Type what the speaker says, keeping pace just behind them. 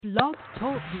Blog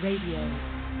Talk Radio.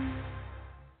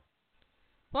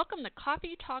 Welcome to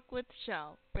Coffee Talk with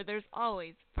Shell, where there's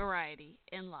always variety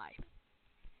in life.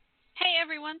 Hey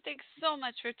everyone, thanks so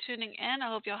much for tuning in. I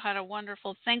hope y'all had a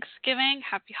wonderful Thanksgiving.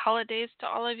 Happy holidays to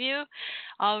all of you.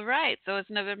 All right, so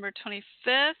it's November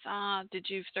 25th. Did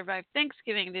you survive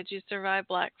Thanksgiving? Did you survive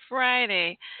Black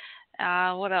Friday?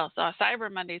 What else?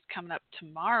 Cyber Monday's coming up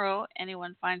tomorrow.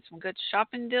 Anyone find some good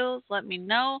shopping deals? Let me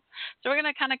know. So we're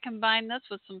going to kind of combine this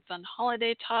with some fun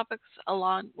holiday topics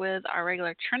along with our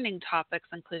regular trending topics,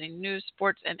 including news,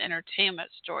 sports, and entertainment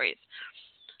stories.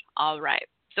 All right.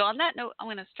 So on that note, I'm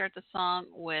going to start the song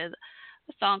with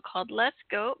a song called Let's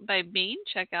Go by Bean.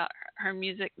 Check out her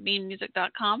music,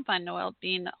 beanmusic.com. Find Noelle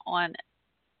Bean on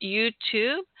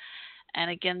YouTube. And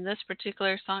again, this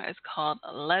particular song is called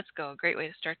Let's Go. A great way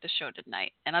to start the show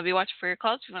tonight. And I'll be watching for your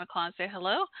calls if you want to call and say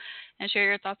hello and share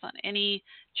your thoughts on any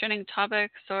trending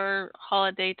topics or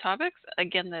holiday topics.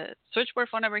 Again, the switchboard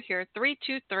phone number here,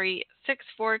 323-642-1556,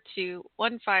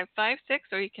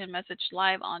 or you can message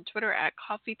live on Twitter at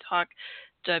Coffee Talk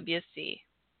WC.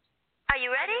 Are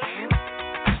you ready?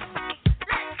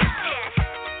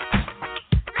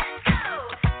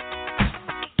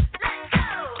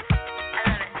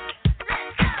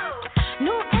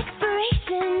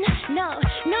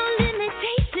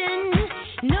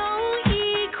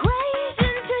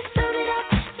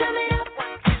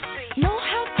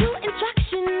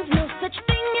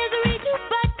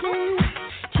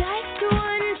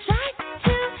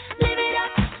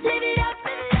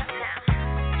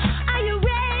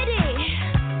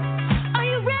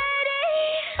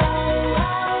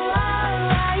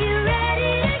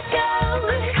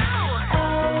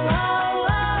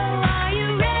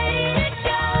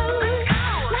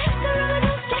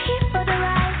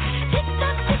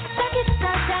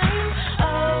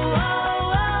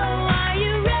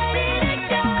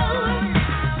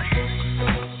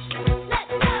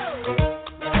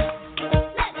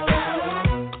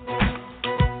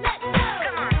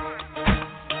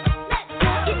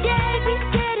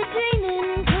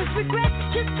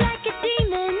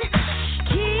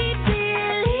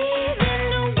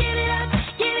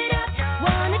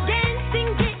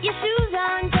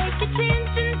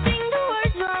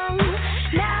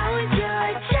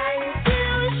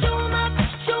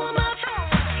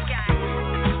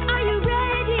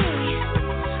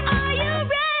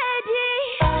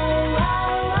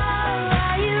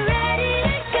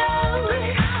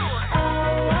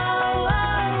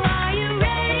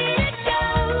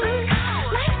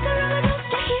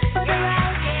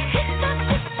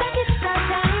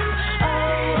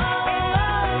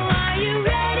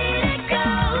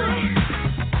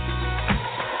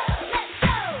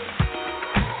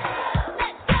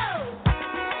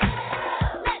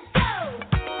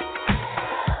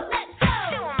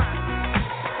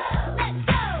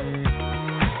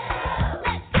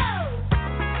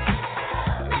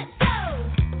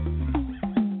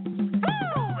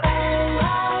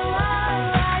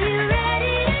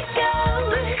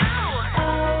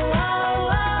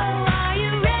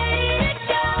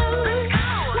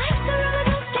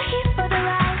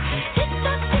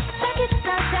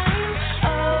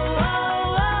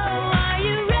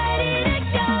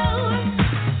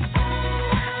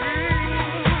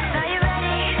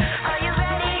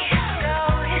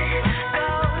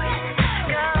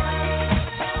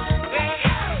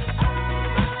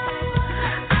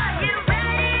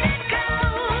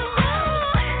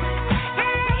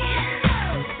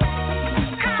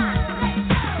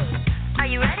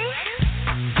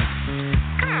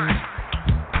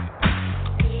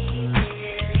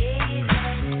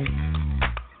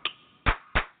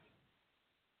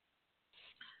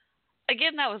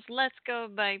 Again, that was Let's Go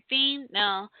by Bean.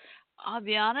 Now, I'll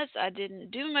be honest, I didn't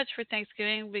do much for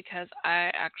Thanksgiving because I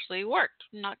actually worked.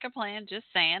 I'm not complaining, just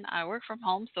saying. I work from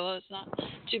home, so it's not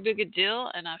too big a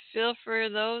deal. And I feel for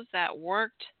those that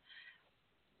worked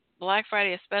Black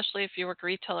Friday, especially if you work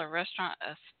retail or restaurant,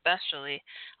 especially.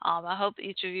 I hope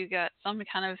each of you got some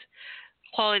kind of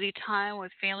quality time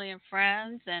with family and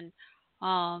friends and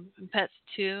pets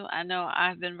too. I know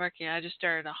I've been working. I just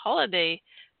started a holiday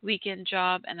weekend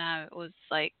job, and I was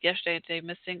like yesterday and today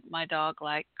missing my dog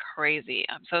like crazy.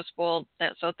 I'm so spoiled,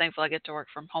 so thankful I get to work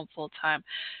from home full time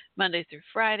Monday through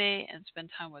Friday and spend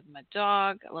time with my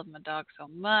dog. I love my dog so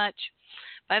much.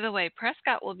 By the way,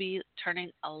 Prescott will be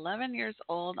turning 11 years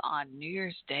old on New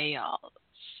Year's Day, y'all.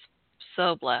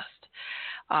 So blessed.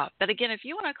 But again, if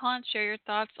you want to call and share your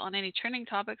thoughts on any trending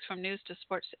topics from news to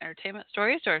sports to entertainment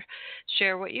stories, or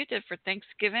share what you did for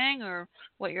Thanksgiving or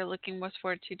what you're looking most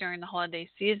forward to during the holiday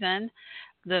season,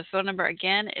 the phone number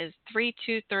again is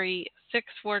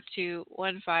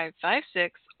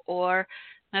 323-642-1556, or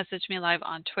message me live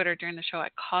on Twitter during the show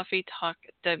at Coffee Talk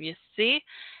WC,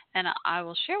 and I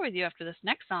will share with you after this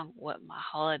next song what my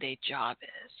holiday job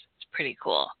is. It's pretty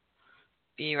cool.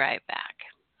 Be right back.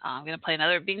 I'm going to play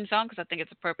another Bean song because I think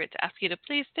it's appropriate to ask you to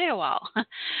please stay a while.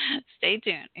 Stay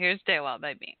tuned. Here's Stay a While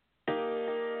by Bean.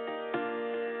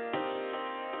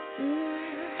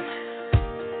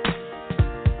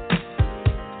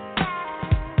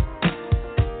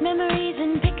 Memories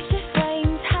and picture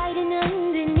frames hiding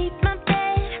underneath my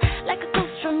bed, like a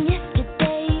ghost from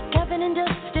yesterday, covered in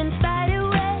dust and spider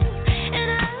webs.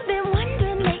 And I've been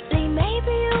wondering lately,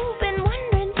 maybe you've been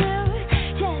wondering too.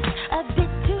 Just a bit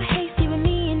too hasty with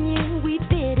me and you, we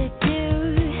bid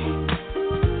adieu.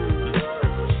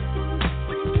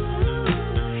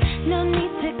 No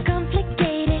need to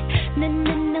complicate it,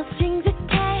 no strings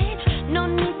attached. No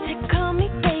need to call me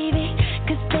baby,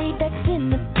 'cause babe, that's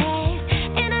in the past.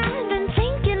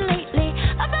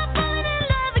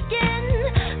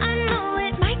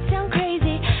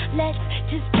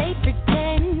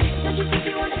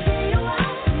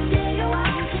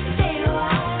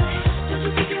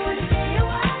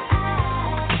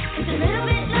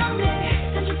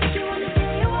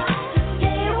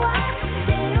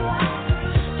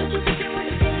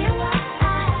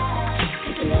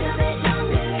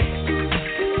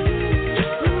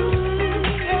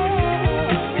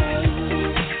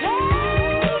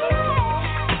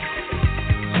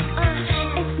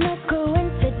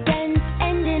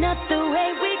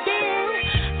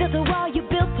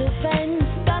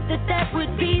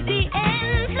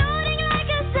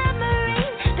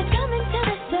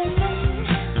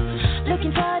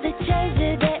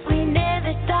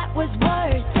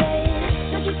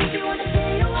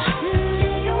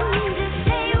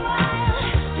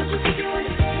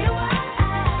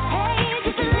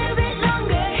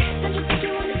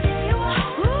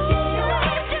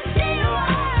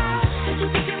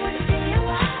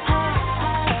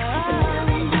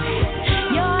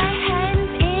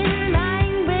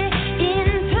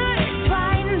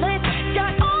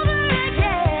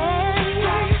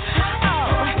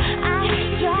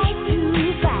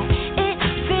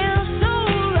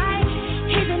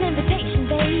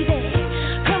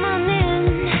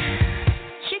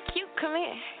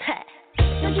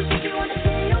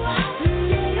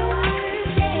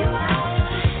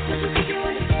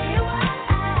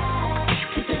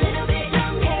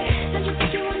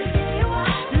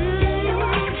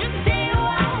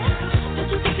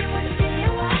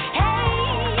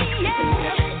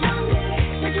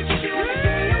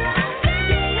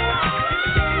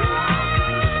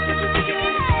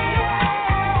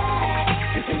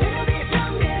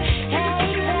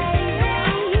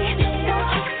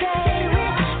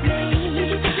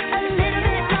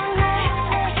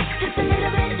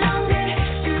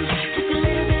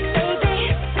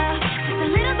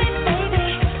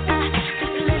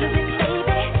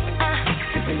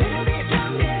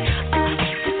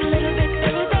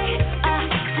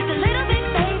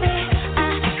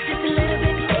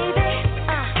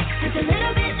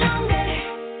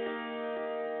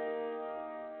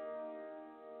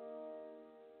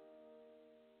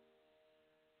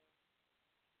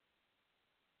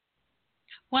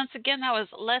 Once again, that was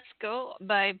Let's Go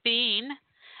by Bean.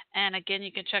 And again,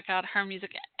 you can check out her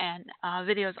music and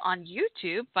videos on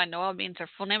YouTube by Noel Beans. Her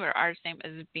full name, her artist name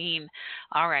is Bean.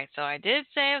 All right, so I did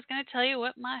say I was going to tell you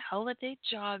what my holiday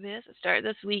job is. It started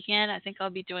this weekend. I think I'll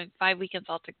be doing 5 weekends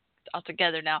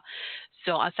altogether now.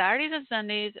 So on Saturdays and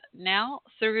Sundays, now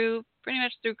through pretty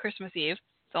much through Christmas Eve,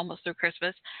 it's almost through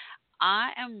Christmas,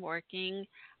 I am working.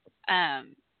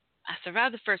 I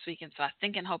survived the first weekend, so I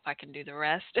think and hope I can do the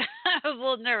rest. I was a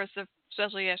little nervous,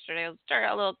 especially yesterday. It started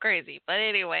out a little crazy, but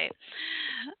anyway,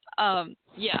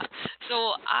 yeah.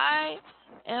 So I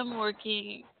am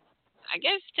working. I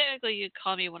guess technically you'd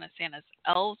call me one of Santa's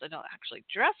elves. I don't actually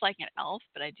dress like an elf,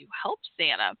 but I do help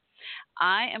Santa.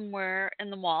 I am where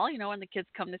in the mall, when the kids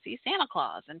come to see Santa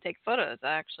Claus and take photos.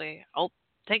 I actually help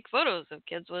take photos of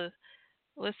kids with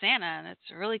Santa, and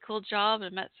it's a really cool job. I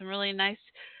met some really nice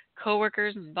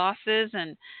coworkers and bosses,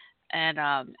 and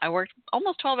I worked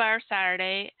almost 12 hours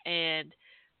Saturday, and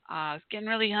I was getting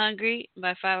really hungry.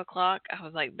 By 5 o'clock, I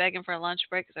was like begging for a lunch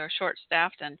break because I was short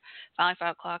staffed, and finally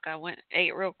 5 o'clock, I went and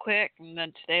ate real quick, and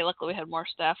then today, luckily, we had more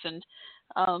staff, and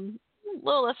a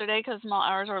little less today because small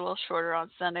hours are a little shorter on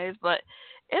Sundays, but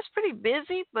it's pretty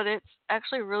busy, but it's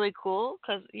actually really cool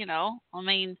because,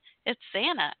 it's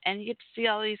Santa, and you get to see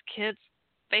all these kids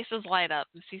faces light up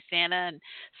and see Santa and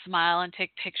smile and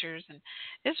take pictures, and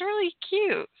it's really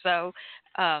cute. So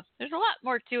there's a lot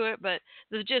more to it, but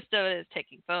the gist of it is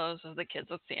taking photos of the kids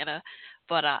with Santa.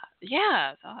 But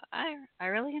yeah, so I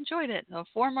really enjoyed it. So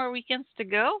 4 more weekends to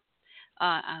go.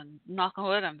 Knock on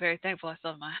wood, I'm very thankful I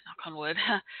still have my knock on wood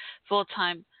full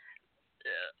time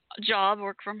job,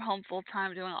 work from home full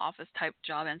time, doing office type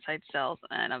job inside sales,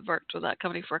 and I've worked with that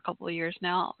company for a couple of years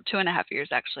now, 2.5 years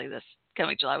actually. This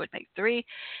coming July would make 3,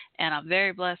 and I'm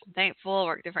very blessed and thankful.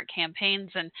 Work different campaigns,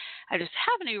 and I just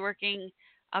happen to be working.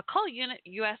 I'll call unit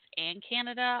U.S. and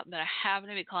Canada, but I happen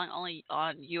to be calling only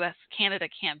on U.S. Canada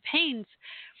campaigns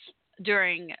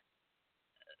during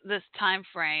this time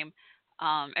frame.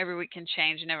 Every week can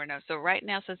change, you never know. So right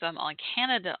now, since I'm on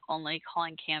Canada only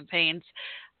calling campaigns,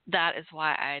 that is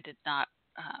why I did not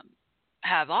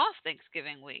have off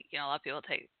Thanksgiving week. You know, a lot of people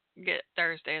get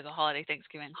Thursday as a holiday,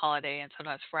 Thanksgiving holiday, and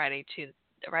sometimes Friday too,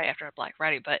 right after Black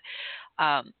Friday. But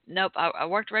nope, I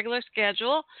worked regular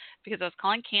schedule because I was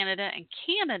calling Canada. And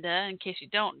Canada, in case you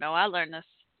don't know, I learned this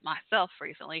myself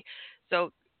recently.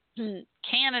 So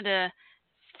Canada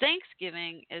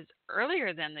Thanksgiving is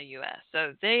earlier than the U.S.,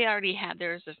 so they already had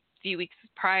theirs a few weeks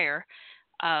prior.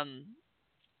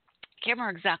 Can't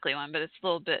remember exactly when, but it's a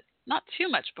little bit, not too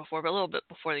much before, but a little bit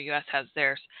before the U.S. has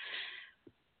theirs.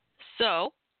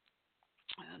 So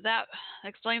that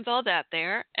explains all that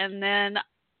there. And then,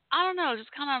 I don't know,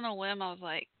 just kind of on a whim, I was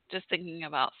like, just thinking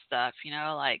about stuff,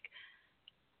 like,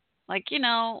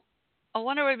 I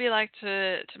wonder what it'd be like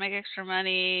to make extra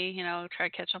money, try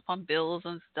to catch up on bills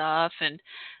and stuff, and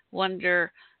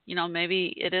wonder,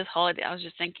 maybe it is holiday. I was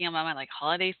just thinking about my like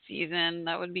holiday season.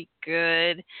 That would be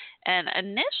good. And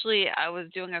initially, I was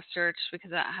doing a search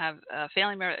because I have a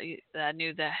family member that I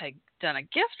knew that had done a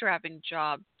gift wrapping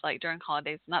job like during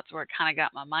holidays, and that's where it kind of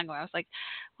got my mind going. I was like,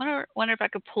 wonder if I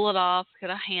could pull it off. Could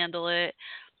I handle it?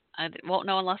 I won't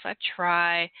know unless I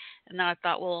try. And then I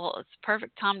thought, well, it's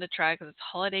perfect time to try because it's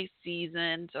holiday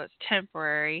season, so it's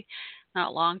temporary,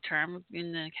 not long term.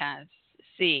 And then kind of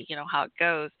see, how it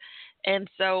goes. And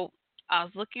so I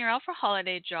was looking around for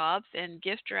holiday jobs, and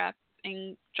gift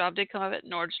wrapping job did come up at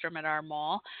Nordstrom at our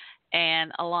mall.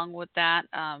 And along with that,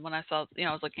 when I saw,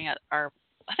 I was looking at I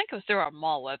think it was through our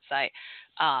mall website,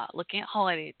 looking at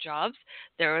holiday jobs,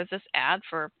 there was this ad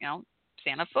for,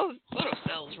 Santa photo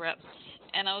sales rep.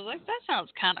 And I was like, that sounds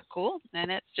kind of cool.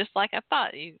 And it's just like I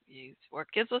thought. You work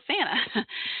kids with Santa.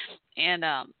 And,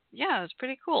 yeah, it was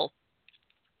pretty cool.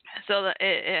 So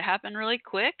it happened really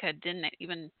quick. I didn't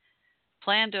even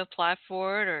plan to apply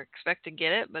for it or expect to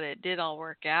get it, but it did all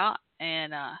work out.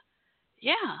 And,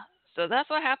 yeah, so that's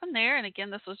what happened there. And,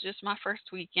 again, this was just my first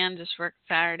weekend. Just worked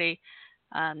Saturday,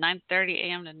 9:30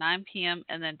 a.m. to 9 p.m.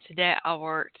 And then today I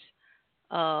worked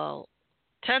 10:30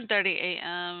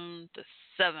 a.m. to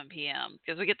 7 p.m.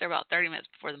 because we get there about 30 minutes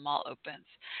before the mall opens.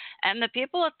 And the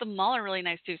people at the mall are really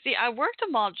nice too. See, I worked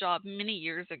a mall job many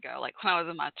years ago, like when I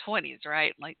was in my 20s,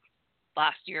 right? Like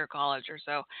last year of college or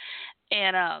so.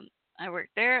 And I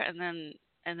worked there, and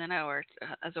then I worked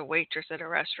as a waitress at a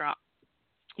restaurant.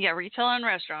 Yeah, retail and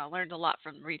restaurant. I learned a lot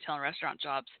from retail and restaurant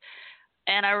jobs.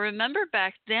 And I remember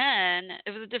back then, it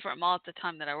was a different mall at the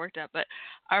time that I worked at, but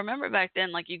I remember back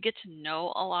then, like, you get to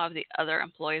know a lot of the other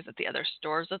employees at the other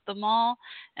stores at the mall,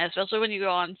 and especially when you go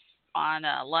on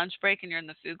lunch break and you're in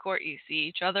the food court, you see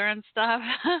each other and stuff.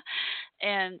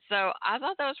 And so I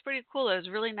thought that was pretty cool. It was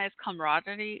really nice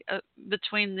camaraderie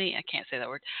between I can't say that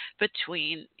word,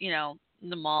 between,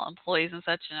 the mall employees and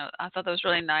such. I thought that was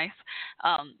really nice.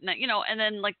 And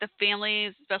then like the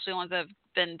families, especially ones that have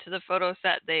been to the photo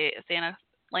set, Santa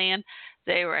Land,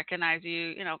 they recognize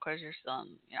you, because you're still in,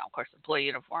 of course, employee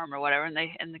uniform or whatever, and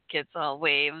the kids all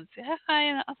wave and say hi.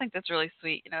 And I think that's really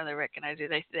sweet. They recognize you.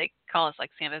 They call us like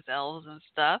Santa's elves and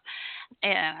stuff,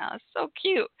 and it's so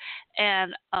cute.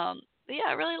 And yeah,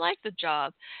 I really like the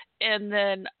job. And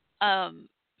then I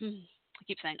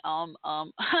keep saying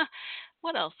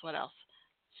what else?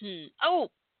 Oh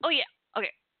yeah. Okay.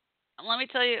 Let me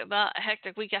tell you about a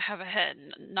hectic week I have ahead.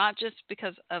 Not just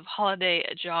because of holiday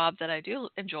job that I do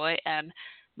enjoy and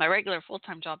my regular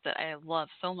full-time job that I love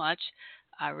so much.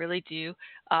 I really do.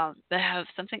 But I have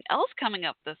something else coming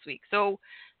up this week. So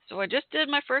I just did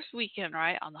my first weekend,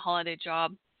 right, on the holiday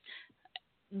job.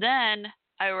 Then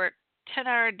I work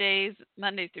 10-hour days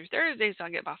Monday through Thursday, so I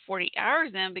get about 40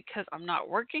 hours in because I'm not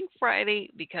working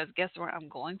Friday because guess where I'm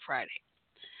going Friday?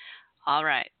 All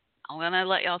right. I'm going to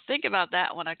let y'all think about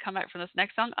that when I come back from this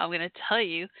next song. I'm going to tell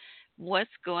you what's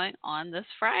going on this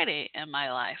Friday in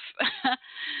my life.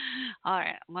 All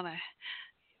right. I'm going to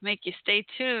make you stay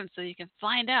tuned so you can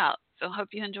find out. So I hope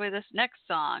you enjoy this next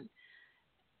song.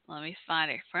 Let me find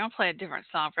it. We're gonna play a different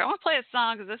song. I want to play a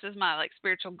song because this is my like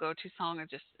spiritual go-to song. It's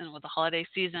just and with the holiday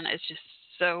season, it's just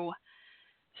so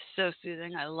so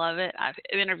soothing. I love it. I've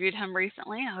interviewed him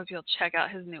recently. I hope you'll check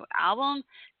out his new album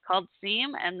called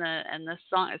Seam, and the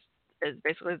song is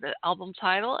basically the album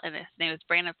title, and his name is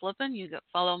Brandon Flippin. You can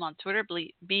follow him on Twitter,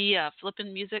 B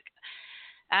Flippin Music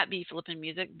at B Flippin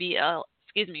Music,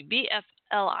 BFLIPPENMUSIC.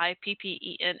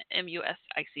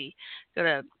 Go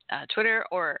to Twitter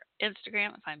or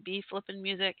Instagram and find B Flippin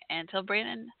Music and tell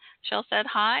Brandon Shell said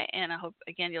hi. And I hope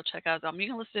again you'll check out his album. You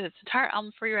can listen to his entire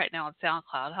album free right now on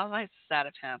SoundCloud. How nice is that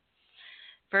of him?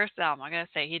 First album, I gotta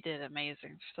say he did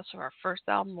amazing. Especially for our first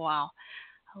album. Wow,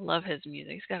 I love his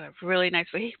music. He's got a really nice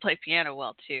voice. He can play piano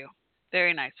well too.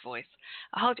 Very nice voice.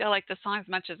 I hope y'all like the song as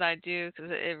much as I do because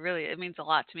it means a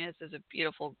lot to me. This is a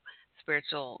beautiful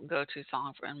spiritual go-to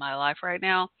song in my life right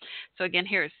now. So again,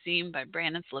 here is "Seam" by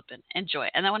Brandon Flippin. Enjoy.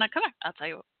 And then when I come back, I'll tell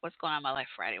you what's going on in my life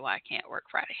Friday, why I can't work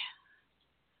Friday.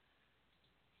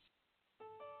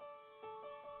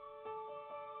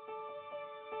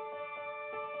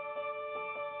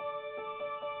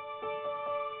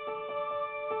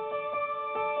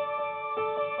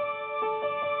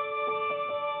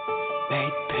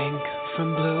 Made pink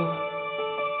from blue,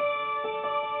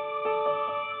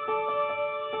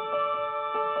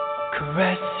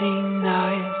 caressing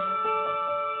knife,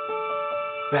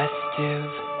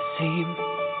 restive seam,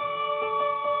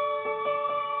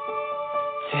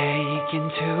 taken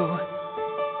to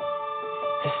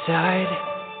the side,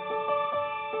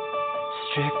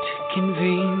 strict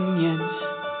convenience,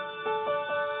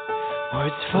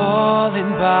 words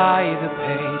falling by the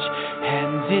page,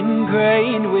 hands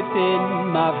ingrained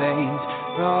within my veins,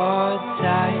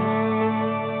 broadside,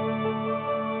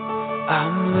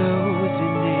 I'm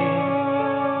losing it,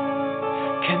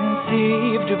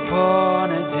 conceived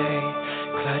upon a day,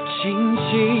 clutching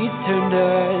sheets turned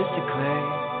us to clay,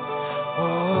 oh,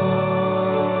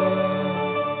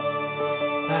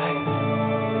 life,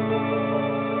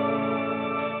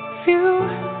 view,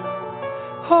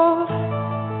 hold,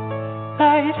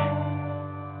 light,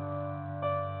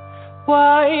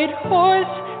 white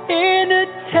horse in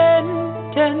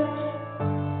attendance,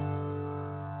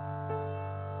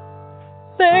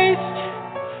 laced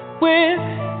with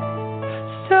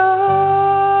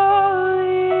sully,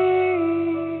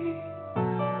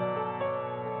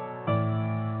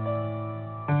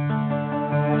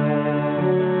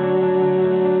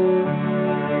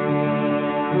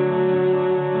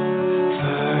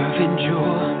 fervent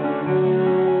jewel,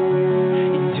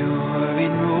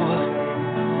 enduring rule,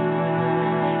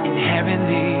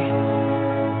 inherently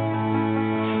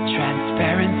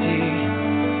transparency,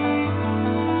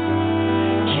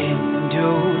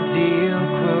 kindle deal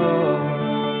grow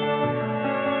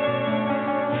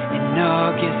in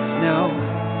August snow,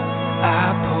 I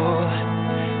pull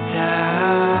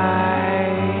tight,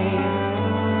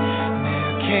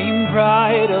 there came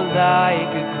bridal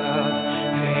like a glove,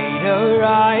 fate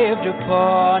arrived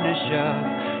upon a shove,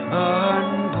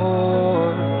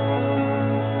 unpoured,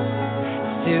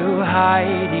 still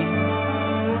hiding,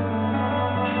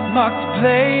 marked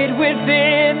blade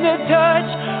within the touch,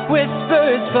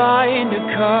 whispers find a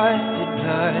crusted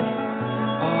blood,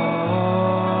 all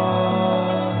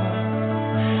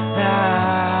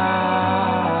lies,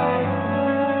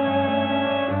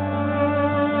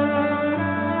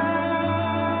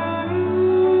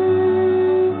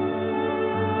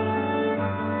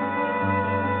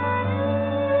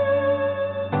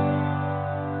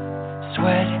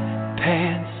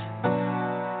 sweatpants,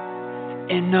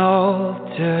 an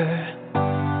altar,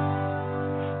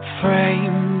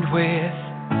 framed with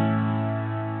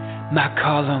my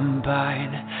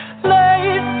Columbine,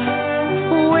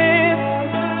 laced with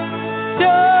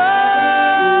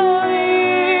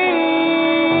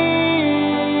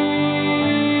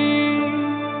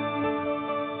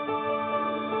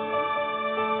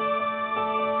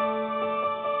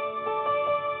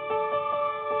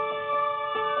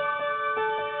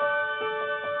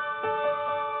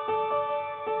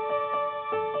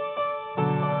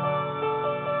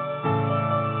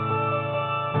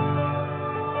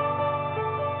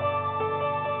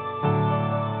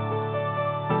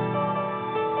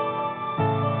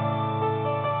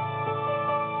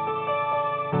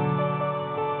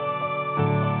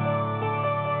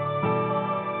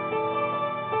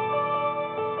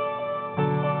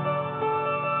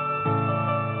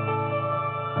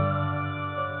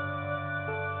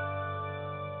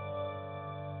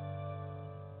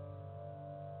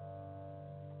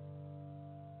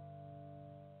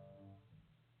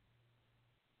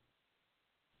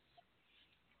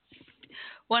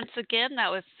Once again,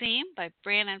 that was Theme by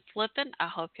Brandon Flippin. I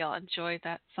hope y'all enjoyed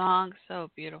that song. So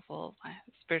beautiful. My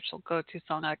spiritual go to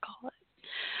song, I call it.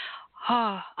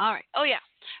 Oh, all right. Oh, yeah.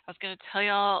 I was going to tell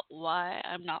y'all why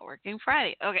I'm not working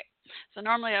Friday. Okay. So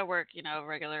normally I work,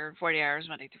 regular 40 hours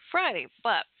Monday through Friday.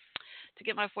 But to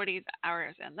get my 40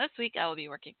 hours in this week, I will be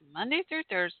working Monday through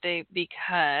Thursday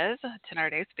because 10-hour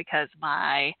days because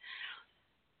my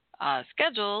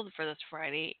schedule for this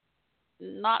Friday,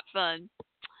 not fun,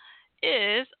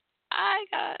 is I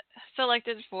got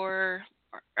selected for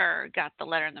or got the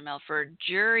letter in the mail for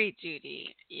jury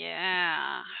duty.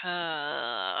 Yeah.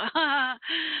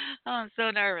 I'm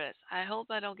so nervous. I hope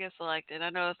I don't get selected. I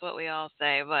know it's what we all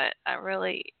say, but I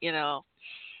really, yeah.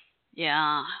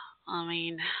 I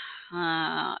mean,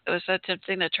 it was so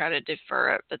tempting to try to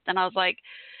defer it, but then I was like,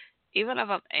 even if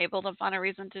I'm able to find a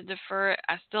reason to defer it,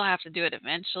 I still have to do it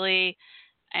eventually.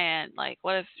 And like,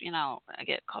 what if I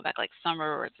get called back like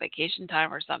summer or it's vacation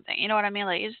time or something? You know what I mean?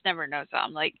 Like, you just never know. So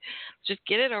I'm like, just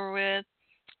get it over with.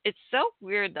 It's so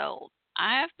weird though.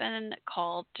 I have been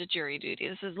called to jury duty.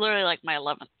 This is literally like my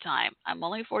 11th time. I'm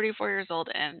only 44 years old,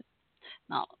 and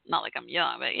not like I'm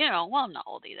young, but well, I'm not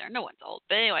old either. No one's old.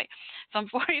 But anyway, so I'm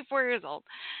 44 years old.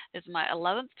 It's my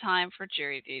 11th time for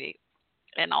jury duty,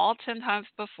 and all 10 times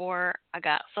before I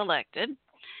got selected,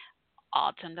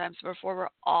 all 10 times before were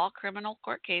all criminal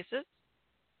court cases,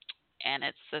 and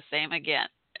it's the same again.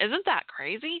 Isn't that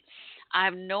crazy? I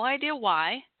have no idea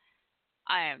why.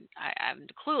 I'm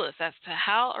clueless as to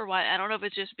how or why. I don't know if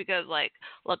it's just because like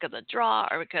look at the draw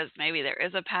or because maybe there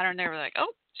is a pattern there. We're like,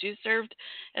 oh, she served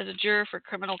as a juror for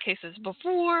criminal cases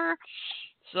before,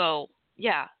 so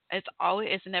yeah,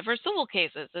 it's never civil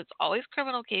cases. It's always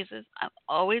criminal cases. I've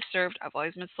always served. I've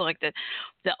always been selected.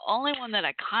 The only one that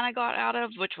I kind of got out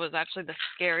of, which was actually the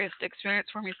scariest experience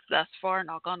for me thus far,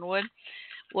 knock on wood,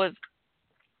 was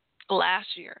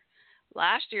last year.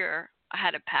 Last year, I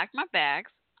had to pack my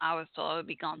bags. I was told I would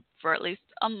be gone for at least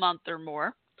a month or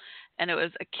more, and it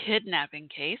was a kidnapping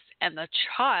case, and the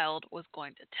child was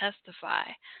going to testify.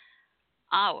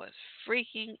 I was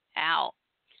freaking out.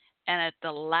 And at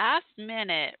the last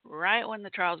minute, right when the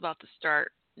trial was about to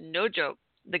start, no joke,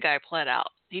 the guy pled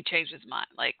out. He changed his mind.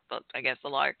 Like, but I guess the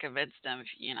lawyer convinced him, if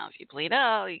you plead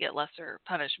out, you get lesser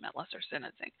punishment, lesser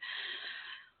sentencing.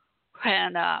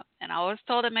 And I was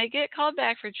told I may get called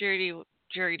back for jury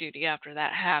duty after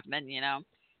that happened.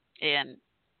 And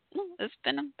it's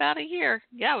been about a year.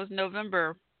 Yeah, it was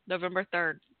November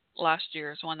 3rd last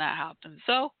year is when that happened.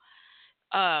 So,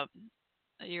 um,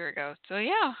 a year ago. So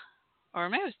yeah, or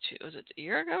maybe was it a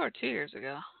year ago or 2 years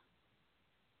ago?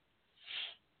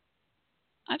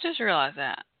 I just realized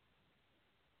that.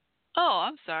 Oh,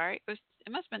 I'm sorry.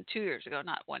 It must have been 2 years ago,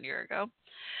 not 1 year ago.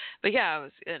 But yeah,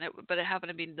 but it happened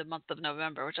to be the month of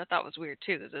November, which I thought was weird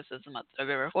too, because this is the month of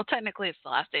November. Well, technically it's the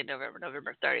last day of November,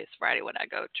 November 30th, Friday when I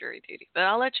go jury duty. But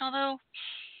I'll let y'all know.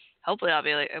 Hopefully, I'll be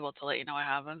able to let you know what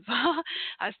happens.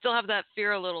 I still have that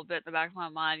fear a little bit in the back of my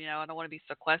mind. I don't want to be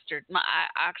sequestered. I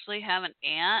actually have an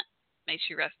aunt, may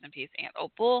she rest in peace, Aunt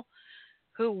Opal,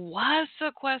 who was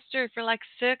sequestered for like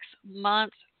 6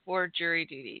 months for jury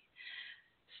duty.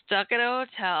 Stuck at a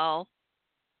hotel.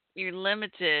 You're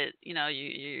limited.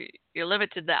 You're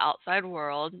limited to the outside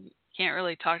world. You can't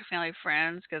really talk to family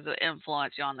friends because of the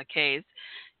influence on the case.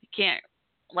 You can't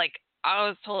like. I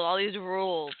was told all these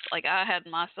rules. Like I had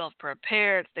myself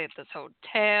prepared, stay at this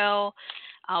hotel.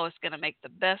 I was gonna make the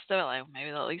best of it. Like maybe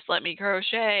they'll at least let me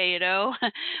crochet. I was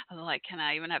like, can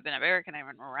I even have been a bear? Can I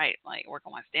even write? Like work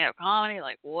on my stand-up comedy?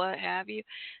 Like what have you?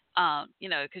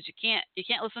 Because you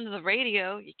can't listen to the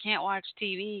radio. You can't watch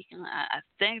TV. I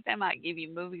think they might give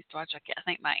you movies to watch. I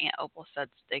think my Aunt Opal said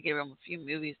they gave them a few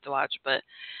movies to watch, but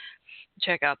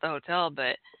check out the hotel.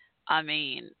 But I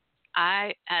mean,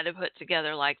 I had to put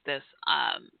together like this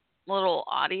little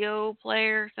audio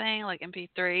player thing, like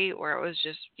MP3, where it was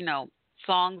just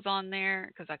songs on there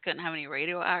because I couldn't have any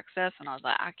radio access, and I was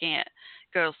like, I can't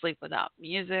go to sleep without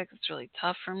music. It's really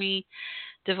tough for me,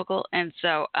 difficult, and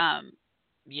so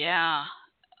yeah.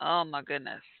 Oh my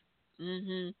goodness.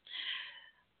 Mhm.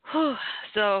 Whew.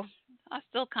 So I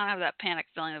still kind of have that panic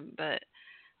feeling, but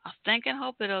I think and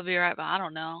hope it'll be right. But I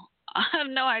don't know. I have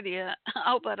no idea.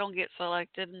 I hope I don't get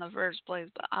selected in the first place,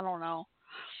 but I don't know.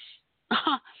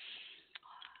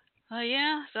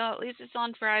 Yeah. So at least it's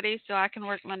on Friday, so I can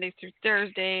work Monday through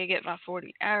Thursday, get my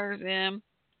 40 hours in,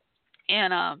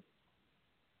 and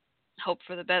hope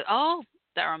for the best. Oh,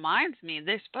 that reminds me,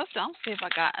 they're supposed to. I'll see if I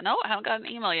got. No, I haven't got an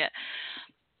email yet.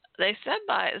 They said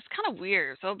it's kind of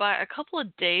weird. So by a couple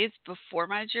of days before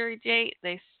my jury date,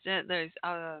 they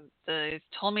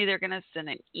told me they're gonna send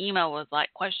an email with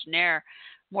like questionnaire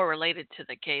more related to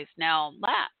the case. Now,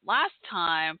 last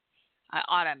time I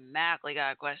automatically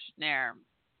got a questionnaire.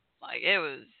 Like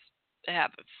it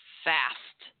happened fast.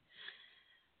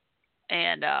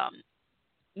 And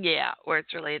yeah, where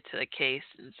it's related to the case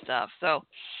and stuff. So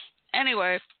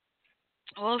anyway,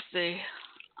 we'll see.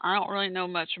 I don't really know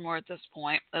much more at this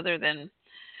point other than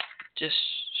just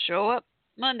show up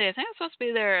Monday. I think I'm supposed to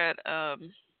be there at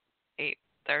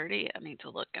 8:30. I need to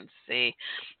look and see.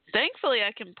 Thankfully,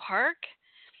 I can park.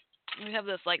 We have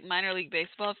this like minor league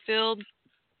baseball field,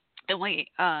 and we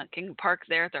can park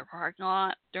there at their parking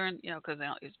lot during, because they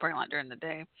don't use the parking lot during the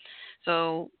day.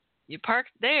 So you park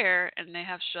there, and they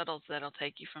have shuttles that'll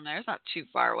take you from there. It's not too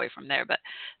far away from there, but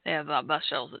they have bus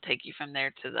shuttles that take you from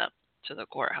there to the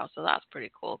courthouse. So that's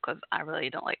pretty cool because I really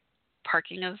don't like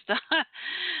parking and stuff.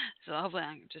 So hopefully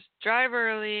I can just drive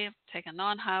early, take a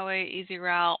non-highway, easy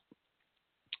route,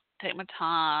 take my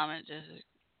time, and just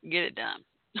get it done.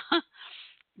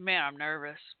 Man, I'm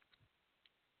nervous.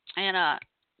 And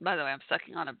by the way, I'm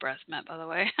sucking on a breast mint. By the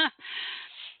way,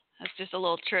 that's just a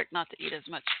little trick not to eat as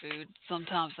much food.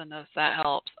 Sometimes I notice that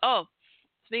helps. Oh,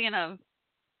 speaking of,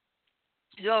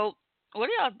 so what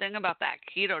do y'all think about that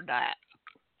keto diet?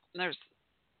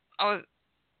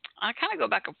 I kind of go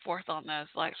back and forth on this,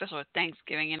 like especially with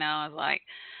Thanksgiving. It's like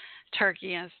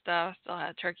turkey and stuff. Still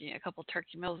had turkey, a couple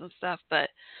turkey meals and stuff, but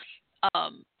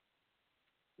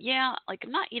yeah, like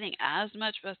I'm not eating as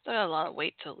much, but I still got a lot of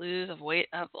weight to lose.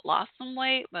 I've lost some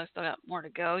weight, but I still got more to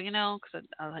go, because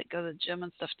I like go to the gym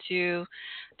and stuff too,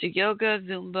 do yoga,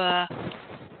 Zumba,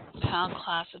 pound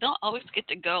class. I don't always get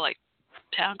to go like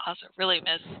pound class. I really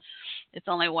miss. It's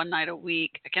only one night a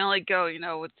week. I can only go,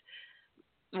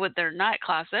 with their night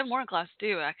class. They have morning class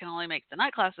too. I can only make the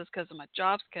night classes because of my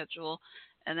job schedule,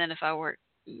 and then if I work,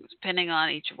 depending on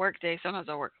each work day, sometimes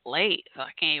I work late, so I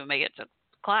can't even make it to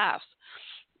class.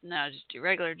 No, I just do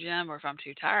regular gym, or if I'm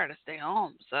too tired, I stay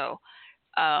home. So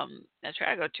I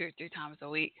try to go 2 or 3 times a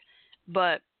week.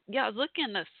 But yeah, I was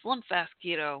looking at Slim Fast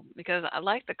Keto because I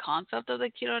like the concept of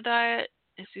the keto diet.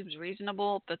 It seems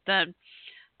reasonable, but then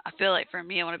I feel like for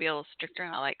me, I want to be a little stricter,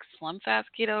 and I like Slim Fast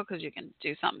Keto because you can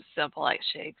do something simple like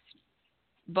shakes,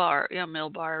 meal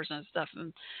bars and stuff,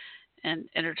 and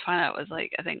intertwine that with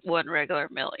like I think one regular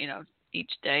meal,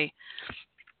 each day.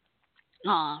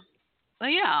 But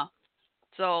yeah.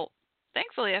 So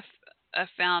thankfully, I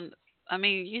found. I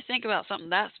mean, you think about something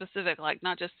that specific, like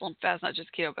not just Slim Fast, not just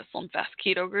keto, but Slim Fast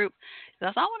Keto group. So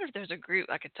I wonder if there's a group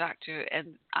I could talk to.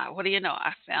 And what do you know?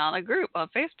 I found a group on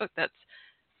Facebook that's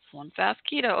Slim Fast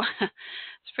Keto.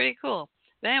 It's pretty cool.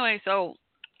 But anyway, so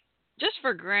just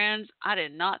for grins, I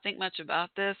did not think much about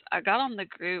this. I got on the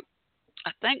group,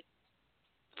 I think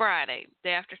Friday,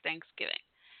 day after Thanksgiving.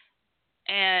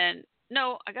 And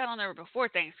no, I got on there before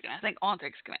Thanksgiving. I think on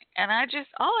Thanksgiving. And I just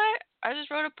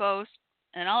wrote a post,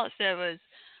 and all it said was,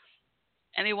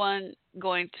 anyone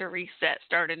going to reset,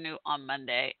 start anew on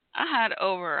Monday. I had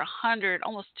over 100,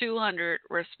 almost 200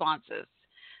 responses,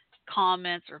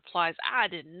 comments, replies. I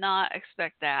did not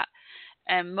expect that.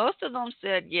 And most of them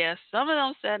said yes. Some of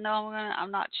them said no.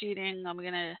 I'm not cheating.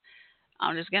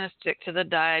 I'm just gonna stick to the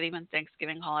diet. Even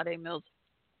Thanksgiving holiday meals,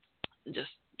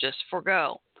 just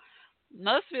forgo.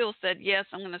 Most people said yes.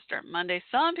 I'm gonna start Monday.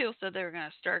 Some people said they were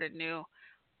gonna start anew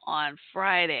on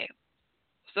Friday.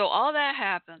 So all that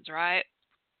happens, right?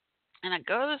 And I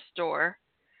go to the store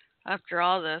after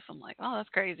all this. I'm like, oh, that's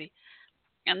crazy.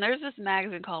 And there's this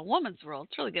magazine called Woman's World.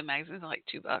 It's a really good magazine. It's like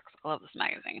 $2. I love this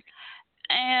magazine.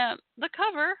 And the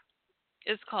cover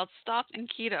is called Stop and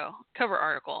Keto, cover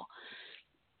article.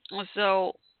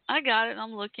 So I got it, and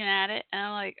I'm looking at it, and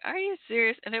I'm like, are you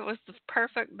serious? And it was the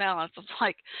perfect balance. I'm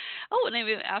like, I wouldn't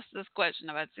even ask this question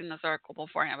if I'd seen this article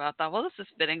beforehand, but I thought, well, this is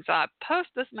fitting. So I post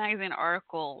this magazine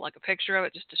article, like a picture of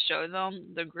it, just to show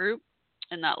them the group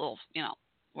and that little,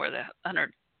 where the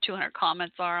 100, 200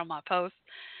 comments are on my post.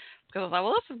 Because I was like,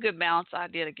 well, this is a good balance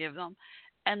idea to give them.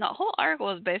 And the whole article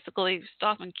is basically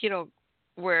Stop and Keto,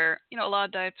 where, a lot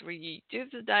of diets where you do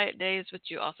the diet days, but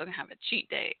you also can have a cheat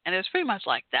day. And it's pretty much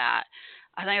like that.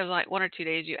 I think it was like 1 or 2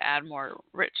 days you add more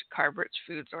carb-rich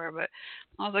foods or whatever.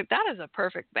 But I was like, that is a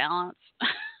perfect balance.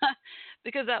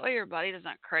 Because that way your body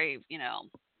doesn't crave,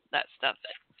 that stuff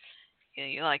that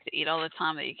you like to eat all the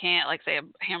time that you can't. Like, say, a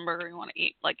hamburger you want to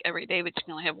eat, like, every day, but you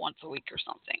can only have once a week or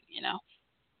something,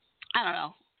 I don't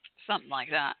know. Something like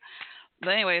that. But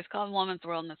anyway, it's called Woman's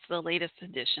World, and it's the latest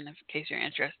edition. In case you're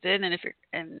interested,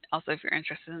 and also if you're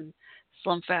interested in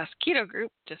Slim Fast Keto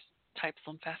group, just type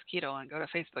Slim Fast Keto and go to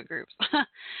Facebook groups.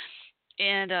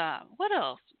 And what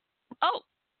else? Oh,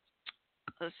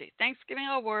 let's see. Thanksgiving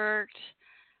I worked.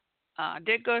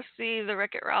 Did go see the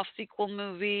Wreck-It Ralph sequel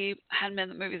movie. Hadn't been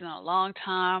to the movies in a long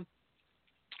time.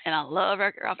 And I love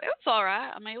Wreck-It Ralph. It was all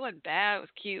right. I mean, it wasn't bad. It was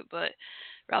cute, but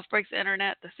Ralph Breaks the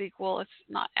Internet, the sequel, it's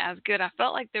not as good. I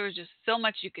felt like there was just so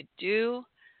much you could do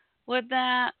with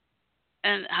that.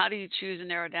 And how do you choose and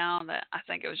narrow down that? I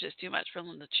think it was just too much for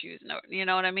them to choose. You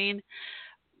know what I mean?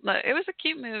 But it was a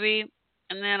cute movie.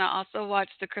 And then I also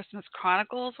watched The Christmas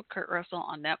Chronicles with Kurt Russell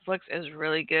on Netflix. It was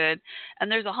really good. And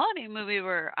there's a holiday movie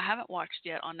where I haven't watched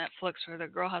yet on Netflix where the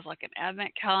girl has like an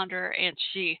advent calendar and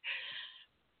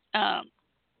um,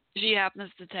 she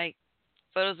happens to take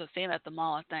photos of Santa at the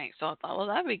mall, I think. So I thought, well,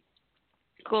 that'd be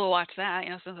cool to watch that,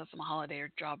 since it's my holiday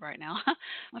job right now.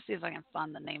 Let's see if I can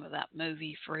find the name of that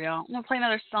movie for y'all. I'm going to play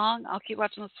another song. I'll keep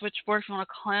watching the switchboard if you want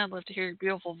to call in. I'd love to hear your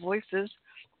beautiful voices.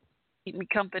 Keep me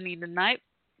company tonight.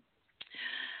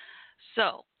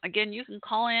 So, again, you can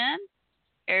call in,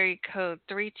 area code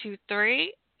 323-642-1556.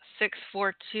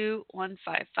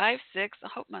 I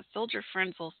hope my soldier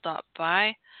friends will stop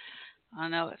by. I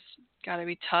know it's got to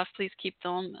be tough. Please keep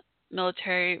them,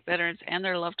 military veterans and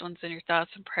their loved ones, in your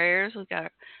thoughts and prayers. We've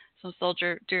got some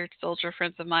dear soldier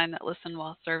friends of mine that listen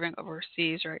while serving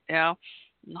overseas right now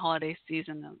in the holiday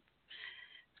season.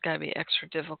 It's got to be extra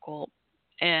difficult.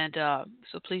 And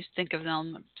so please think of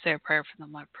them, say a prayer for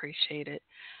them. I appreciate it.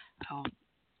 I'm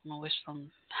going to wish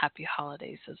them happy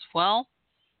holidays as well,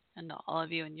 and to all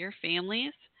of you and your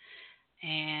families.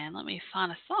 And let me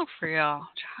find a song for y'all. I'm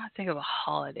trying to think of a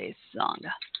holiday song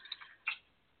to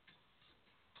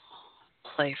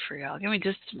play for y'all. Give me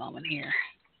just a moment here.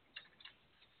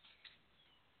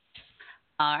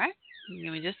 All right.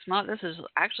 Give me just a moment. This is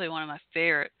actually one of my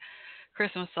favorite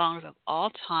Christmas songs of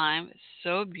all time. It's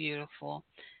so beautiful.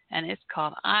 And it's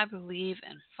called I Believe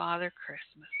in Father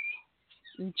Christmas.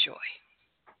 Enjoy.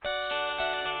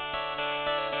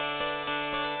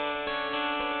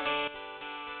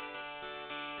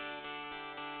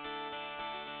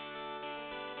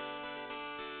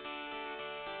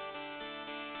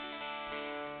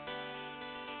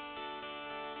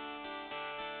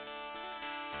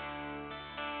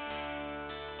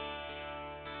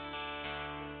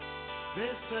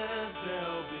 They said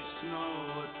there'll be snow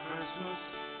at Christmas.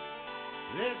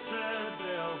 They said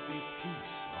there'll be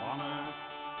peace on earth.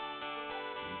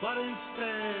 But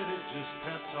instead it just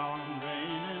kept on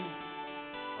raining,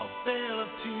 a veil of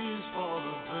tears for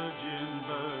the virgin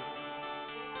birth.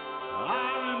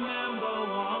 I remember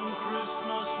one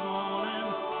Christmas morning,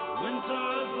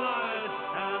 winter's light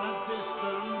and a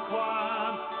distant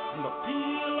choir, and the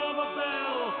peal of a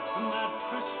bell and that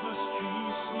Christmas tree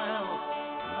smell,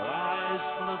 and her eyes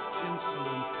full of tinsel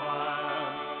and fire.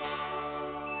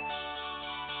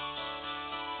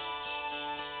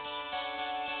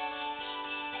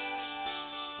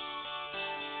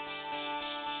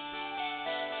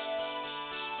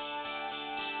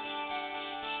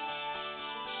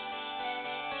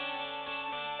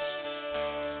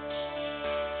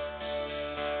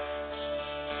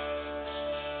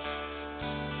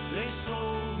 They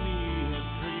sold me a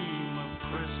dream of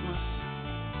Christmas.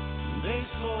 They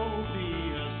sold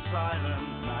me a silent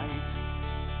night.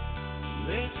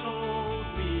 They told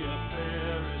me a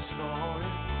fairy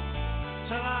story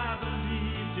till I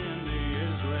believed in the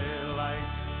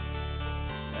Israelites.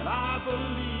 And I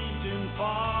believed in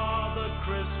Father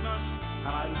Christmas.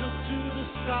 And I looked to the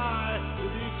sky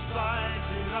with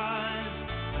excited eyes.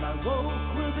 And I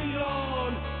woke with a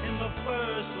yawn in the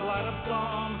first light of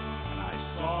dawn. I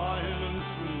saw him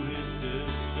through his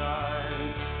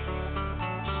disguise.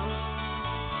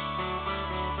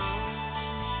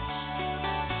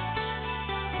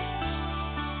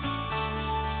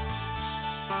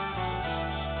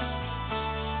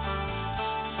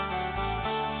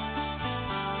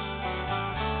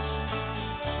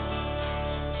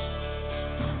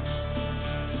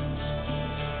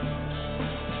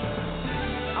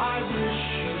 I wish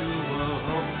you a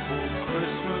hopeful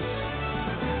Christmas.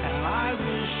 I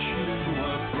wish you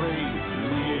a brave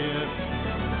new year.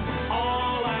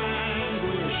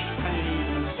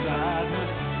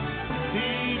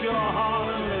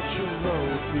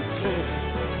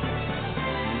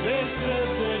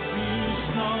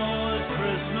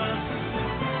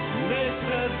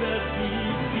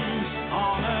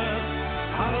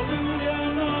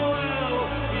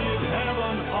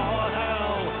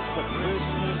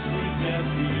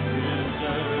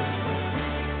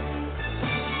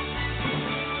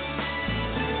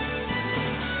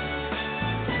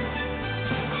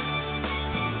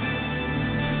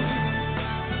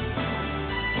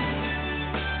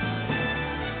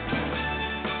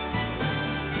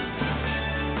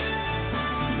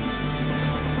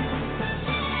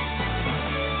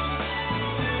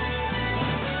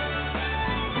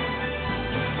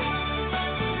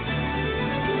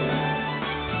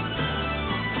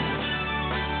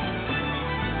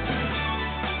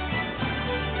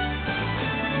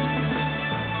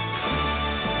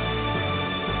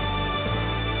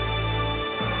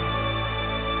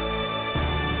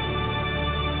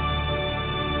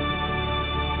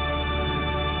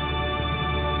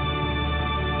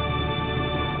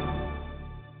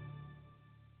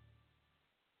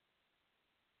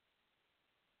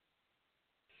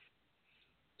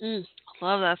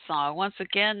 Love that song. Once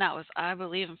again, that was I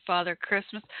Believe in Father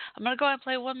Christmas. I'm going to go ahead and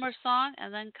play one more song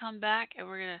and then come back and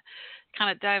we're going to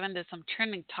kind of dive into some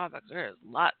trending topics. There's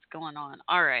lots going on.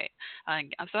 All right. I'm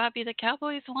so happy the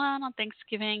Cowboys won on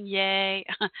Thanksgiving. Yay.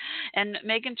 And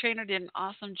Megan Trainor did an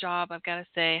awesome job, I've got to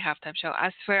say, halftime show.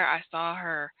 I swear I saw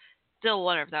her. Still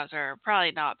wonder if that was her.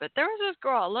 Probably not. But there was this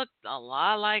girl that looked a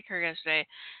lot like her yesterday,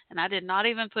 and I did not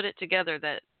even put it together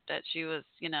that she was,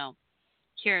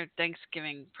 here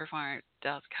Thanksgiving performing at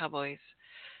Dallas Cowboys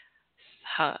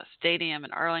stadium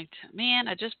in Arlington. Man,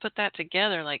 I just put that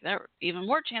together. Like that, even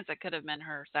more chance it could have been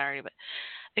her Saturday, but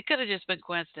it could have just been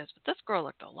coincidence. But this girl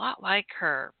looked a lot like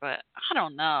her, but I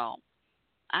don't know.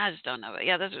 I just don't know. But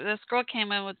yeah, this girl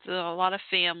came in with a lot of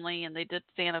family, and they did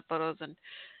Santa photos, and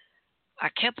I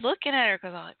kept looking at her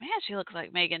because I was like, man, she looks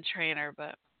like Megan Trainor,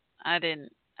 but I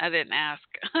didn't. I didn't ask.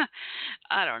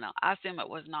 I don't know. I assume it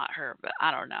was not her, but I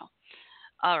don't know.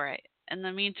 All right. In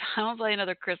the meantime, I'll play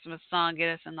another Christmas song, get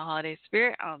us in the holiday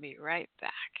spirit. I'll be right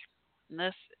back. And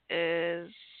this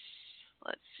is,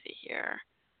 let's see here,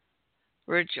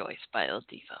 Rejoice by El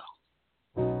Divo.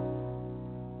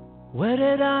 Where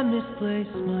did I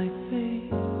misplace my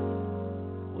faith?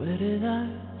 Where did I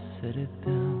set it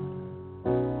down?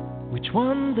 Which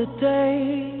one the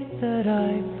day that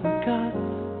I forgot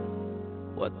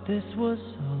what this was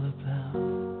all about?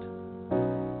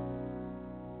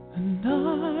 And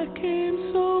I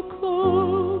came so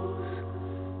close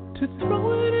to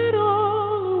throwing it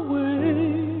all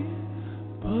away,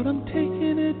 but I'm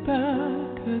taking it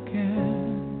back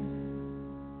again.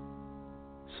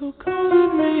 So come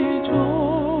and rejoice,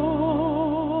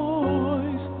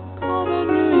 come and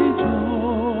rejoice.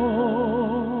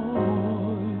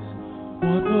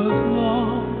 What was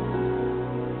lost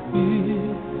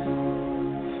is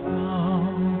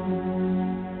found.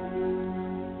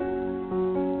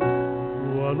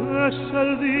 ¿Cuál es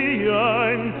el día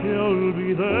en que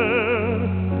olvidé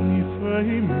mi fe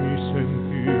y mi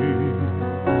sentir?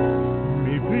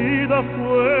 Mi vida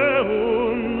fue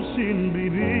un sin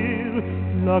vivir,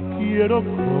 la quiero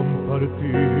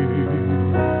compartir.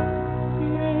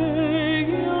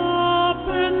 Llegué a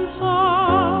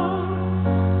pensar,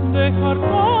 dejar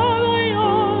todo y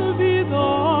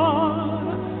olvidar,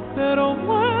 pero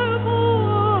vuelvo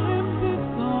a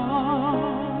empezar.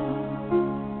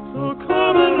 So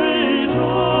come and rejoice,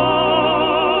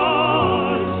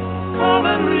 come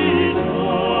and rejoice.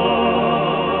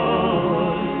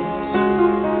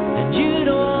 And you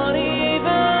don't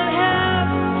even have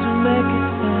to make it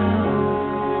sound.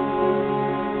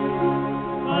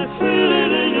 I feel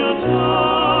it in your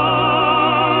touch,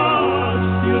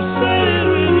 you say it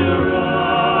with your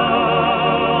eyes.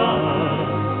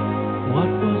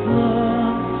 What was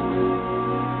lost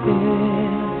is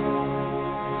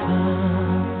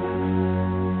found.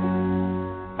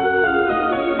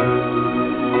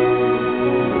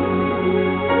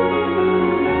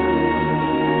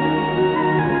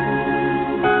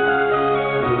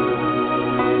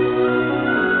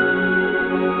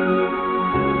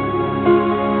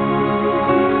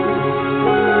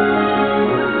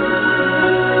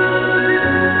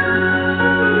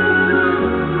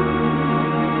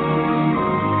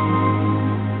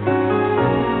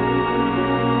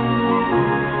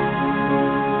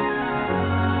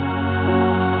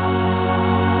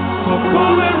 So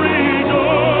come and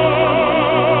rejoice,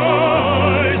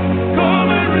 come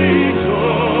and rejoice.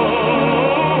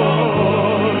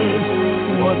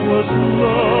 What was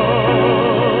lost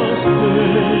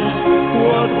is,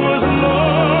 what was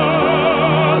lost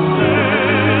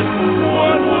is,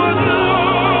 what was lost is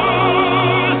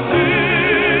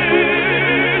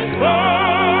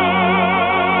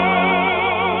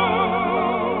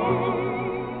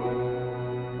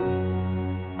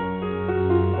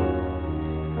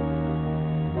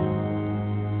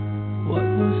What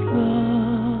was lost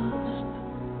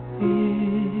is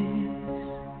found.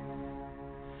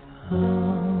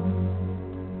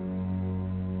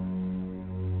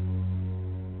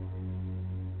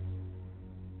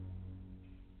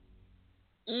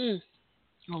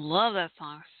 I love that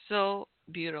song. So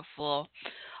beautiful.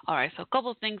 All right, so a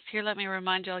couple of things here. Let me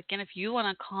remind you again, if you want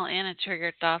to call in and share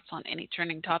your thoughts on any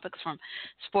trending topics from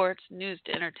sports, news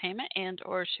to entertainment, and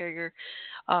or share your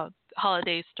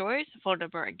holiday stories, the phone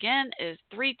number again is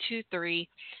 323-642-1556,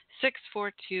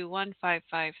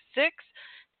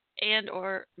 and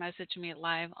or message me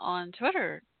live on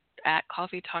Twitter at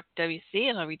Coffee Talk WC,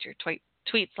 and I'll read your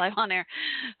tweets live on air.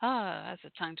 That's a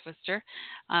tongue twister,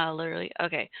 literally.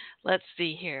 Okay, let's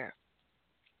see here.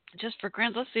 Just for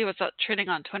grins, let's see what's up trending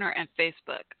on Twitter and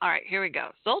Facebook. All right, here we go.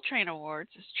 Soul Train Awards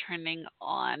is trending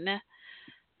on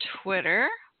Twitter.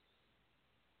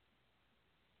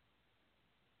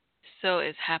 So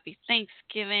it's Happy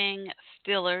Thanksgiving,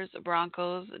 Steelers,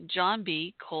 Broncos, John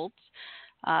B. Colts,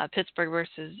 Pittsburgh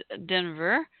versus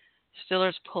Denver.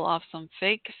 Steelers pull off some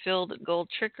fake field goal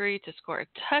trickery to score a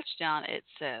touchdown, it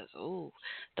says. Ooh.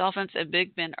 Dolphins and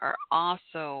Big Ben are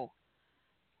also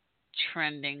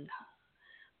trending.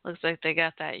 Looks like they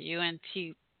got that UNT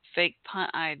fake punt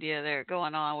idea there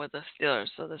going on with the Steelers.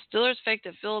 So the Steelers faked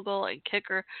a field goal, and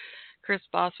kicker Chris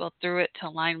Boswell threw it to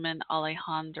lineman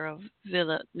Alejandro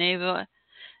Villanueva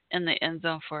in the end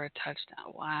zone for a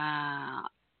touchdown. Wow.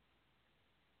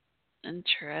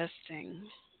 Interesting.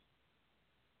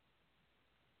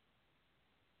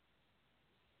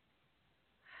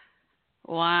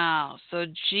 Wow. So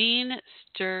Gene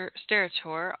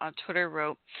Sterator on Twitter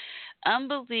wrote,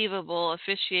 unbelievable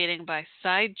officiating by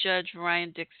side judge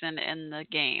Ryan Dixon in the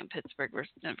game, Pittsburgh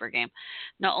versus Denver game.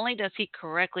 Not only does he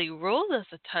correctly rule this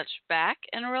a touchback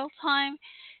in real time,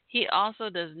 he also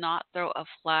does not throw a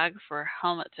flag for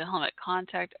helmet-to-helmet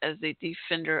contact as the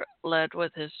defender led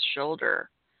with his shoulder.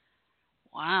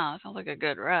 Wow, that sounds like a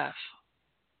good ref.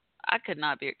 I could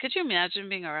not be. Could you imagine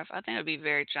being a ref? I think it would be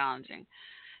very challenging.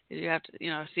 You have to,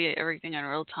 see everything in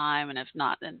real time, and if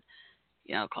not, then,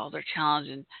 calls are challenged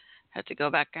and have to go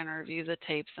back and review the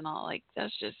tapes and all. Like,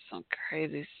 that's just some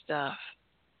crazy stuff.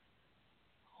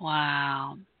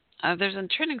 Wow. There's a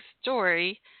trending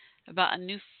story about a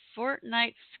new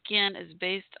Fortnite skin is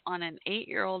based on an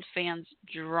 8-year-old fan's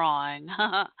drawing.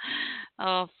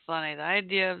 Oh, funny. The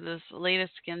idea of this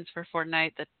latest skins for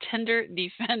Fortnite, the Tender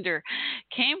Defender,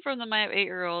 came from the mind of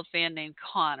 8-year-old fan named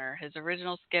Connor. His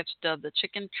original sketch, dubbed the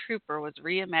Chicken Trooper, was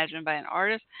reimagined by an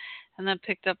artist and then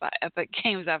picked up by Epic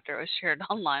Games after it was shared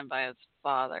online by his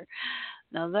father.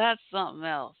 Now that's something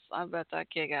else. I bet that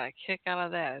kid got a kick out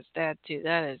of that. His dad too.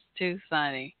 That is too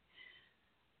funny.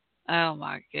 Oh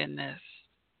my goodness.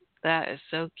 That is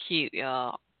so cute,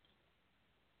 y'all.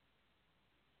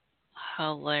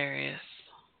 Hilarious.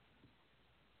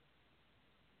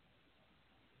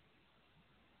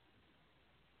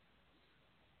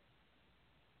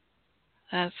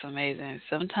 That's amazing.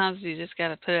 Sometimes you just got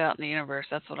to put it out in the universe.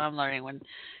 That's what I'm learning when it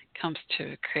comes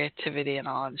to creativity and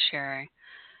all and sharing.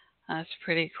 That's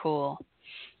pretty cool.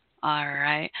 All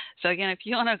right. So, again, if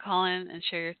you want to call in and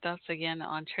share your thoughts again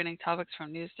on trending topics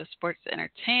from news to sports to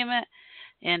entertainment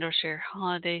and or share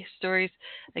holiday stories,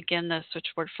 again, the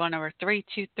switchboard phone number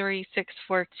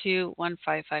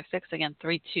 323-642-1556. Again,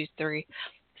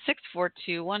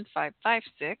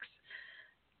 323-642-1556.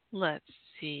 Let's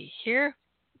see here.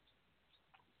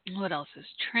 What else is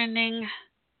trending?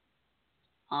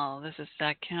 Oh, this is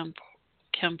that Kim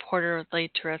Porter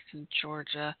laid to rest in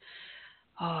Georgia.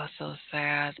 Oh, so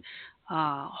sad.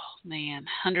 Oh, man.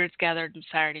 Hundreds gathered on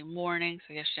Saturday morning,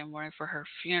 so yesterday morning, for her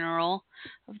funeral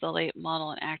of the late model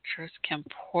and actress Kim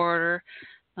Porter,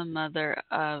 the mother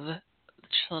of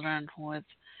children with,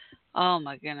 oh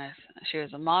my goodness, she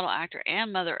was a model, actor,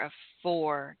 and mother of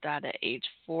 4, died at age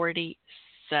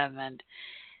 47.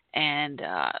 And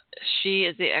she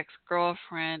is the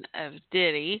ex-girlfriend of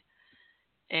Diddy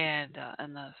and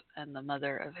the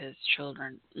mother of his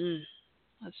children.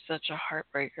 That's such a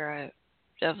heartbreaker. I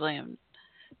definitely have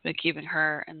been keeping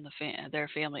her and their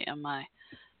family in my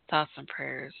thoughts and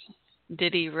prayers.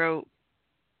 Diddy wrote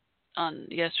on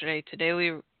yesterday, today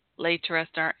we lay to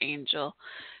rest our angel.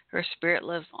 Her spirit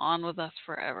lives on with us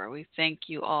forever. We thank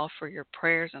you all for your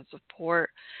prayers and support.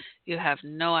 You have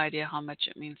no idea how much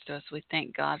it means to us. We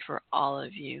thank God for all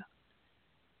of you.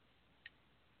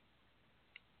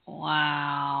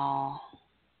 Wow.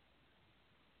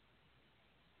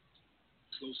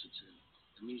 Closer to him.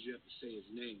 It means you have to say his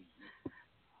name.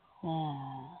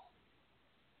 Oh.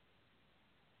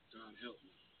 God help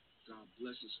me. God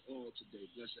bless us all today.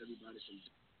 Bless everybody from.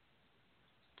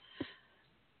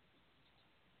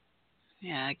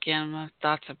 Yeah, again, my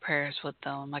thoughts and prayers with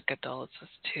them, my condolences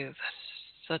too.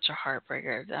 That's such a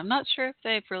heartbreaker. I'm not sure if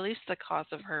they've released the cause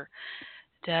of her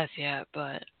death yet,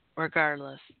 but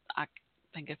regardless, I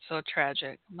think it's so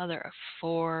tragic. Mother of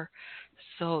 4,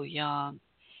 so young.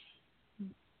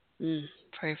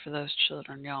 Pray for those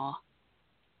children, y'all.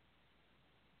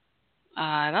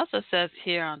 It also says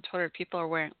here on Twitter, people are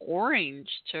wearing orange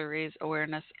to raise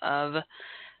awareness of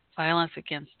violence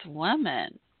against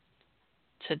women.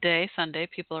 Today, Sunday,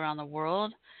 people around the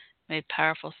world made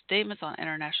powerful statements on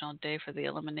International Day for the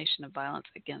Elimination of Violence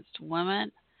Against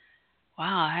Women.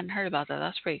 Wow, I hadn't heard about that.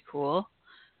 That's pretty cool.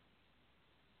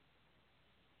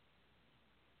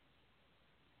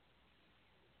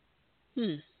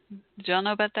 Did y'all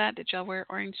know about that? Did y'all wear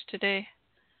orange today?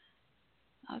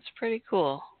 That's pretty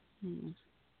cool. I'm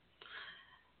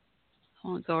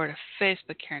going to go over to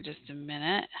Facebook here in just a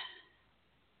minute.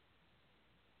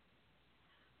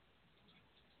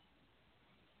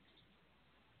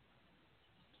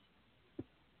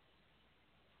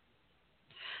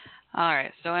 All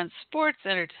right. So in sports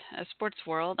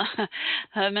world,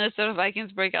 Minnesota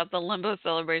Vikings break out the limbo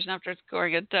celebration after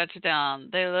scoring a touchdown.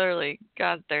 They literally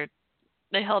got their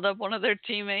they held up one of their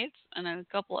teammates, and then a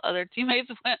couple other teammates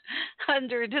went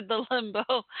under did the limbo.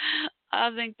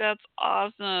 I think that's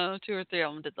awesome. Two or three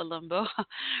of them did the limbo.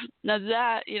 Now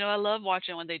that I love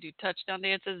watching when they do touchdown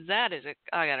dances. I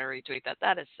gotta retweet that.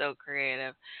 That is so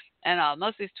creative. And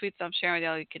most of these tweets I'm sharing with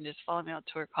y'all, you can just follow me on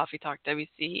Twitter, Coffee Talk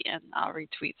WC, and I'll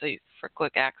retweet for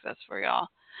quick access for y'all.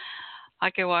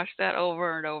 I can watch that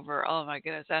over and over. Oh my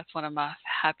goodness, that's one of my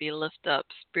happy lift up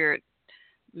spirit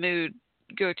mood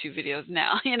go to videos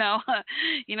now. You got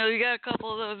a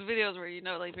couple of those videos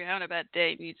where like if you're having a bad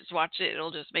day and you just watch it,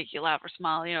 it'll just make you laugh or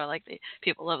smile. Like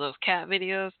people love those cat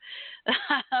videos.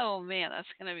 Oh man, that's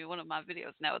gonna be one of my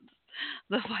videos now with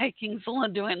the Vikings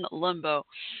doing the limbo.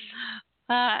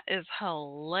 That is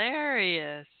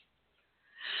hilarious.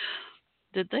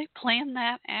 Did they plan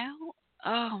that out?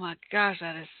 Oh my gosh,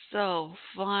 that is so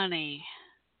funny.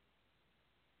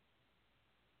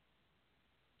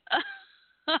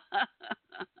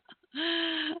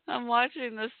 I'm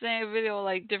watching the same video,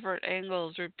 like different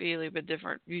angles repeatedly, but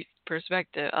different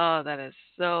perspective. Oh, that is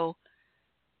so,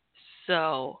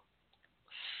 so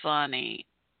funny.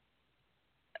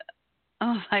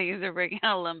 Oh, they're breaking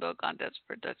out a limbo contest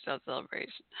for touchdown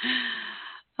celebration.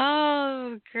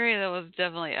 Oh, great. That was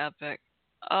definitely epic.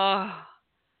 Oh,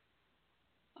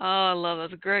 I love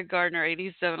this. Greg Gardner,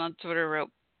 87 on Twitter,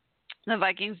 wrote, the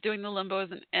Vikings doing the limbo as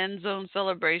an end zone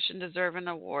celebration deserve an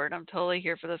award. I'm totally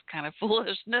here for this kind of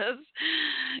foolishness.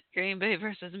 Green Bay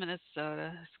versus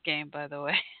Minnesota. This game, by the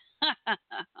way.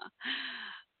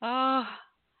 Oh,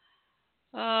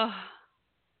 oh.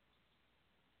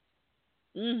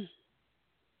 Mm.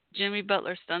 Jimmy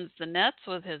Butler stuns the Nets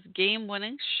with his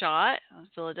game-winning shot.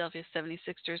 Philadelphia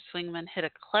 76ers swingman hit a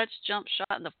clutch jump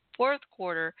shot in the fourth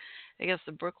quarter against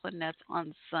the Brooklyn Nets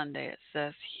on Sunday. It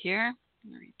says here.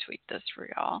 Let me retweet this for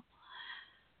y'all.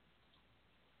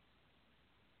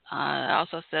 It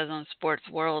also says on Sports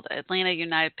World, Atlanta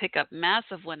United pick up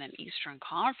massive win in Eastern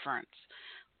Conference.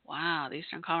 Wow, the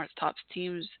Eastern Conference top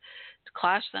teams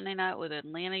clash Sunday night with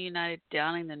Atlanta United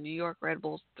downing the New York Red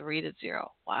Bulls 3-0.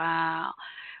 Wow.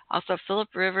 Also, Phillip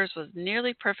Rivers was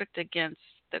nearly perfect against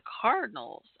the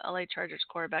Cardinals. LA Chargers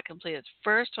quarterback completed his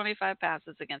first 25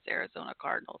 passes against Arizona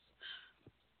Cardinals.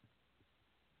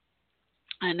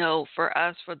 I know for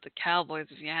us, for the Cowboys,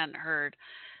 if you hadn't heard,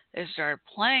 they started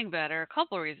playing better. A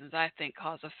couple of reasons I think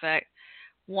cause effect.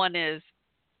 One is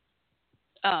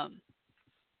that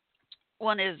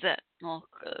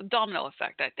domino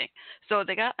effect, I think. So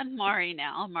they got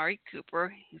Amari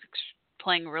Cooper. He's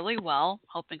playing really well,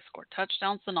 helping score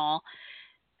touchdowns and all.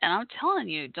 And I'm telling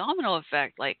you, domino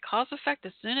effect, like cause effect.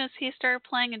 As soon as he started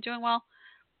playing and doing well,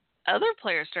 other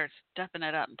players started stepping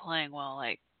it up and playing well.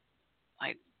 Like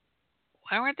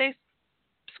why weren't they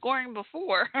scoring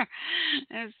before?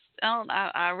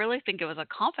 I really think it was a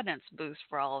confidence boost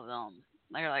for all of them.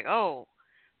 They're like, oh,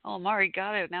 Mari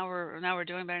got it. Now we're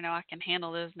doing better. Now I can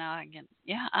handle this. Now I can.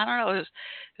 Yeah, I don't know. It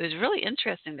was really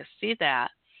interesting to see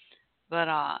that. But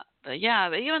yeah,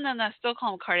 but even then, I still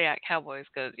call them cardiac Cowboys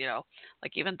because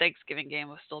like even Thanksgiving game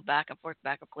was still back and forth,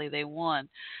 they won.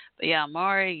 But yeah,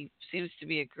 Mari seems to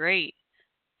be a great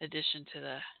addition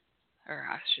to or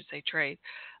I should say trade,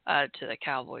 to the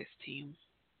Cowboys team.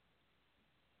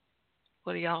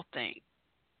 What do y'all think?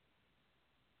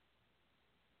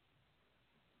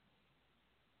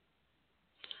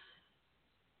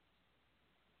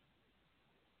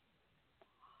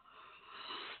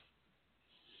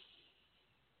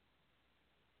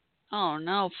 Oh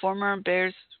no, former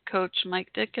Bears coach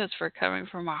Mike Ditka is recovering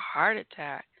from a heart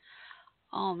attack.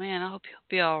 Oh man, I hope he'll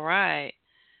be all right.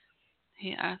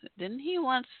 Didn't he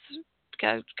once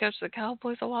coach the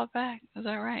Cowboys a while back? Is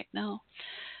that right? No.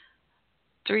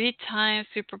 Three-time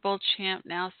Super Bowl champ,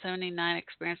 now 79,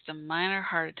 experienced a minor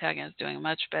heart attack and is doing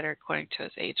much better according to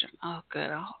his agent. Oh,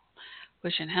 good.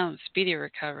 Wishing him speedy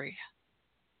recovery.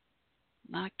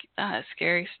 That is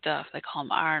scary stuff. They call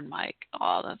him Iron Mike.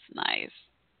 Oh, that's nice.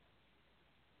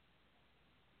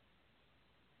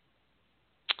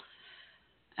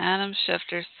 Adam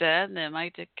Schefter said that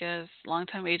Mike Ditka's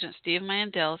longtime agent Steve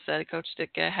Mandel said Coach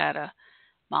Ditka had a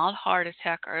mild heart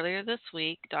attack earlier this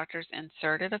week. Doctors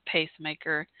inserted a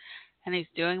pacemaker, and he's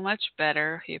doing much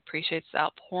better. He appreciates the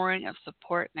outpouring of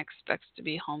support and expects to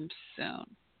be home soon.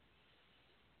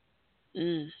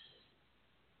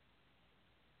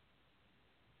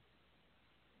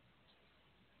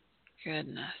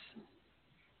 Goodness.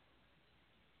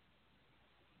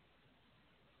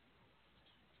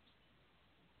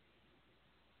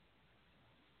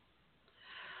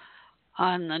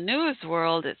 On the news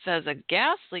world, it says a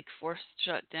gas leak forced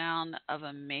shutdown of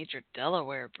a major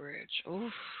Delaware bridge.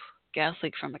 Oof. Gas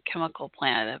leak from a chemical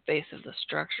plant at the base of the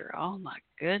structure. Oh my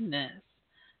goodness.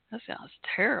 That sounds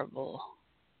terrible.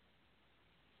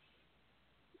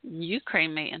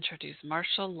 Ukraine may introduce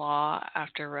martial law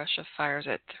after Russia fires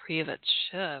at 3 of its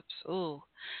ships. Ooh.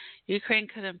 Ukraine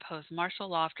could impose martial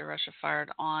law after Russia fired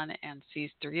on and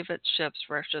seized 3 of its ships.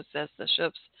 Russia says the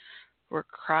ships were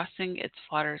crossing its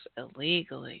waters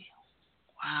illegally.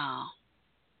 Wow.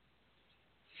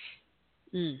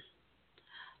 Mm.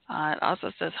 It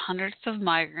also says hundreds of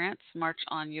migrants march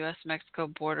on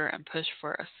U.S.-Mexico border and push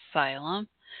for asylum.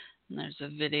 And there's a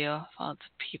video of all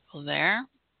the people there.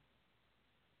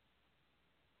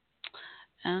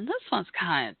 And this one's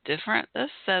kind of different.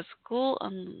 This says school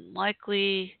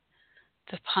unlikely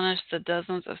to punish the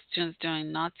dozens of students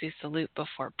doing Nazi salute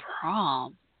before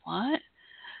prom. What?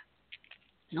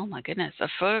 Oh my goodness. A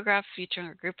photograph featuring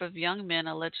a group of young men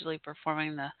allegedly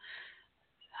performing the,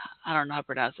 I don't know how to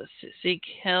pronounce this, Sieg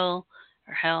Hill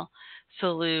or Hell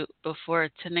salute before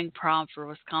attending prom for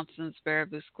Wisconsin's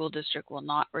Baraboo School District will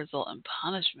not result in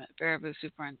punishment. Baraboo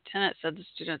superintendent said the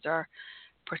students are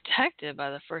protected by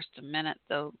the First Amendment,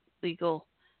 though legal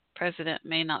precedent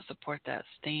may not support that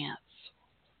stance.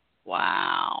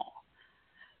 Wow.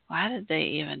 Why did they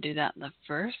even do that in the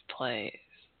first place?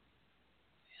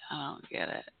 I don't get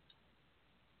it.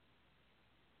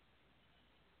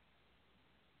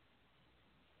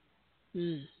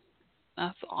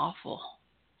 That's awful.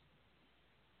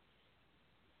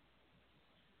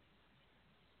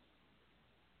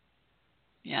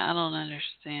 Yeah, I don't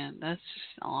understand. That's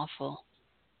just awful.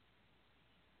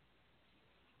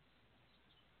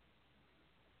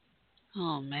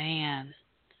 Oh man.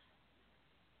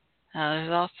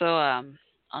 There's also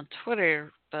on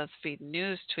Twitter, BuzzFeed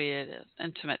News tweeted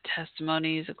intimate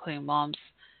testimonies, including moms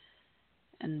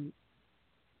and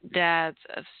dads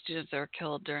of students that were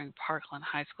killed during Parkland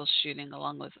High School shooting,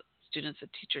 along with students and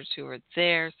teachers who were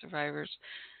there, survivors.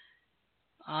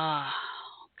 Ah,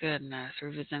 goodness,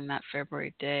 revisiting that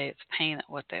February day. It's pain at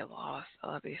what they lost. Oh,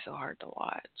 that'd be so hard to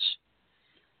watch.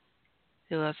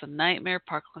 It was a nightmare.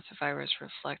 Parkland survivors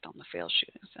reflect on the failed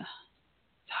shootings. The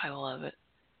title of it.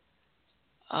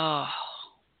 Oh,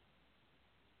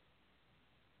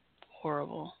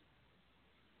 horrible.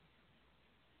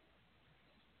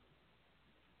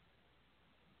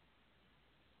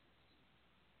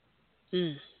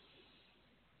 Mm.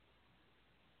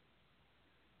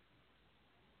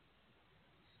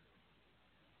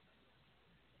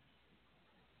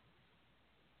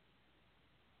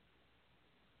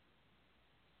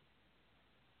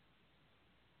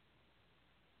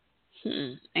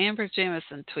 Amber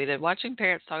Jamison tweeted, watching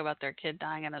parents talk about their kid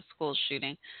dying in a school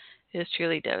shooting is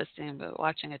truly devastating, but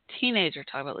watching a teenager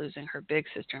talk about losing her big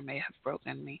sister may have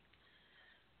broken me.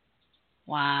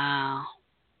 Wow.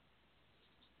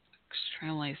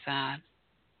 Extremely sad.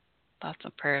 Thoughts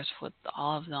and prayers with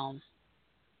all of them.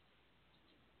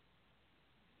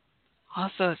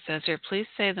 Also, it says here, police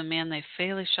say the man they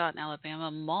fatally shot in Alabama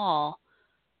mall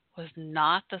was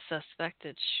not the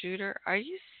suspected shooter. Are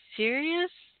you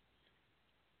serious?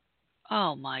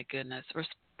 Oh my goodness.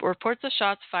 Reports of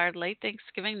shots fired late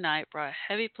Thanksgiving night brought a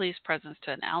heavy police presence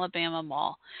to an Alabama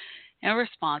mall. In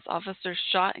response, officers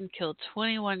shot and killed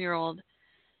 21-year-old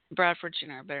Bradford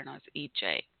Jr., better known as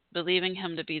EJ, believing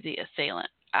him to be the assailant.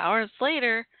 Hours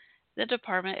later, the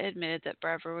department admitted that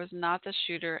Bradford was not the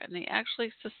shooter and the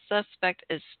actually suspect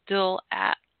is still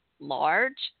at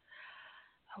large.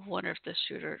 I wonder if the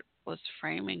shooter was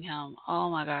framing him. Oh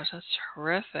my gosh, that's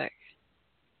horrific.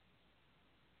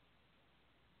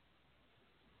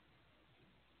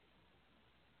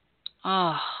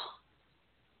 Oh,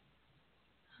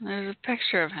 there's a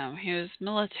picture of him. He was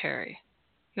military,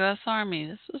 U.S. Army.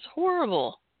 This is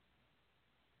horrible.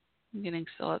 I'm getting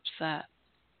so upset.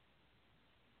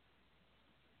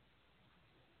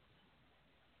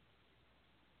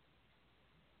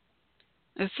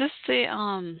 Is this the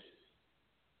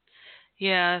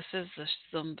Yeah, this is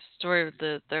the story of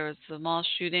there was the mall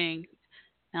shooting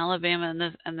in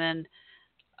Alabama, and then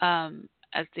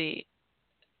at the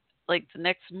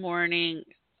next morning,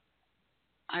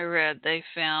 I read they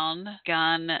found a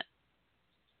gun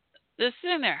just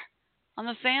sitting there on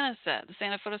the Santa set, the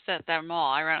Santa photo set at that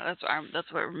mall.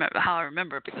 That's what I remember, how I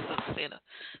remember it, because of the Santa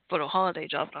photo holiday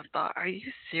job. And I thought, are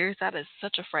you serious? That is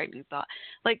such a frightening thought.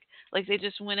 Like they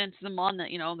just went into the mall,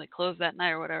 and they closed that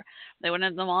night or whatever. They went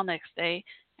into the mall next day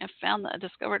and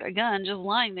discovered a gun just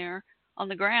lying there on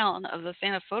the ground of the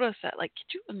Santa photo set. Like,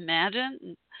 could you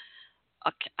imagine?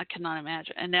 I cannot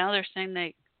imagine. And now they're saying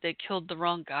they killed the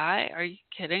wrong guy. Are you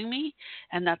kidding me?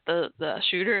 And that the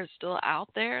shooter is still out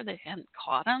there. They hadn't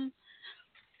caught him.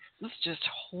 It's just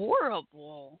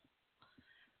horrible.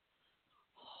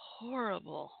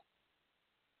 Horrible.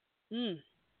 Mm.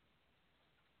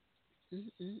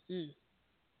 Mm-mm-mm.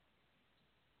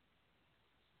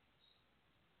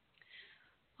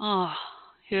 Oh,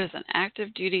 he was an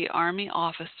active duty Army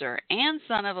officer and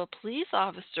son of a police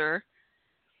officer.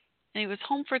 And he was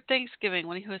home for Thanksgiving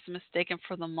when he was mistaken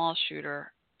for the mall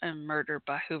shooter and murdered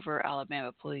by Hoover,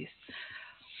 Alabama police.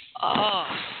 Oh,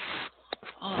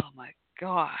 oh my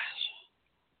gosh.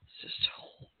 It's just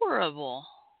horrible.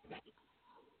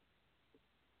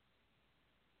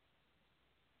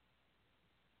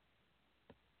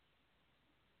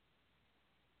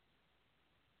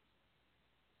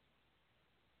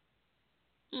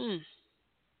 Mm.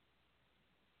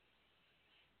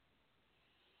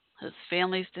 His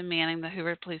family's demanding the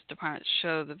Hoover Police Department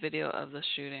show the video of the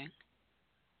shooting.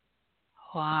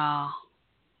 Wow.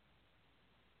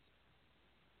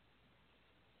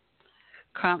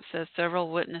 Crump says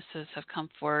several witnesses have come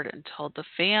forward and told the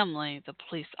family the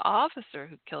police officer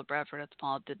who killed Bradford at the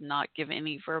mall did not give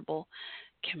any verbal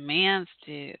commands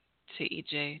to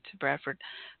EJ, to Bradford,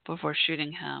 before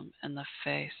shooting him in the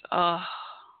face. Oh.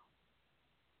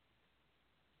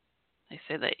 They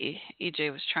say that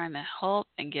EJ was trying to help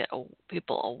and get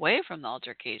people away from the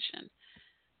altercation.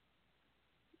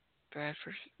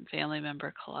 Bradford's family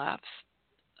member collapsed.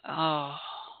 Oh.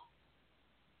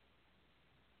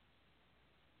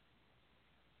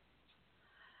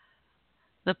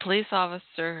 The police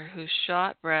officer who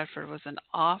shot Bradford was an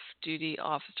off-duty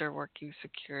officer working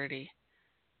security.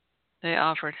 They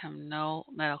offered him no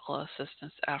medical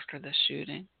assistance after the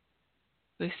shooting.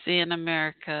 We see in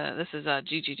America, this is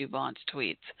Gigi Dubon's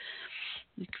tweets.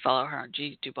 You can follow her on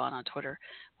Gigi Dubon on Twitter.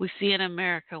 We see in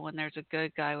America when there's a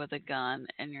good guy with a gun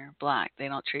and you're black, they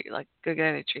don't treat you like good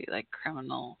guy, they treat you like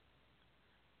criminal.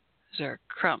 These are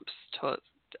Crump's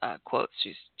quotes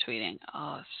she's tweeting.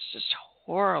 Oh, it's just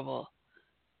horrible.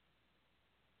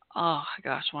 Oh my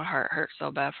gosh, my heart hurts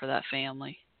so bad for that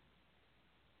family.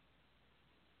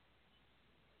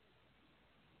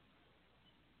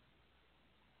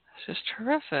 It's just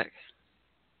terrific.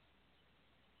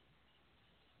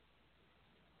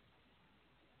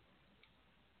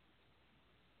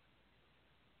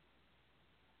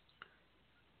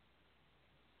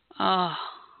 Oh.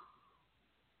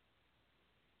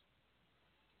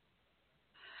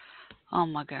 Oh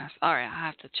my gosh. All right, I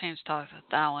have to change topics with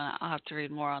that one. I'll have to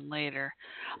read more on later.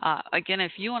 Again,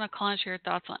 if you want to call and share your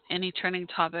thoughts on any trending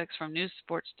topics from news,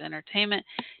 sports to entertainment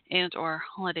and or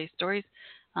holiday stories,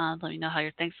 let me know how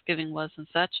your Thanksgiving was and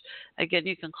such. Again,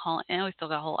 you can call in. We still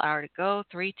got a whole hour to go.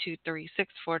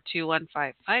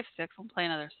 323-642-1556. I'll play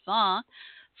another song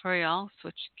for y'all.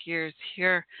 Switch gears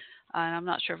here. And I'm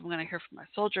not sure if I'm going to hear from my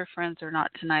soldier friends or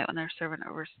not tonight when they're serving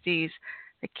overseas.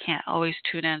 They can't always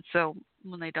tune in, so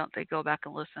when they don't, they go back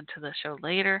and listen to the show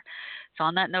later. So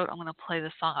on that note, I'm going to play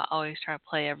the song I always try to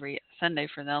play every Sunday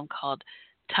for them called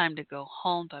Time to Go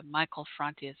Home by Michael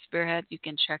Franti at Spearhead. You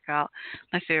can check out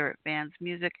my favorite band's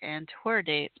music and tour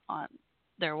dates on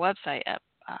their website at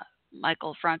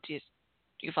Michael Franti.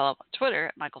 You can follow up on Twitter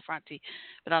at Michael Franti,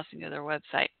 but also go to their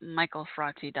website,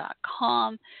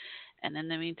 michaelfranti.com. And in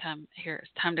the meantime, here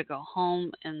it's Time to Go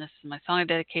Home, and this is my song of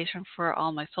dedication for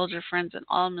all my soldier friends and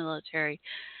all military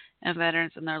and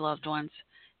veterans and their loved ones,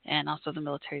 and also the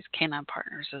military's canine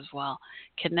partners as well.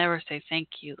 Can never say thank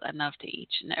you enough to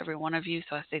each and every one of you,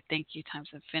 so I say thank you times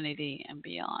infinity and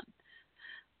beyond.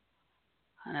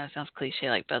 I know it sounds cliche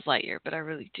like Buzz Lightyear, but I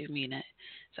really do mean it.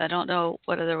 So I don't know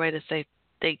what other way to say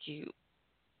thank you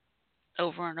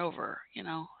over and over,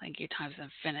 thank you times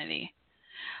infinity.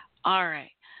 All right.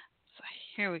 So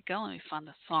here we go. Let me find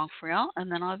the song for y'all,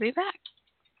 and then I'll be back.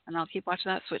 And I'll keep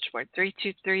watching that switchboard.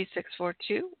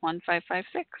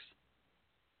 323-642-1556.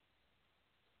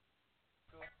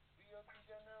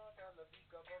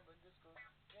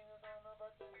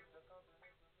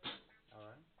 All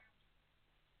right.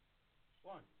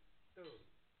 1, 2,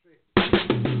 3.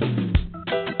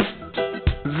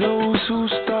 Those who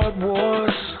start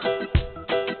wars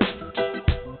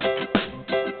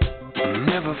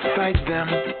never fight them.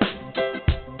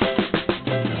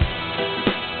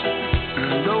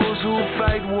 Those who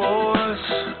fight wars,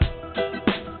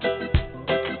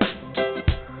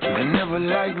 they never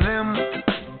like them.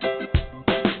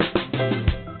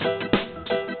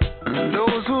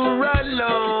 Those who write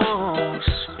laws,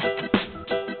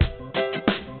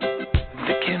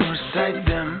 they can recite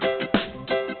them.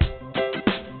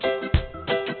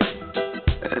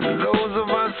 And those of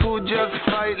us who just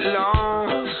fight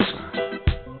laws,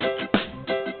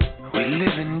 we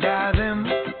live in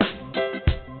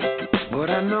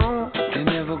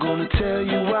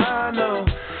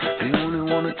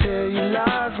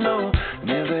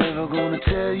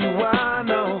why,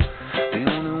 no. They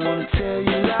only wanna tell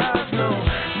you lies, no.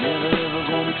 Never ever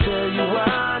gonna tell you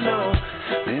why, no.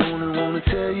 They only wanna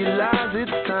tell you lies.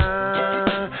 It's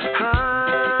time.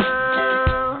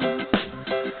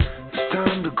 It's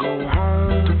time to go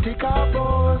home. Don't take our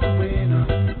boys away, no.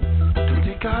 Don't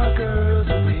take our girls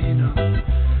away, no.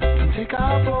 Don't take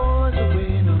our boys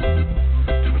away, no.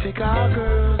 Don't take our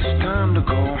girls. It's time to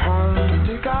go home. Don't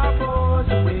take our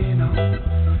boys away, no.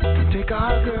 Don't take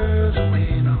our girls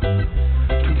away, no.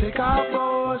 Don't take our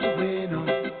boys away, no.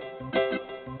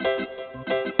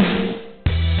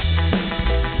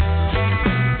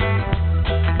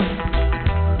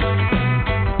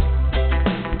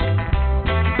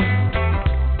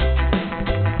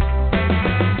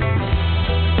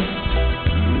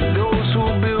 Those who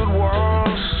build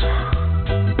walls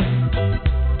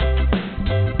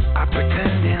are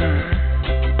pretending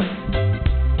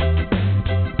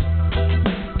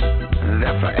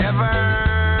that forever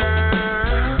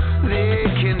they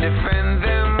can defend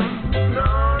them.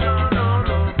 No, no, no,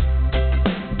 no.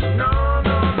 No,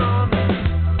 no, no, no.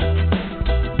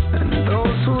 And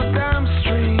those who dam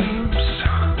streams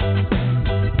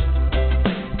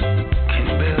can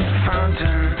build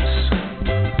fountains.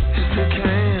 Yes, they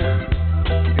can.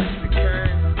 Yes, they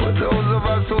can. But those of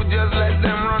us who just let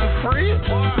them run free,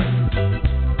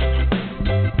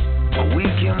 we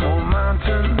can move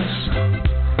mountains.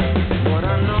 What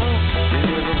I know, they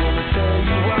never gonna tell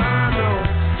you why, no.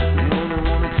 They only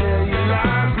wanna tell you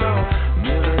lies, no.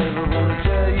 Never ever gonna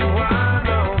tell you why,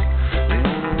 no. They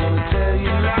only wanna tell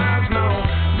you lies, no.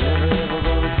 Never ever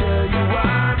gonna tell you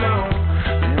why, no.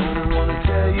 They only wanna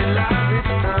tell you lies.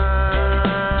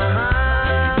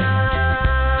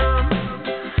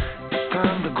 It's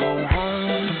time to go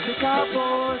home. Don't take our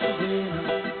boys away, no.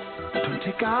 Don't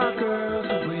take our girls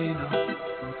away, no.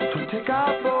 Don't take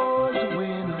our boys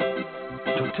away, no.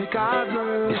 Don't take our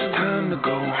girls. It's time to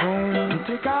go home. Don't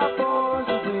take our boys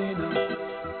away, no.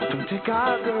 Don't take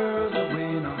our girls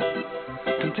away, no.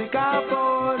 Don't take our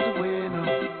boys away, no.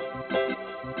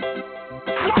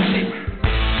 Flush it.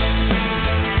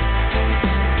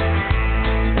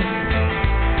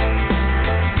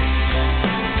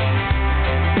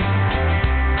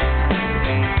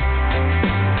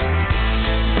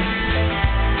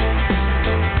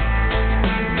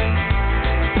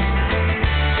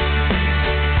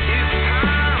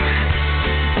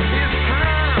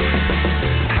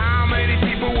 How many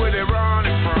people were they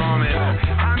running from it?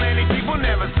 How many people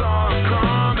never saw it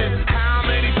coming? How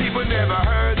many people never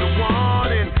heard the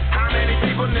warning? How many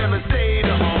people never stayed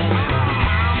at home?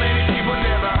 How many people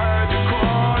never heard the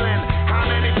calling? How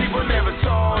many people never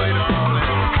saw it all?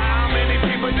 How many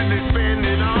people did they spend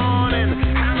it on? And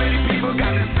how many people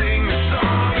got to sing the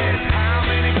song? And how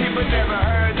many people never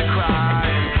heard the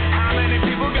crying? How many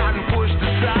people gotten pushed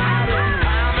aside? And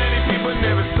how many people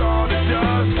never saw the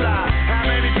dust fly? How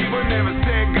many people never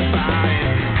said goodbye?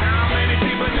 And how many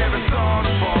people never saw the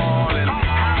fall? And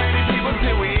how many people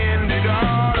till we ended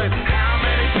all? And how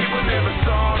many people never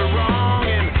saw the wrong?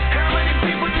 And how many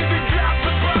people did we drop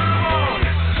the bomb on?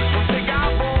 Don't take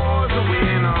our boys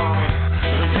away, no.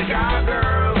 Don't take our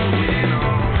girls away, no.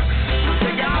 Don't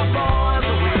take our boys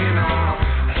away, no.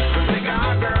 Don't take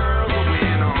our girls away,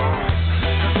 no.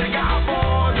 Don't take our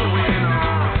boys away, no.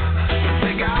 Don't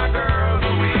take our girls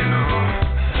away, no.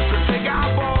 Don't take our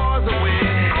boys away.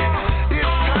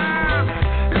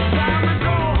 It's time to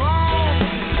go home.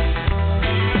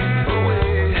 Away,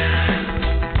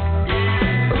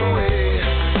 away,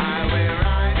 highway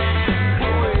right.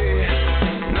 Away,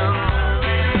 no,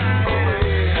 away,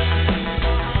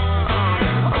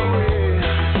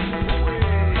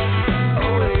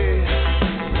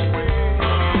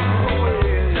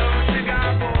 away, don't take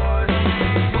our boys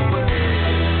away.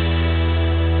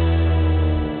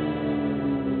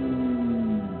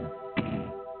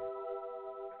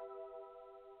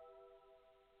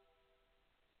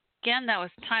 Again, that was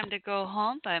Time to Go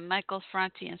Home by Michael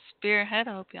Franti and Spearhead.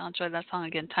 I hope you all enjoyed that song.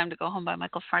 Again, Time to Go Home by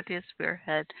Michael Franti and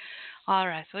Spearhead. All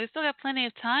right, so we still got plenty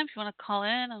of time. If you want to call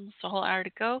in, almost a whole hour to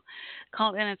go,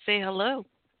 call in and say hello.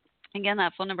 Again,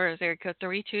 that phone number is area code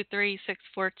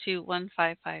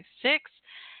 323-642-1556.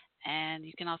 And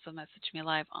you can also message me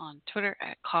live on Twitter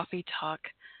at Coffee Talk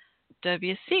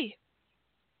WC.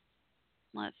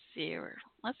 Let's see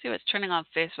what's trending on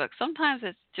Facebook. Sometimes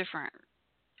it's different.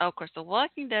 Oh, of course, The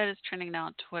Walking Dead is trending now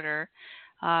on Twitter.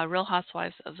 Real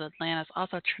Housewives of Atlanta is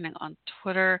also trending on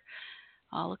Twitter.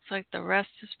 Looks like the rest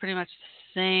is pretty much the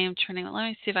same trending. Let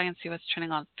me see if I can see what's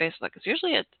trending on Facebook. Because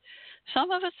usually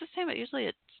some of it's the same, but usually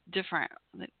it's different,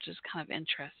 which is kind of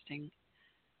interesting.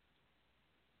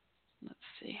 Let's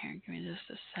see here. Give me just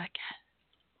a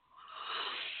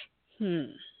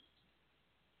second.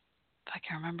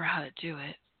 can remember how to do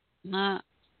it. Not.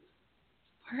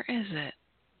 Where is it?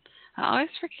 I always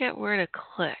forget where to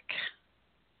click.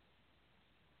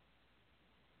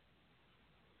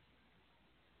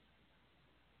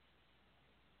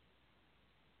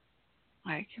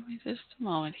 Alright, give me just a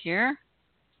moment here.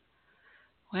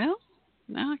 Well,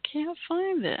 now I can't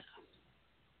find it.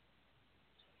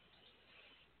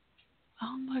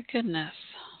 Oh my goodness.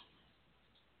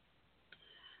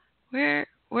 Where's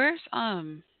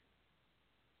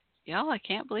y'all, I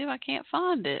can't believe I can't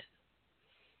find it.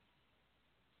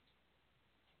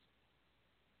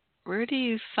 Where do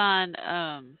you find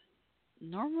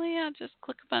normally I just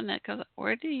click on it because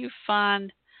where do you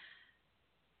find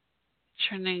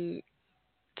trending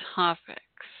topics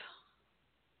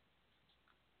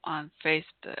on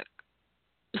Facebook?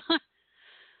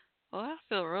 Well, I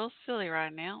feel real silly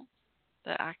right now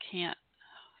that I can't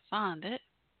find it.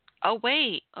 Oh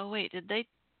wait, did they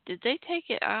take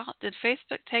it out? Did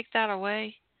Facebook take that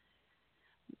away?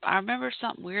 I remember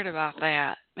something weird about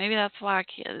that. Maybe that's why I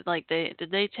can't. Like, did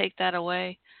they take that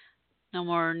away? No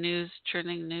more news,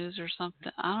 trending news or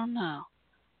something. I don't know.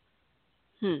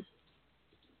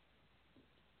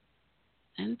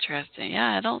 Interesting.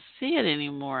 Yeah, I don't see it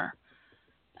anymore.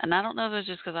 And I don't know if it's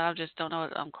just because I just don't know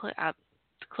what I'm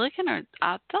clicking, or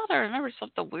I thought I remember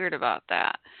something weird about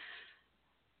that.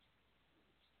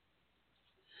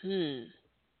 Do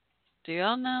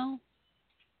y'all know?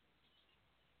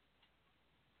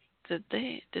 Did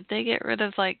they get rid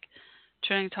of like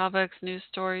trending topics, news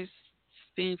stories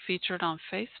being featured on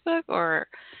Facebook, or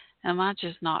am I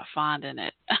just not finding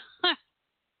it?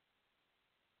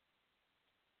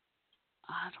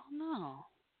 I don't know.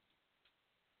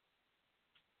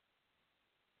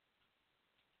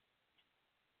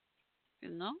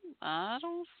 I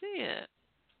don't see it.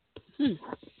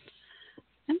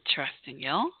 Interesting,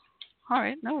 y'all. All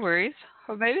right, no worries.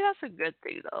 Or maybe that's a good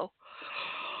thing, though.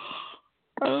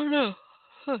 I don't know.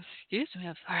 Oh, excuse me.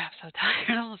 I'm sorry. I'm so tired.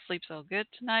 I don't sleep so good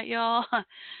tonight, y'all.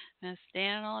 Been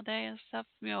standing all day and stuff.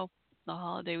 The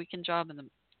holiday weekend job and the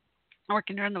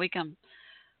working during the week. I'm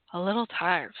a little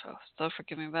tired, so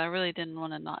forgive me. But I really didn't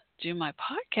want to not do my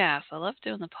podcast. I love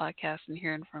doing the podcast and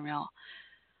hearing from y'all.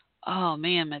 Oh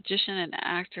man, magician and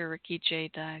actor Ricky Jay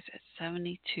dies at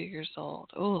 72 years old.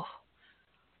 Oh,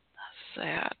 that's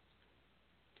sad.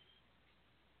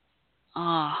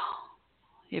 Oh,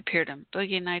 he appeared in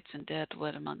Boogie Nights and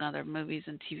Deadwood, among other movies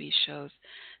and TV shows.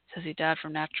 Says he died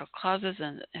from natural causes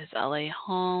in his LA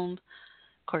home,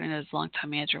 according to his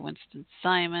longtime manager Winston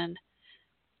Simon.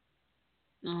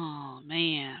 Oh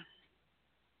man.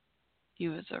 He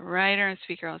was a writer and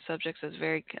speaker on subjects as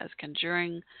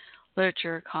conjuring,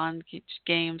 literature, con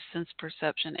games, sense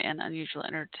perception, and unusual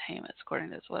entertainments, according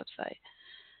to his website.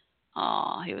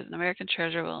 Oh, he was an American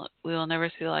treasure. We will never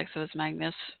see the likes of his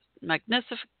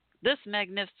magnificent,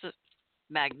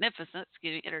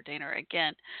 entertainer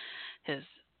again. His,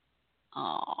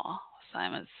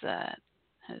 Simon said,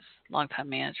 his longtime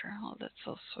manager. Oh, that's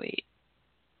so sweet.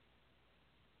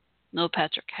 Neil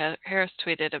Patrick Harris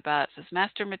tweeted about it. Says,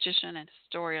 Master magician and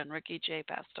historian Ricky Jay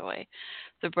passed away.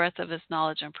 The breadth of his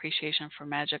knowledge and appreciation for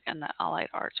magic and the allied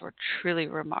arts were truly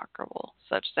remarkable.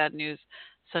 Such sad news,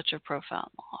 such a profound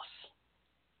loss.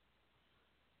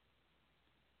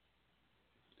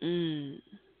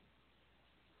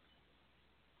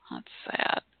 That's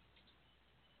sad.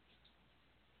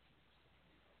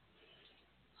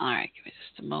 All right, give me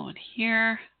just a moment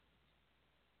here.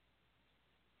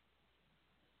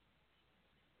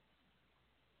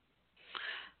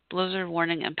 Blizzard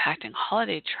warning impacting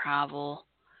holiday travel.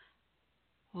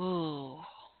 Ooh.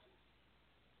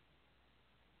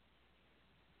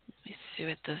 Let me see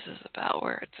what this is about,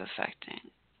 where it's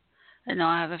affecting. I know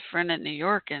I have a friend in New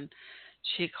York, and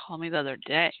she called me the other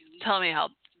day telling me how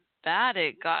bad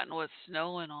it gotten with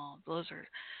snow and all, blizzard.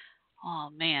 Oh,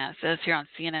 man. It says here on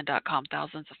CNN.com,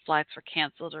 thousands of flights were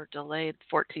canceled or delayed.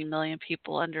 14 million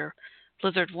people under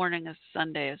blizzard warning this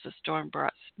Sunday as the storm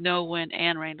brought snow, wind,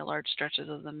 and rain to large stretches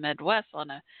of the Midwest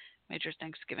on a major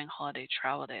Thanksgiving holiday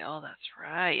travel day. Oh, that's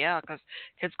right. Yeah, because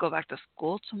kids go back to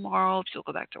school tomorrow. People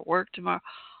go back to work tomorrow.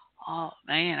 Oh,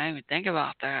 man, I didn't even think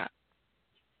about that.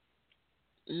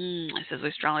 It says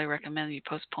we strongly recommend you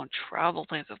postpone travel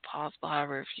plans if possible.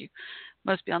 However, if you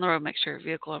must be on the road, make sure your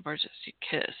vehicle emergency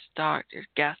kit is stocked, your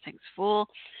gas tank's full,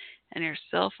 and your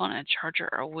cell phone and charger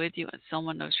are with you, and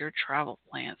someone knows your travel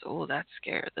plans. Oh, that's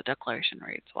scary. The declaration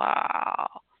reads, wow.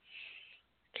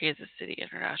 Kansas City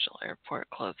International Airport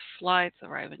closed flights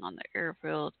arriving on the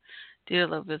airfield due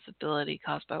to low visibility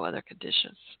caused by weather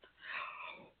conditions.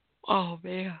 Oh,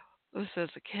 man. This says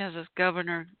the Kansas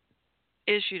governor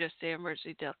issued a state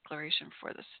emergency declaration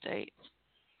for the state.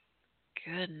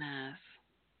 goodness.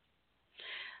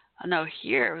 I know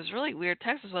here it was really weird.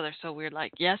 Texas weather's so weird.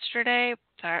 Like yesterday,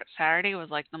 Saturday was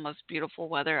like the most beautiful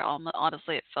weather.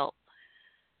 Honestly, it felt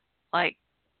like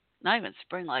not even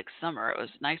spring, like summer. It was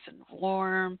nice and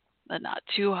warm, but not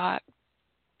too hot.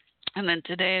 And then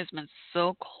today has been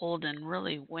so cold and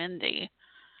really windy.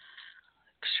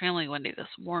 Extremely windy this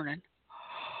morning.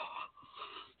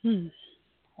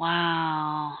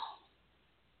 Wow.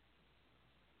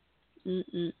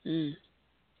 Mm-mm-mm.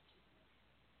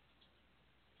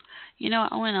 You know,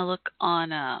 I want to look on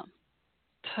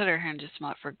Twitter here in just a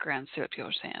moment for grins, see what people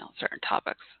are saying on certain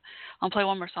topics. I'll play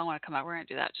one more song when I come out. We're going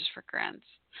to do that just for grins.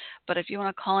 But if you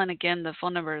want to call in again, the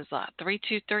phone number is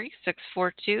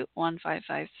 323-642-1556,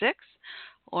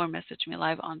 or message me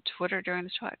live on Twitter during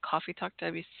the show at Coffee Talk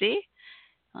WC.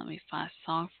 Let me find a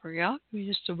song for y'all. Give me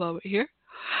just a moment here.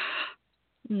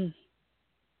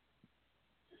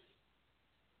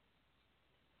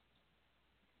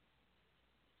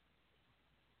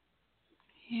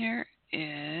 Here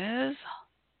is...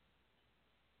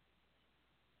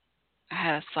 I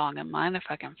had a song in mind if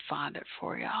I can find it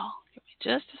for y'all. Give me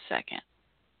just a second.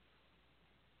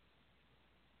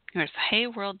 Here's Hey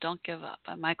World, Don't Give Up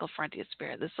by Michael Franti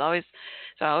Spirit. I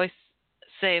always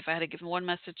say if I had to give one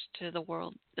message to the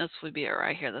world, this would be it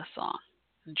right here, this song.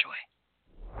 Enjoy.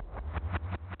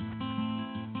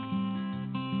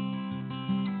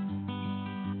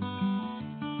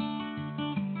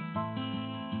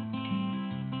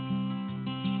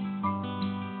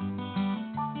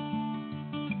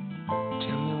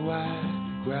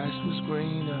 Grass was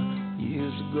greener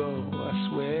years ago. I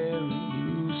swear it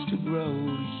used to grow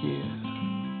here,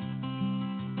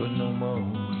 but no more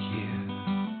here.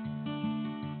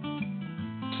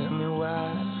 Tell me why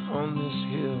on this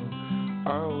hill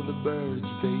all the birds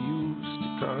they used to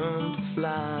come to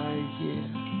fly here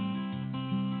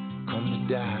come to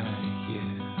die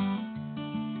here.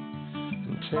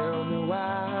 And tell me why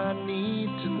I need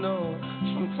to know.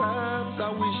 Sometimes I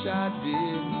wish I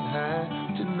didn't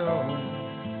have to know.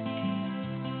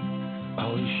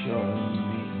 All you showing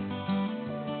me.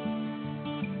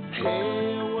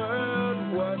 Hey world,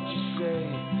 what you say?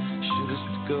 Should've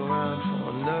stuck around for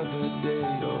another day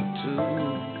or two.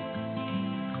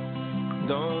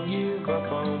 Don't give up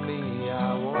on me, I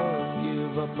won't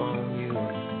give up on you.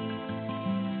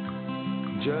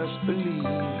 Just believe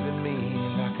in me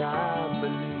like I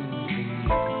believe in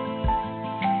you.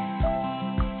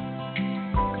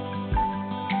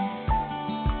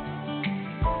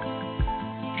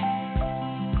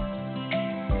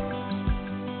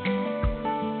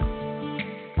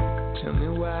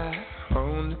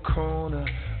 Corner,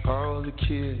 all the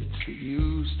kids that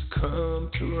used to come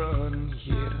to run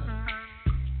here,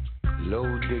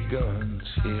 load their guns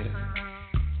here,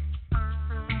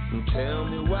 and tell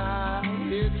me why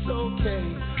it's okay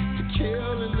to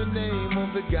kill in the name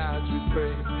of the gods we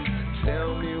pray. Tell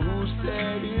me who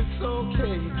said it's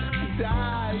okay to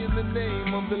die in the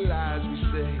name of the lies we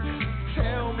say.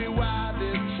 Tell me why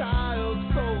they're child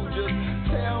soldiers.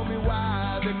 Tell me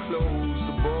why they close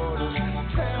the borders.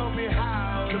 Tell me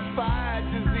how to fight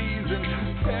disease, and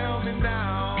tell me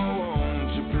now,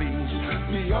 won't you please?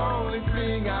 The only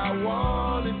thing I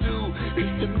want to do is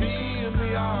to be in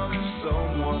the arms of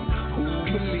someone who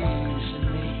believes in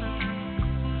me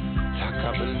like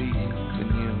I believe in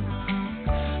you.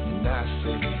 And I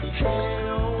say, hey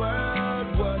world,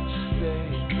 what you say?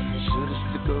 Should've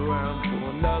stick around for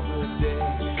another day.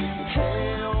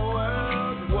 Hey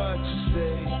world, what you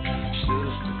say?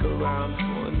 Should've stick around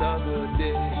for another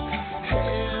day.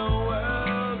 Hey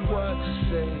world, what you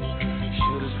say?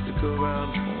 Should've stick around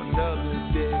for another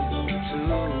day or two.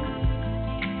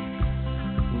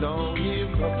 Don't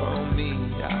give up on me,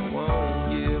 I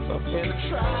won't give up. And I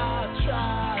try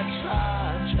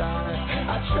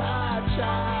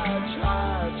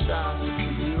for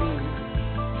you.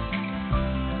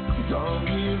 Don't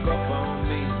give up on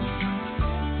me.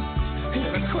 And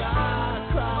I cry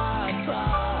for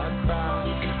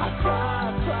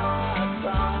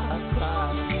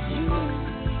you.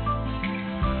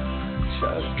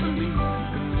 Just believe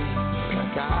in me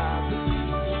like I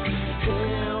believe.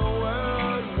 Hey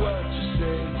world, what you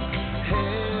say?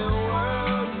 Hey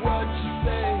world, what you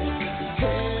say?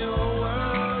 Hey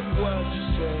world, what you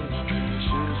say?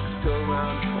 Should've stuck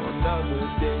around for another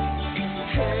day.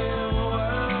 Hey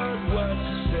world, what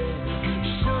you say?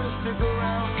 Should've stuck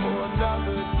around for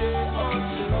another day or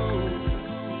two.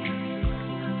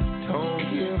 Don't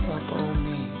give up on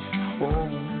me, I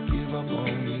won't give up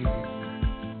on you.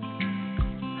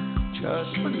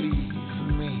 Just believe in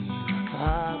me like I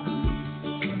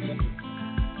believe in you.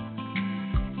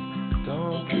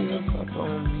 Don't give up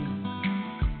on me.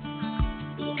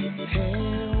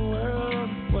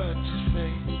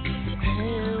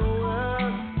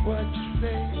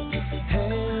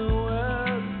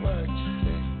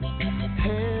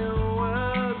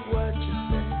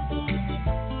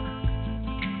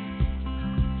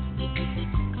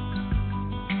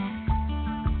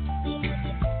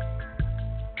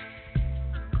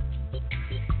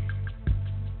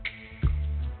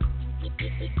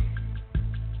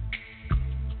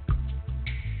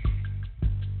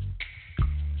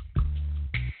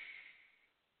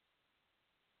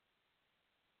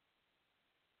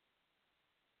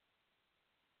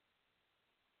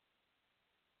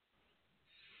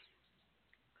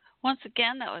 Once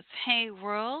again, that was Hey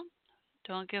World,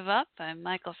 Don't Give Up by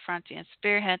Michael Franti and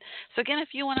Spearhead. So again, if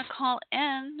you want to call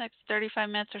in next 35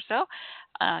 minutes or so,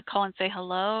 call and say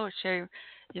hello or share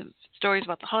stories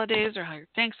about the holidays or how your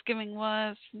Thanksgiving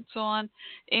was and so on,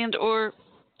 and or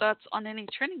thoughts on any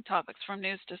trending topics from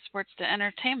news to sports to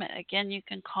entertainment. Again, you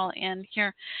can call in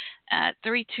here at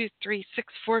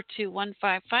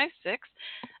 323-642-1556.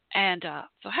 And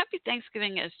so Happy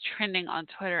Thanksgiving is trending on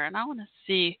Twitter, and I want to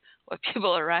see what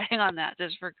people are writing on that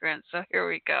just for grins. So here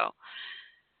we go.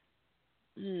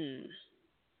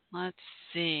 Let's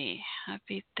see.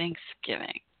 Happy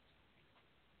Thanksgiving.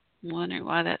 I'm wondering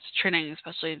why that's trending,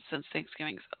 especially since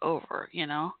Thanksgiving's over, you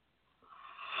know?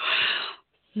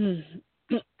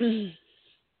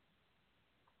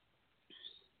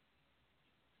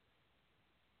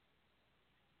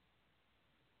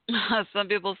 Some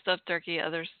people stuff turkey,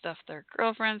 others stuff their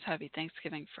girlfriends. Happy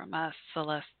Thanksgiving from us,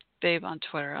 Celeste Babe on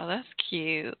Twitter. Oh, that's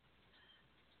cute.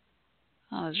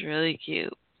 That was really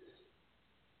cute.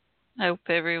 I hope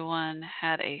everyone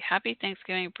had a happy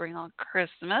Thanksgiving. Bring on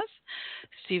Christmas.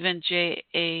 Stephen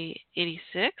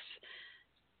J.A.86.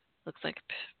 Looks like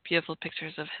beautiful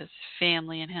pictures of his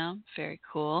family and him. Very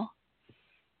cool.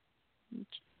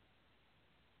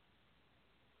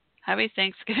 Happy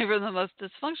Thanksgiving from the most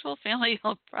dysfunctional family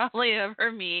you'll probably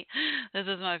ever meet. This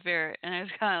is my favorite. And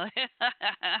it's kind of like,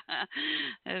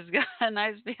 it's got a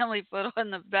nice family photo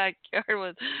in the backyard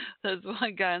with this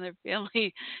one guy and their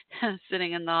family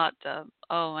sitting in the hot tub.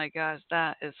 Oh my gosh,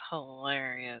 that is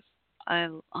hilarious. I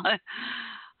love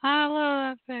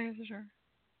that picture.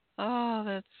 Oh,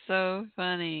 that's so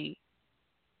funny.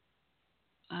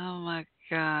 Oh my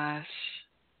gosh.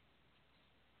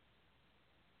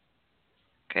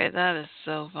 Okay, that is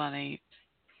so funny.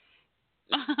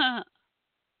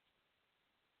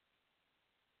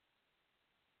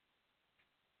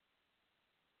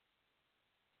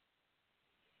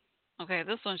 Okay,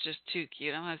 this one's just too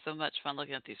cute. I'm having so much fun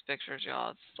looking at these pictures,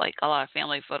 y'all. It's like a lot of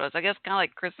family photos. I guess kind of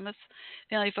like Christmas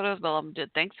family photos, but I'm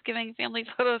did Thanksgiving family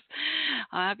photos.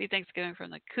 Happy Thanksgiving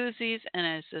from the Koozies, and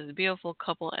it says a beautiful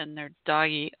couple and their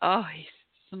doggy. Oh, he's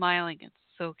smiling. It's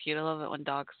so cute. I love it when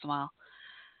dogs smile.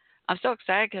 I'm so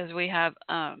excited because we have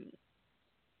at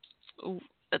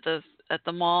the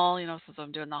mall, you know, since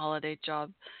I'm doing the holiday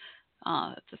job,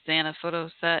 at the Santa photo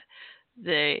set,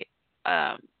 they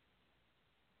have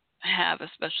a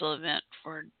special event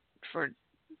for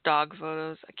dog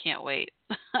photos. I can't wait.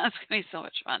 It's gonna be so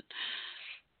much fun.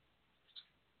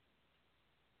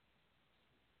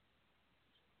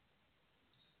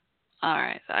 All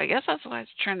right, so I guess that's why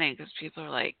it's trending because people are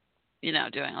like, you know,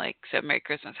 doing like said Merry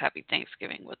Christmas, Happy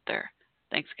Thanksgiving with their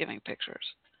Thanksgiving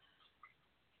pictures.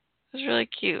 It's really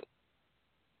cute,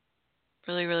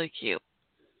 really really cute.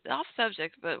 Off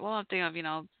subject, but one thing of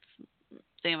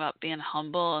thing about being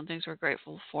humble and things we're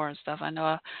grateful for and stuff. I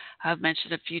know I've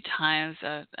mentioned a few times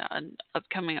an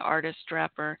upcoming artist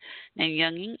rapper named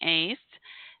Younging Ace,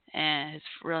 and his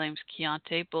real name's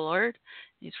Keontae Bullard.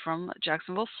 He's from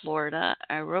Jacksonville, Florida.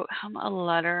 I wrote him a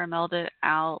letter. I mailed it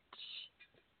out.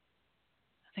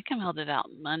 I think I mailed it out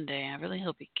Monday. I really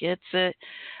hope he gets it.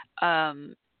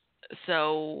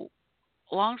 So,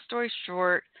 long story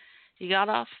short, he got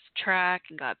off track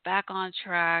and got back on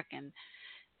track and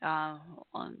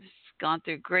he's gone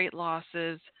through great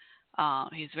losses.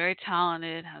 He's very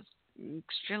talented, has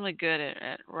extremely good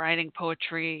at writing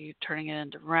poetry, turning it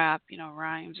into rap,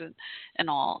 rhymes and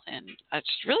all. And I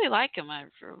just really like him. I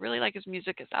really like his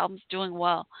music. His album's doing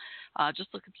well.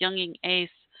 Just look up Younging Ace,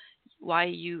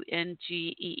 Youngeen,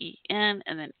 and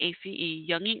then ACE,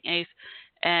 Younging Ace,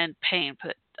 and Pain.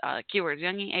 Put keywords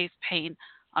Younging Ace Pain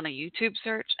on a YouTube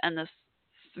search, and this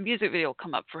music video will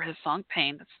come up for his song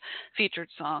Pain, this featured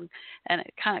song, and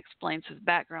it kind of explains his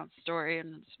background story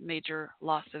and this major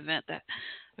loss event that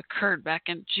occurred back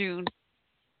in June.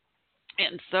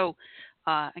 And so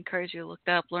I encourage you to look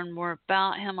that up, learn more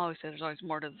about him. I always say there's always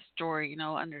more to the story,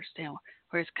 understand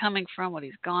where he's coming from, what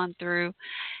he's gone through.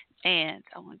 And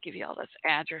I want to give you all this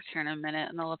address here in a minute,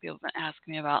 and a lot of people have been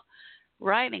asking me about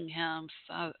writing him.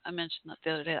 So I mentioned that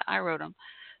the other day that I wrote him.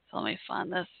 So let me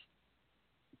find this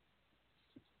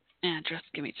address.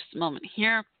 Give me just a moment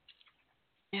here.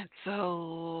 And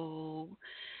so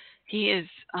he is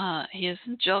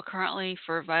in jail currently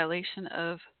for violation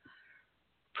of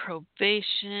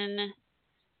probation,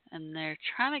 and they're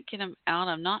trying to get him out.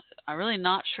 I'm really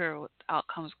not sure what the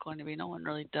outcome is going to be. No one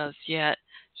really does yet.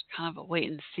 It's kind of a wait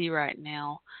and see right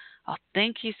now. I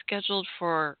think he's scheduled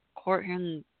for court here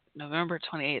in November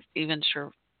 28th. Even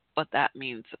sure what that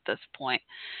means at this point.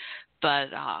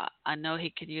 But I know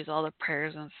he could use all the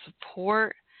prayers and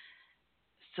support.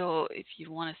 So if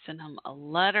you want to send him a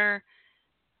letter,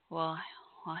 well,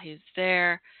 while he's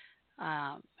there,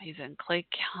 he's in Clay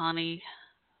County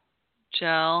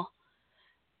Jail,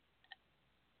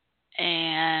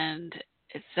 and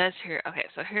it says here. Okay,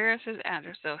 so here is his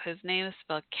address. So his name is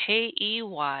spelled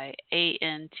Keywanta,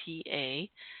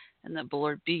 and the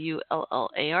Bullard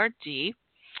Bullard.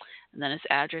 And then his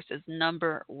address is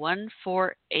number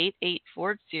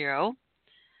 148840,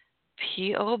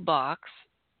 P.O. Box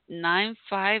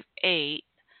 958,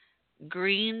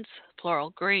 Greens, plural,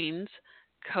 Greens,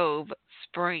 Cove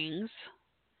Springs,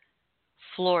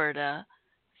 Florida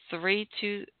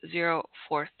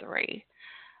 32043.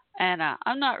 And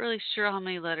I'm not really sure how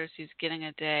many letters he's getting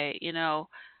a day.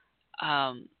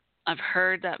 Um, I've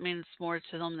heard that means more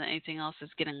to them than anything else is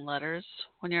getting letters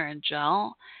when you're in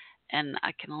jail. And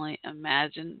I can only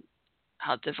imagine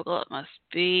how difficult it must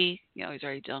be. He's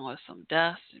already dealing with some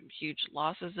deaths and huge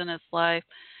losses in his life,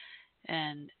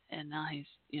 and now he's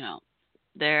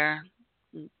there,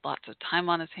 lots of time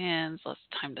on his hands, lots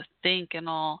of time to think and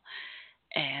all,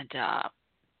 and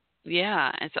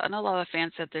yeah. And so I know a lot of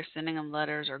fans said they're sending him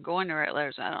letters or going to write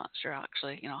letters. I'm not sure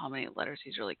actually, how many letters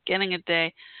he's really getting a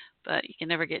day, but you can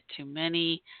never get too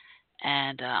many.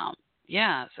 And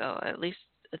yeah, so at the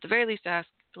very least, ask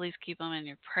please keep him in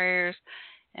your prayers,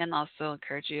 and also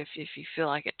encourage you if you feel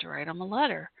like it to write him a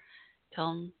letter.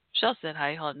 Tell him Shell said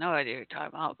hi. He'll have no idea who you're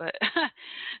talking about, but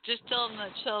just tell him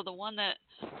that Shell, the one that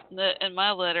in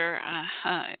my letter,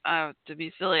 to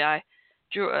be silly, I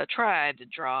tried to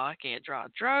draw. I can't draw.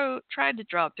 Tried to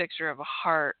draw a picture of a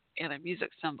heart and a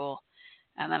music symbol,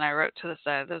 and then I wrote to the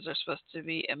side, those are supposed to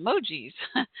be emojis,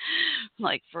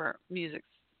 like for music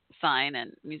sign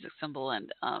and music symbol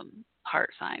and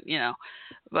heart sign,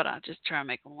 But I just try to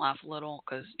make them laugh a little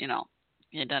because,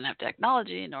 it doesn't have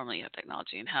technology. Normally you have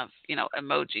technology and have,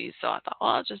 emojis. So I thought,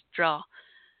 well, I'll just draw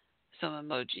some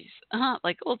emojis.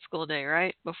 Like old school day,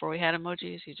 right? Before we had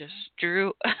emojis, you just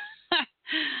drew.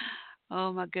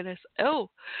 Oh, my goodness. Oh,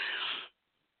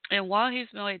 and while he's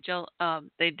been away at jail,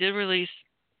 they did release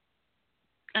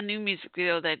a new music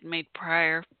video they'd made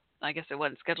prior. I guess it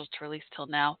wasn't scheduled to release till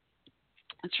now.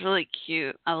 It's really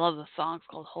cute. I love the song. It's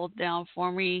called "Hold Down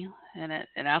for Me," and it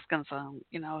asks him,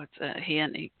 it's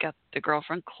he got the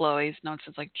girlfriend Chloe. He's known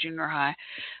since like junior high.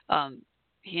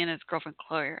 He and his girlfriend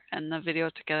Chloe are in the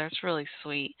video together. It's really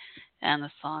sweet, and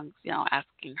the song's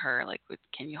asking her like,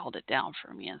 "Can you hold it down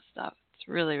for me?" and stuff. It's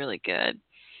really really good.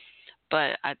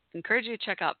 But I encourage you to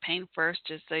check out Pain first,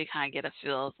 just so you kind of get a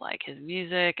feel of like his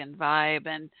music and vibe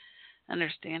and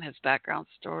understand his background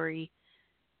story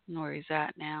and where he's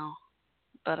at now.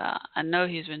 But I know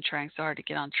he's been trying so hard to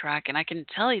get on track, and I can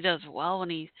tell he does well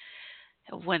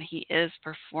when he is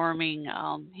performing.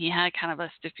 He had kind of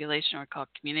a stipulation we call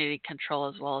community control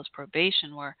as well as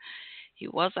probation, where he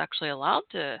was actually allowed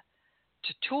to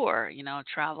tour,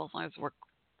 travel as long as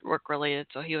work related.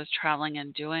 So he was traveling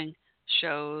and doing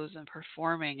shows and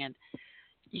performing, and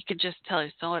you can just tell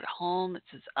he's so at home. It's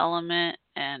his element,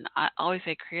 and I always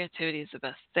say creativity is the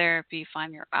best therapy.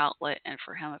 Find your outlet, and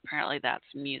for him, apparently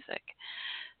that's music.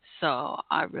 So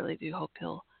I really do hope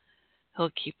he'll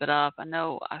keep it up. I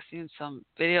know I've seen some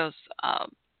videos,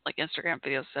 like Instagram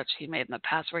videos such he made in the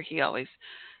past, where he always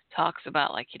talks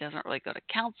about like he doesn't really go to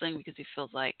counseling because he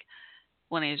feels like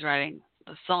when he's writing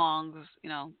the songs,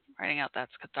 writing out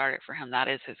that's cathartic for him. That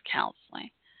is his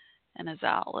counseling and his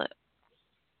outlet.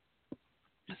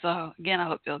 So again, I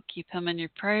hope you'll keep him in your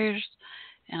prayers,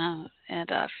 and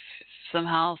if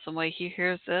somehow, some way he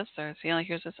hears this or his family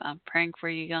hears this, I'm praying for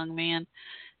you, young man.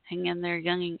 Hang in there,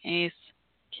 younging ace,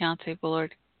 Keontae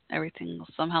Bullard. Everything will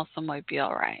somehow, some way be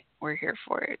all right. We're here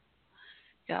for it.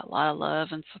 Got a lot of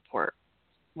love and support,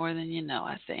 more than you know,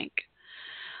 I think.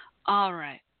 All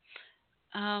right.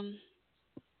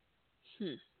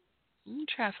 Let me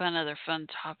try to find another fun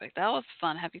topic. That was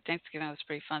fun. Happy Thanksgiving. It was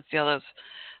pretty fun to see all those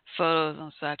photos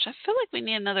and such. I feel like we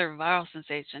need another viral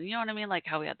sensation. You know what I mean? Like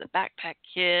how we had the backpack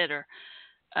kid, or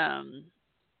the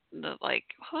what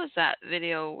was that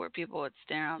video where people would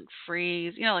stand around and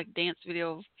freeze? Like dance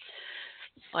video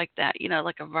like that.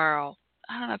 Like a viral.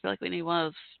 I don't know. I feel like we need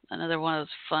another one of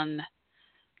those fun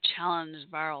challenge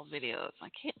viral videos. I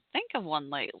can't think of one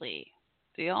lately.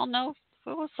 Do y'all know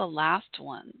what was the last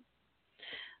one?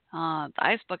 The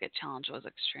Ice Bucket Challenge was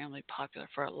extremely popular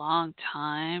for a long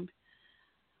time.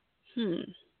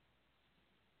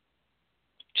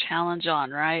 Challenge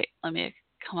on, right? Let me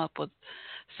come up with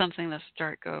something to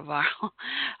start go viral.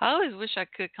 I always wish I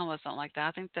could come up with something like that.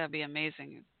 I think that'd be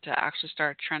amazing to actually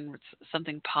start a trend with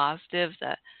something positive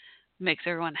that makes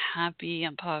everyone happy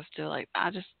and positive. Like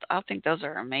I think those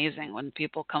are amazing when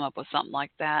people come up with something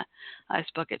like that. Ice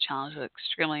Bucket Challenge was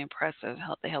extremely impressive.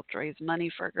 They helped raise money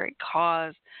for a great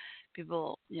cause.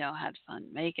 People, had fun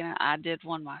making it. I did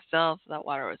one myself. That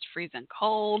water was freezing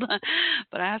cold,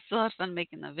 but I still had fun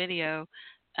making the video.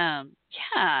 Yeah,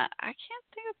 I can't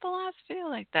think of the last video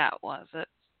like that was. It,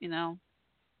 you know,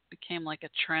 became like a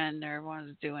trend. Everyone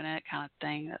was doing it kind of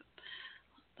thing. That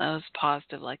was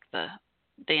positive, like the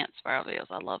dance spiral videos.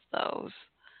 I love those.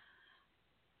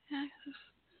 Yeah.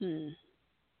 Hmm.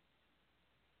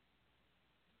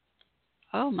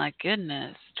 Oh my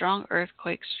goodness. Strong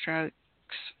earthquake strikes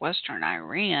western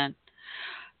Iran.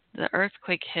 The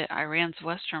earthquake hit Iran's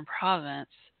western province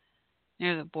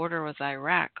near the border with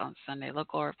Iraq on Sunday.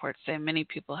 Local reports say many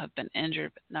people have been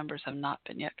injured, but numbers have not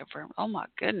been yet confirmed. Oh my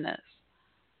goodness.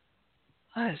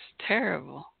 That is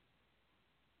terrible.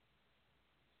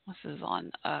 This is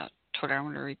on Twitter.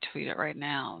 I'm going to retweet it right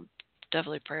now.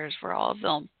 Definitely prayers for all of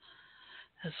them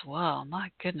as well. My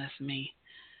goodness me.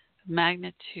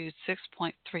 Magnitude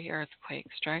 6.3 earthquake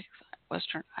strikes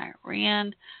western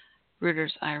Iran.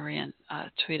 Reuters Iran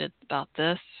tweeted about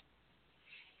this.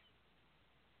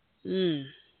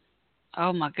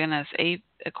 Oh my goodness.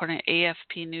 According to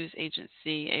AFP news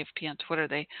agency, AFP on Twitter,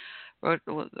 they wrote,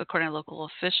 according to local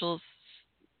officials,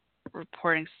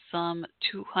 reporting some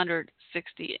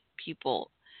 260 people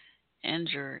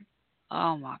injured.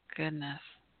 Oh my goodness.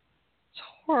 It's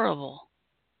horrible.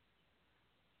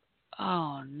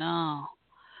 Oh no.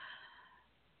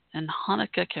 And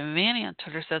Hannukah Kavani on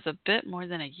Twitter says a bit more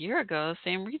than a year ago, the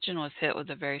same region was hit with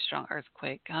a very strong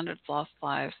earthquake. Hundreds lost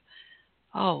lives.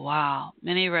 Oh, wow.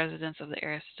 Many residents of the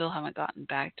area still haven't gotten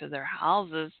back to their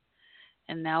houses.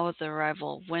 And now with the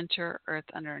arrival of winter, earth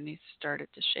underneath started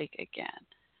to shake again.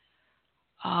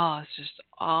 Oh, it's just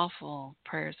awful.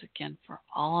 Prayers again for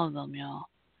all of them, y'all.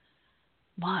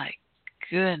 My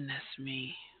goodness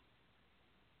me.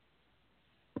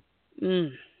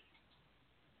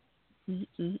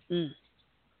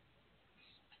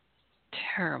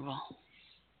 Terrible.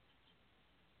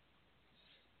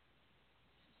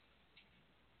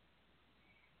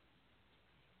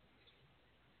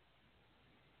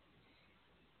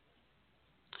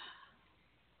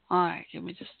 All right, give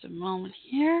me just a moment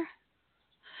here.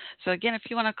 So again, if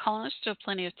you want to call us, still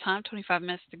plenty of time, 25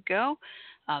 minutes to go.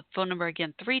 Phone number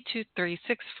again,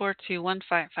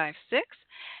 323-642-1556.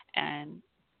 And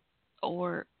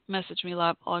or message me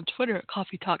live on Twitter at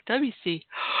Coffee Talk WC.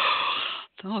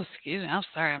 Oh, excuse me. I'm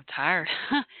sorry. I'm tired.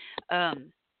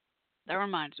 That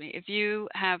reminds me. If you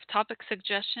have topic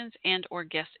suggestions and or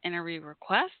guest interview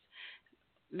requests,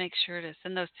 make sure to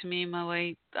send those to me my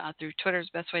way through Twitter is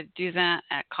the best way to do that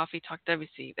at Coffee Talk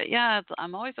WC. But yeah,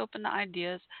 I'm always open to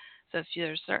ideas. So if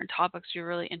there's certain topics you're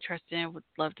really interested in, would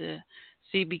love to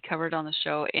see be covered on the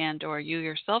show, and or you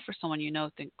yourself or someone you know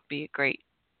think would be a great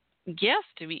guest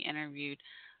to be interviewed,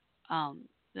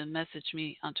 then message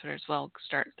me on Twitter as well.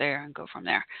 Start there and go from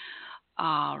there.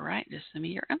 All right, just send me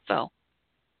your info.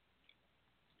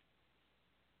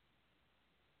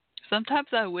 Sometimes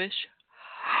I wish,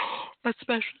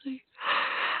 especially,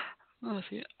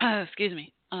 excuse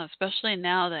me, especially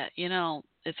now that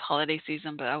it's holiday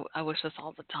season, but I wish this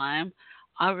all the time.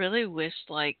 I really wish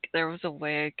like there was a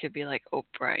way it could be like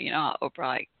Oprah. You know how Oprah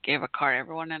like gave a card to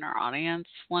everyone in her audience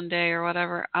one day or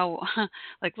whatever.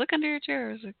 Like look under your chair.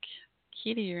 There's a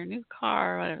key to your new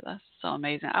car or whatever. That's so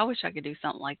amazing. I wish I could do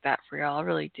something like that for y'all. I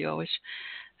really do. I wish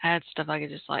I had stuff I could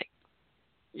just like,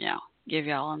 give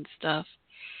y'all and stuff.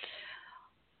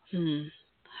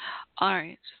 All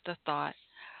right, just a thought.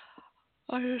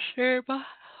 I just share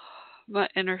my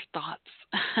inner thoughts.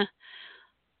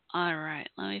 All right,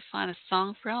 let me find a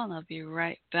song for y'all, and I'll be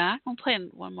right back. I'm playing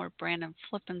one more Brandon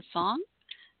Flippin song,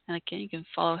 and again, you can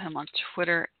follow him on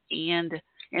Twitter and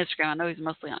Instagram. I know he's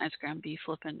mostly on Instagram, B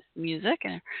Flippin Music,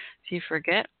 and if you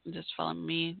forget, just follow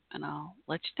me, and I'll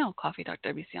let you know. Coffee Talk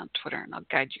WC on Twitter, and I'll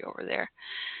guide you over there.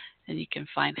 And you can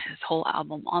find his whole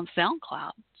album on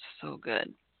SoundCloud. So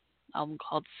good. Album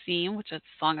called Seam, which is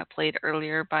a song I played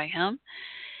earlier by him.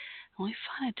 Let me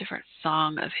find a different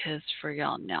song of his for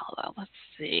y'all now, though. Let's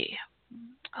see.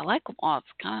 I like them all. It's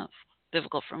kind of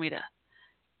difficult for me to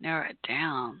narrow it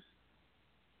down.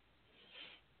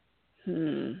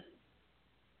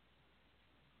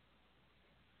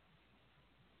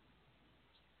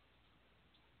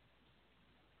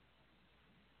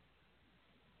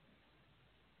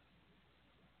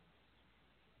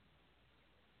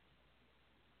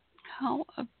 How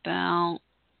about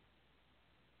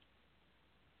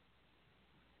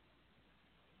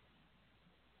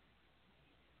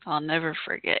I'll Never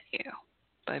Forget You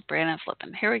by Brandon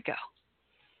Flippin. Here we go.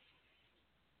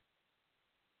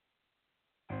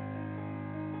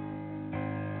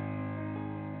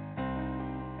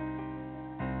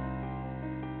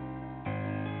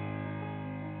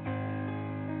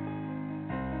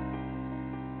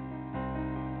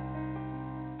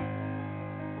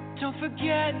 Don't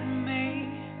forget me,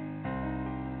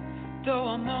 though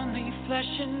I'm only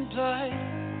flesh and blood.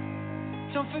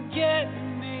 Don't forget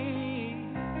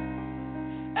me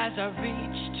as I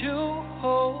reach to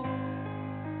hold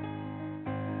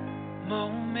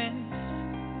moments,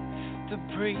 the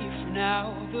brief,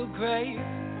 now the grave.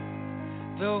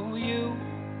 Though you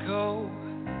go,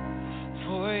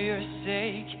 for your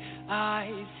sake I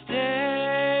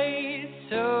stayed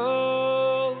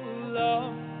so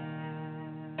long.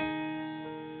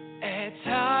 At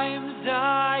times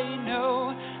I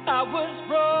know I was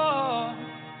wrong.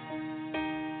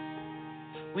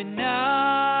 When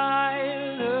I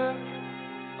look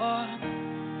on,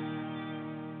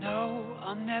 no,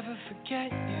 I'll never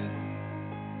forget you.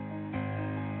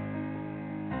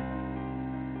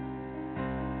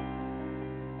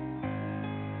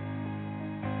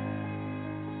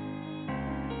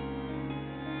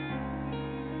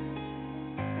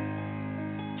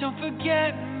 Don't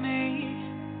forget me,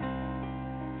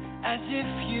 as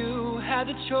if you had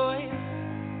a choice.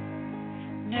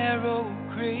 Narrow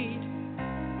greed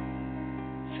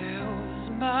fills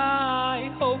my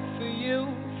hope for you,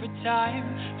 for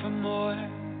time, for more.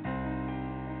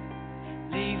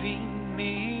 Leaving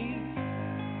me,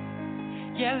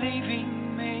 yeah,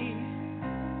 leaving me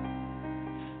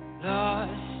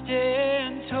lost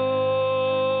and torn.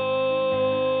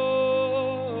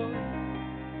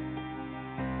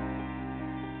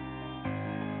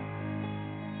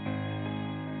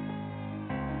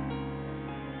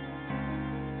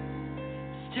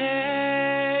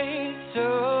 Stay so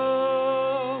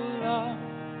long.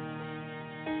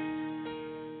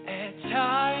 At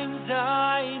times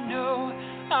I know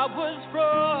I was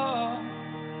wrong.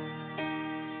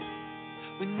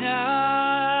 When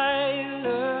I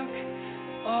look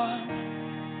on,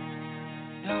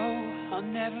 no, I'll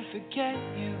never forget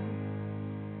you.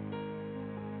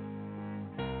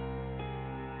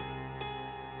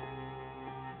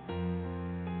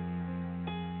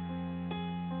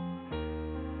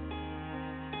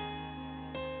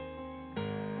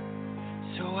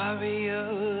 So I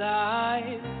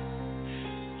realize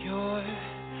your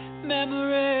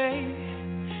memory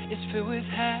is filled with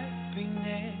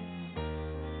happiness.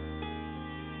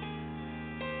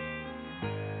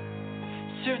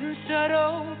 Certain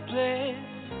subtle bliss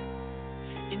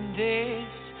in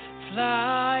this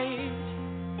flight,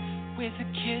 with a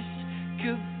kiss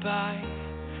goodbye.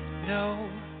 No.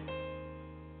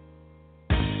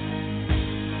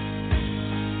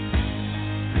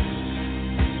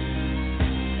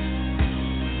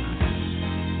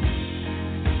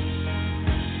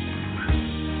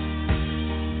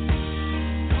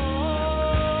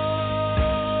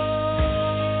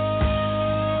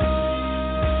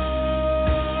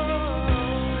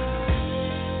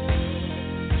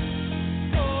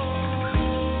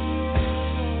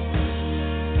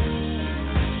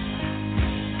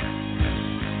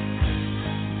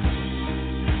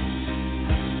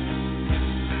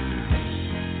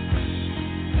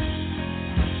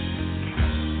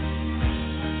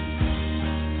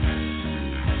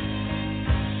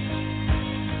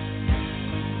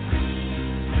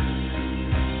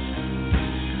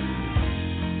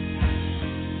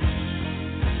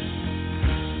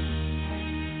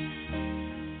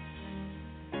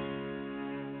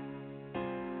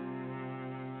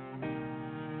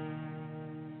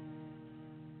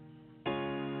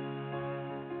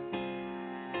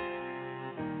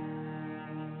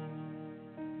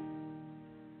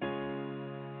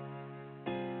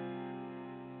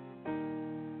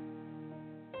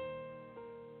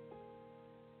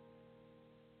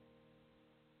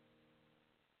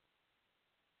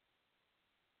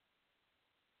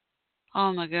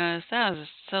 Oh my goodness, that was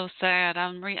so sad.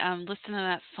 I'm listening to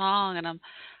that song and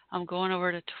I'm going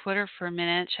over to Twitter for a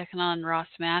minute, checking on Ross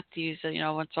Matthews. And,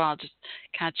 once in a while, I'll just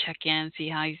kind of check in, see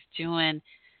how he's doing.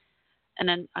 And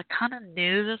then I kind of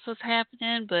knew this was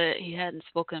happening, but he hadn't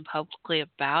spoken publicly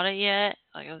about it yet.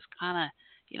 Like it was kind of,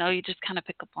 you just kind of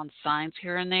pick up on signs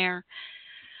here and there.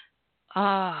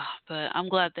 But I'm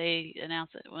glad they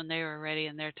announced it when they were ready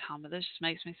in their time. But this just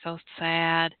makes me so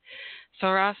sad. So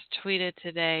Ross tweeted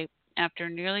today, after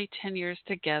nearly 10 years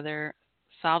together,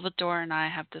 Salvador and I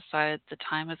have decided the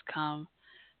time has come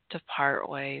to part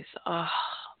ways.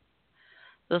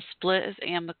 The split is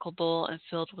amicable and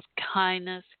filled with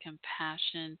kindness,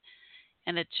 compassion,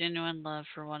 and a genuine love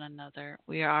for one another.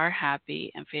 We are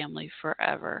happy and family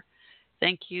forever.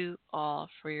 Thank you all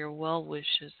for your well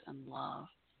wishes and love.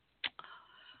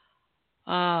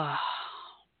 That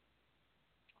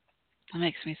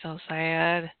makes me so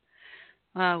sad.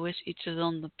 I wish each of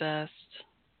them the best.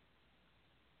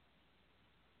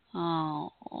 Oh,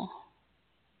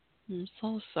 I'm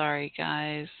so sorry,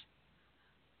 guys.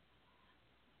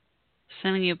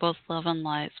 Sending you both love and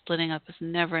light. Splitting up is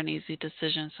never an easy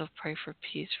decision, so pray for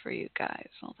peace for you guys.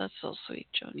 Oh, that's so sweet,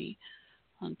 Joni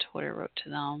on Twitter wrote to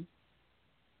them.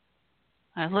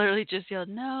 I literally just yelled,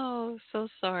 no, so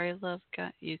sorry, love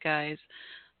you guys.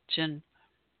 Jen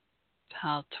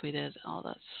Powell tweeted, oh,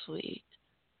 that's sweet.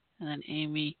 And then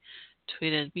Amy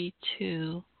tweeted, me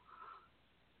too.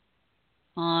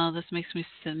 Oh, this makes me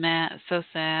so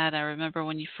sad. I remember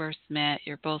when you first met.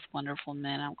 You're both wonderful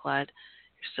men. I'm glad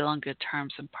you're still on good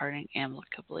terms and parting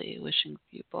amicably. Wishing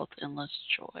you both endless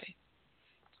joy.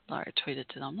 Laura tweeted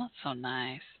to them, that's so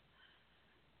nice.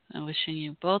 And wishing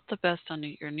you both the best on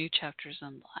your new chapters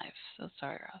in life. So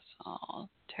sorry, Ross. Oh,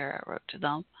 Tara wrote to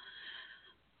them.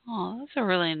 Oh, those are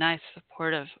really nice,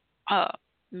 supportive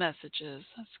messages.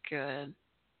 That's good.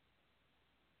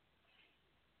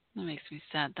 That makes me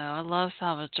sad, though. I love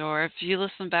Salvador. If you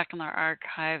listen back in our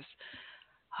archives,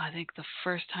 I think the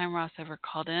first time Ross ever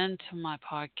called in to my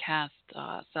podcast,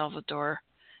 Salvador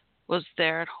was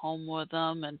there at home with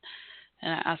them, and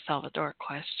I asked Salvador a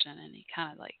question, and he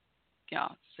kind of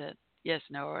said yes,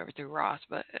 no, or whatever through Ross,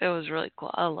 but it was really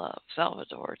cool. I love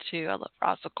Salvador, too. I love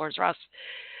Ross, of course. Ross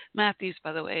Matthews,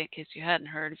 by the way, in case you hadn't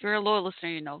heard. If you're a loyal listener,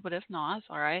 you know, but if not, it's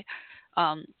all right.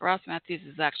 Ross Matthews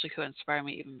is actually who inspired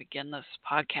me to even begin this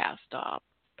podcast.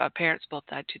 My parents both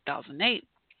died in 2008,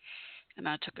 and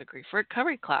I took a grief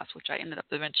recovery class, which I ended up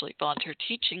eventually volunteer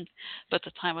teaching. But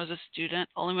at the time I was a student,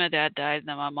 only my dad died, and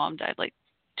then my mom died like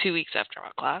 2 weeks after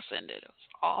my class ended. It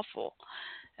was awful.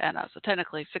 And so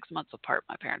technically 6 months apart,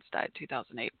 my parents died in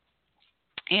 2008.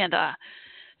 And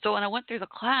so when I went through the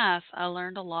class, I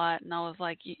learned a lot, and I was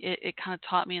like, it kind of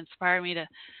taught me, inspired me to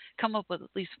come up with at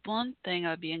least one thing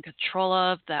I'd be in control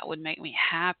of that would make me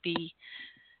happy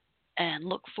and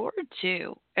look forward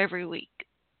to every week.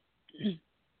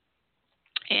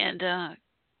 And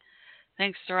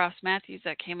thanks to Ross Matthews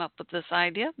that came up with this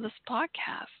idea of this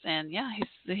podcast. And yeah,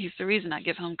 he's the reason. I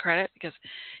give him credit because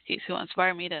he's who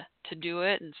inspired me to do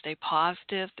it and stay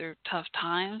positive through tough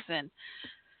times. And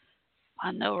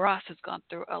I know Ross has gone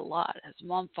through a lot. His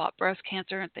mom fought breast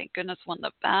cancer and thank goodness won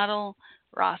the battle.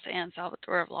 Ross and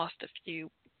Salvador have lost a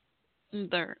few of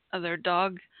their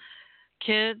dog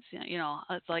kids. You know,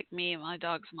 it's like me. My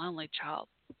dog's my only child.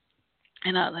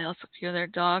 And they lost a few of their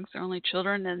dogs, their only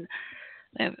children, and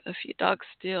they have a few dogs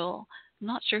still. I'm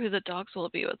not sure who the dogs will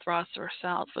be with Ross or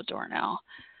Salvador now.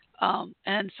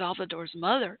 And Salvador's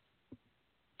mother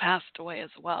passed away as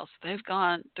well. So they've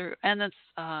gone through, and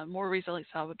it's more recently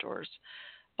Salvador's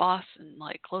boss and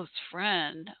close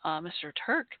friend, Mr.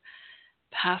 Turk,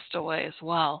 passed away as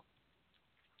well.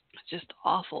 It's just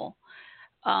awful.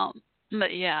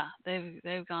 But yeah,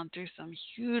 they've gone through some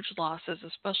huge losses,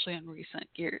 especially in recent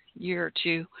year or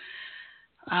two.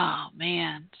 Oh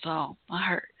man, so my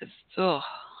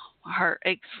heart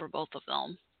aches for both of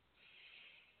them.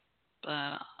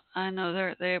 But I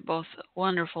know they're both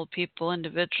wonderful people,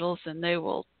 individuals, and they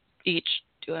will each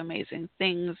do amazing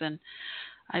things. And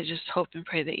I just hope and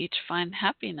pray they each find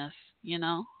happiness, you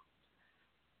know.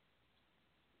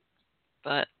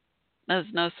 But there's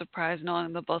no surprise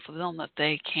knowing the both of them that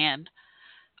they can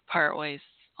part ways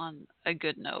on a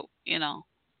good note, you know.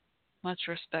 Much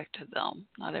respect to them.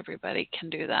 Not everybody can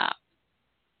do that.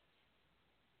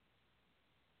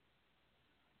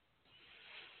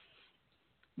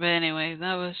 But anyway,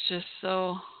 that was just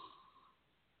so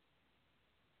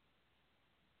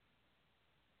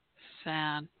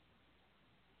sad.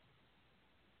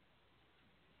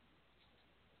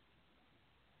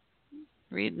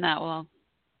 Reading that while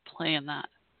playing that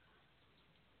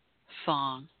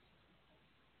song.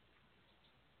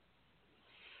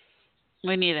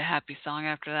 We need a happy song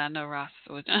after that. I know Ross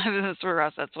would. That's for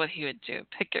Ross. That's what he would do.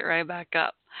 Pick it right back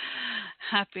up.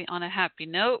 Happy on a happy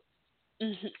note.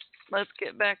 Let's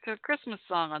get back to a Christmas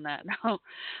song on that note.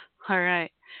 All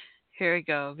right, here we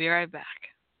go. Be right back.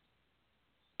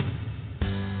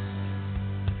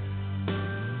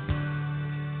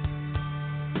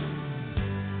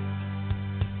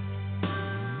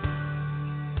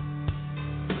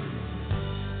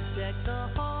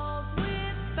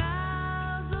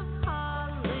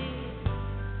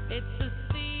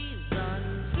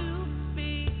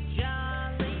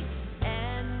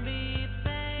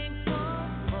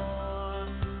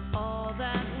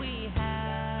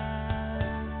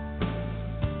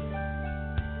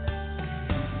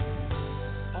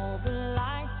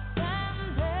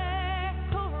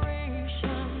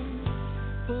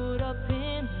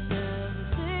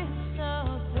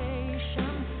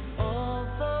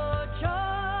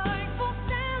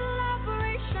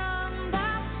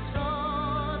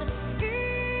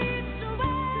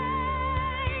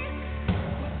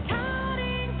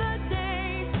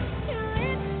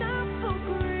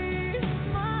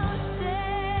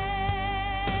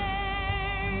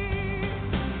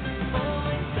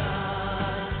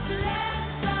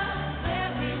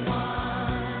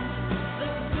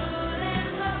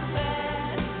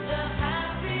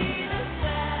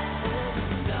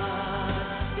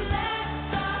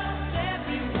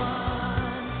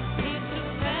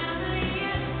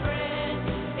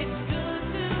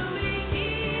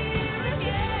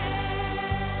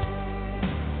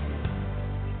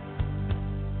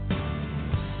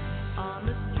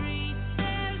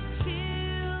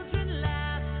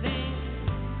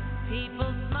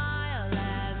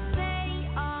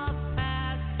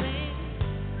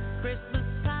 Christmas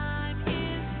time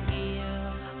is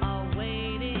here, our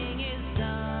waiting is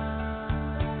done.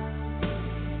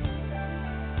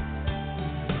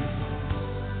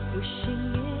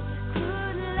 Wishing it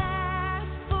could last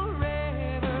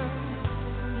forever,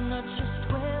 not just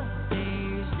 12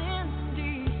 days in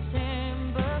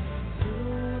December.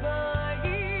 Through the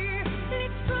year,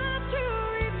 it's good to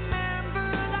remember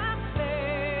that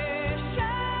special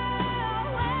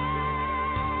way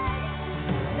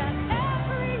that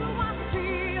everyone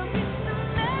feels. It's the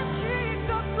magic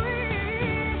of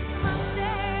Christmas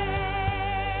Day.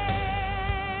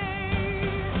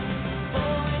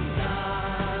 Oh, and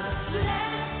God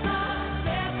bless us,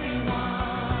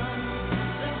 everyone,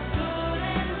 the good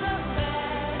and the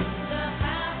bad, the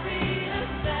happy, the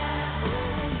sad.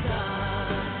 Oh, and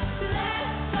God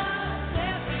bless us,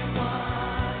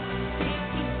 everyone,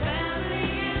 peace and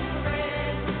family and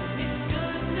friends. It's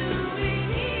good to be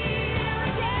here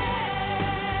again.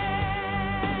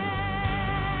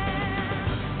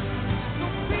 So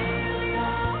fill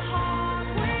your heart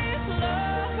with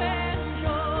love and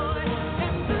joy,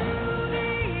 and through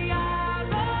the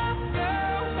eyes of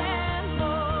girls and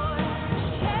boys,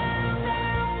 share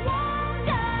their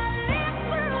wonder, live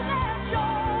through their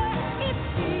joy. It's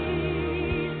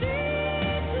easy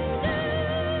to do.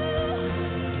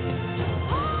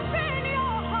 Open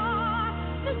your heart,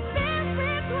 the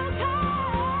Spirit will come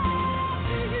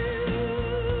to you.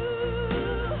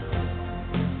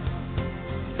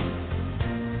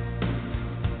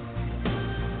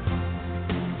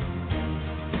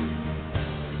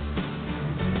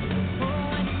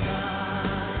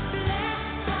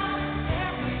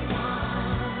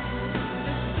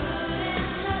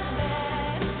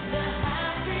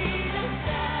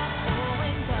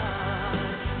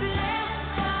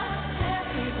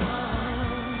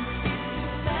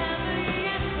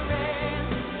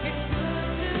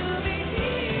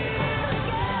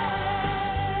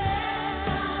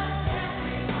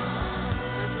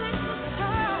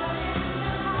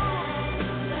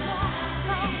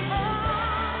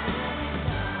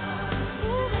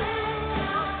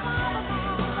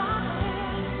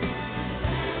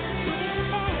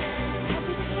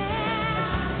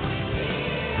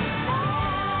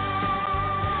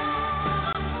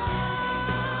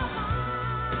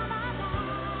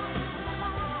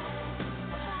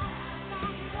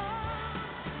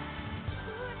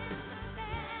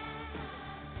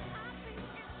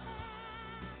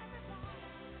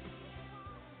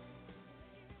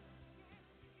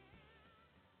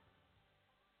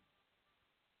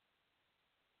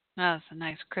 That's a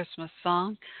nice Christmas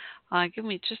song. Give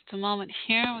me just a moment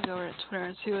here. We'll go over to Twitter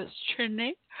and see what's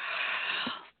trending.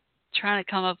 Trying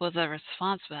to come up with a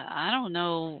response, but I don't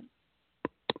know.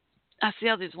 I see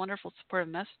all these wonderful supportive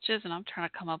messages, and I'm trying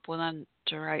to come up with one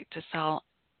to write to Sal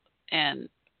and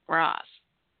Ross.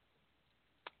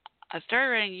 I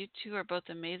started writing, you two are both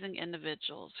amazing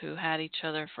individuals who had each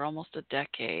other for almost a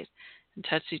decade and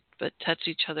touched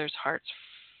each other's hearts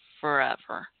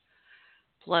forever.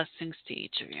 Blessings to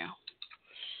each of you.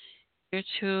 You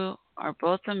two are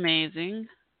both amazing.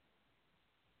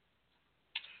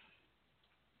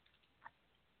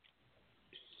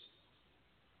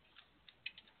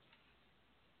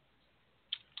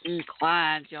 I'm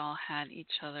glad y'all had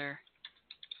each other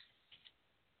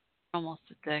for almost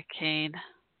a decade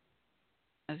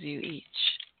as you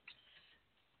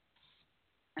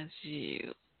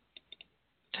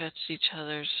touched each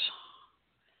other's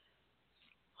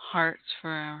hearts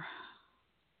forever.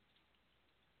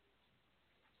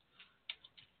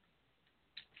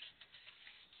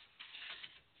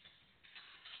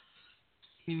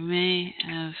 You may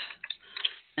have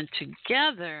been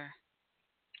together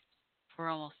for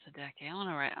almost a decade.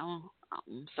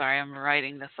 I'm sorry, I'm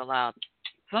writing this aloud.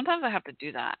 Sometimes I have to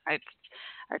do that. I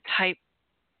type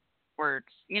words.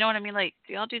 You know what I mean? Like,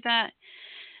 do y'all do that?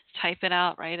 Type it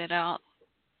out, write it out,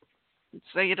 and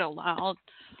say it aloud.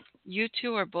 You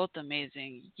two are both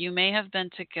amazing. You may have been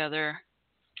together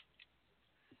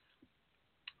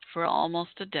for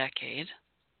almost a decade,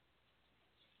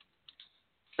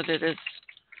 but it is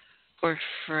for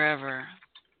forever.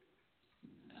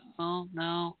 Oh,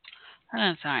 no. That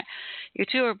doesn't sound right. You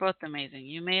two are both amazing.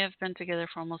 You may have been together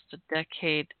for almost a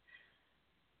decade,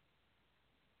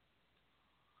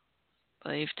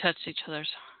 but you've touched each other's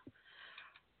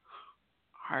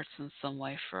hearts in some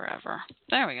way forever.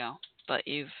 There we go. But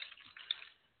you've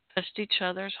touched each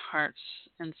other's hearts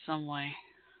in some way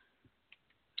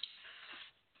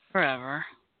forever.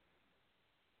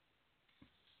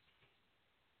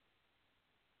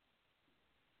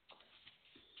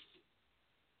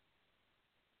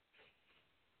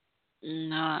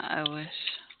 No, I wish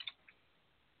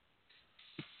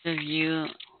Give you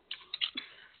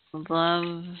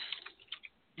love,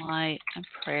 light, and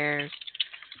prayers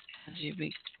as you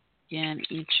begin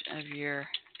each of your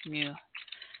new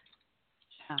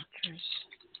chapters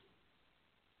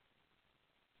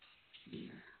in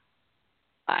your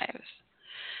lives.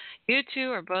 You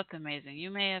two are both amazing.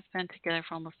 You may have been together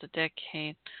for almost a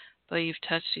decade, but you've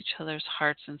touched each other's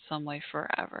hearts in some way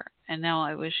forever. And now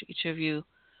I wish each of you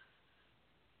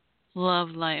love,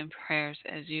 light, and prayers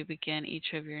as you begin each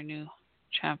of your new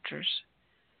chapters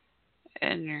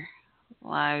in your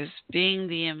lives, being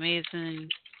the amazing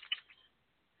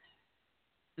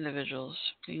individuals,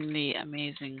 being the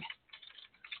amazing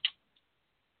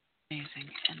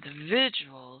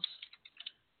individuals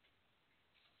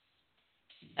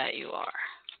that you are.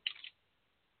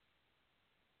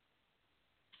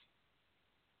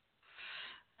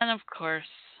 And of course,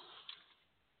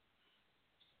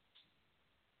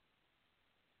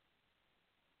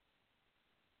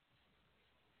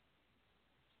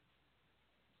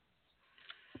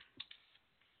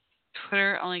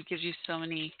 Twitter only gives you so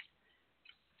many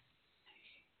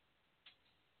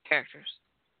characters.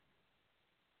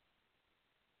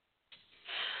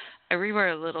 I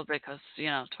reword a little bit because,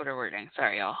 Twitter wording.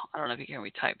 Sorry, y'all. I don't know if you can hear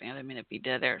me typing. I didn't mean to be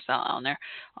dead air sound on there.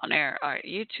 On air. All right,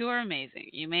 you two are amazing.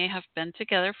 You may have been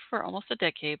together for almost a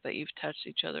decade, but you've touched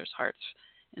each other's hearts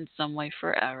in some way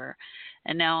forever.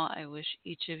 And now I wish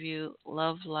each of you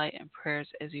love, light, and prayers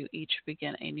as you each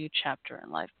begin a new chapter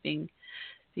in life, being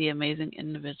the amazing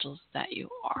individuals that you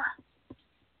are.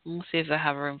 We'll see if I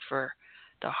have room for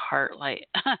the heart light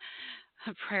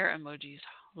prayer emojis.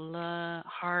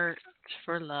 Heart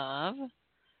for love,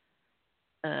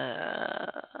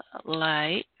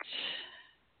 light,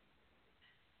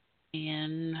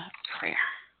 and prayer.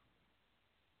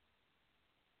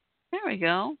 There we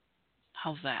go.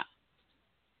 How's that?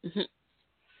 It's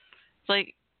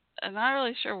like, I'm not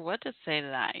really sure what to say to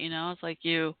that. It's like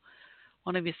you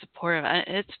want to be supportive.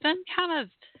 It's been kind of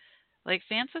like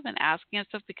fans have been asking and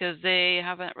stuff because they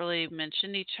haven't really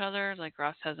mentioned each other. Like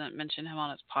Ross hasn't mentioned him on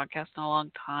his podcast in a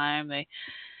long time.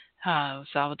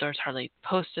 Salvador's hardly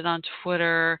posted on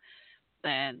Twitter,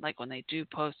 and like when they do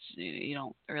post, you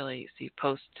don't really see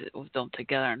posts with them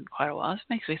together in quite a while. This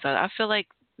makes me sad. I feel like,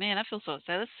 man, I feel so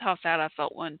sad. This is how sad I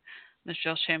felt when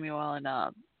Michelle Samuel and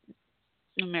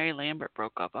Mary Lambert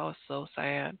broke up. I was so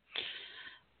sad.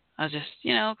 I was just,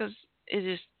 because it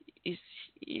just,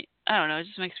 I don't know, it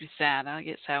just makes me sad. I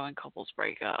get sad when couples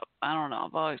break up. I don't know.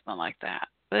 I've always been like that.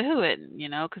 But who wouldn't,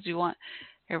 because you want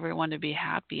everyone to be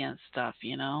happy and stuff,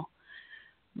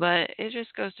 But it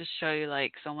just goes to show you,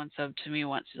 like someone said to me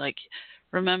once, like,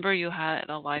 remember you had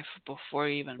a life before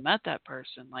you even met that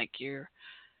person. Like I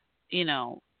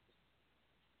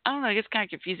don't know, it gets kind of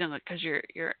confusing because you're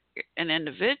an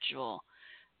individual.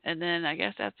 And then I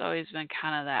guess that's always been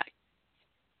kind of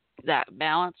that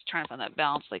balance, trying to find that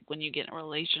balance, like when you get in a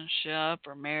relationship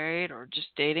or married or just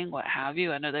dating, what have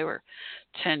you. I know they were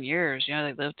 10 years,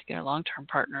 they lived together, long-term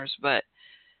partners, but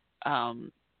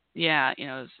yeah,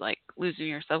 it's like losing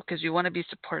yourself because you want to be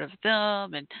supportive of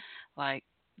them and like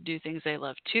do things they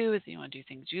love too. You want to do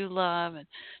things you love and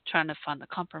trying to find the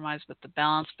compromise with the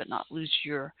balance, but not lose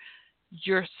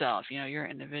yourself, your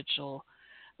individual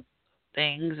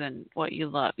things and what you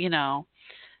love,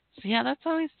 So yeah, that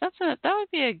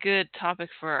would be a good topic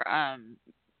for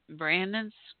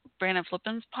Brandon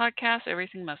Flippin's podcast.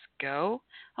 Everything Must Go.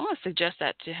 I want to suggest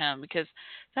that to him because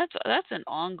that's an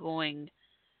ongoing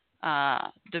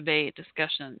debate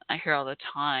discussion I hear all the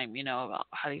time. About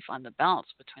how do you find the balance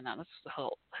between that. That's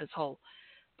his whole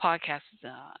podcast.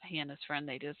 He and his friend,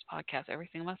 they do this podcast.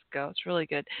 Everything Must Go. It's really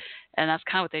good, and that's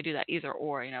kind of what they do. That either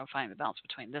or. Finding the balance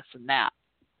between this and that.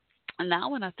 And that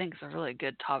one I think is a really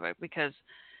good topic because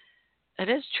it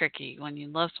is tricky when you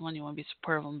love someone, you want to be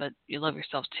supportive of them, but you love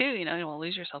yourself too. You don't want to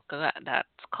lose yourself because that's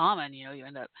common. You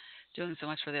end up doing so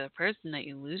much for the other person that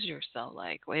you lose yourself.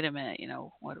 Like, wait a minute,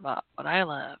 what about what I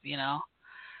love?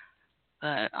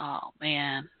 But oh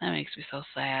man, that makes me so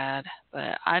sad.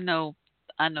 But I know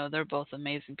they're both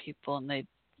amazing people, and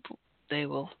they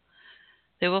will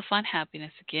find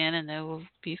happiness again, and they will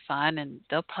be fine, and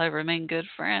they'll probably remain good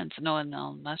friends. Knowing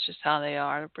them, that's just how they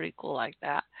are. They're pretty cool like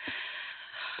that.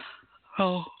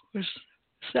 Oh, it's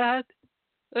sad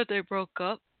that they broke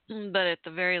up, but at the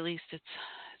very least, it's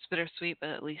bittersweet. But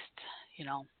at least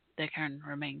they can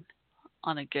remain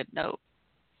on a good note,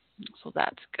 so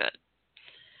that's good.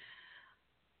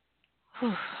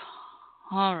 Whew.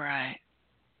 All right.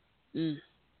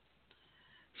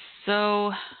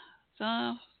 So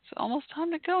it's almost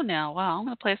time to go now. Wow, I'm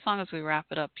gonna play a song as we wrap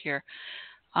it up here.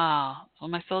 Well,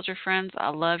 my soldier friends, I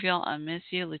love y'all. I miss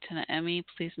you. Lieutenant Emmy,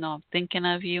 please know I'm thinking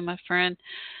of you, my friend.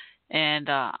 And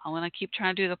I'm going to keep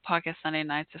trying to do the podcast Sunday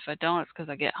nights. If I don't, it's because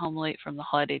I get home late from the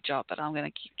holiday job. But I'm going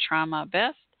to keep trying my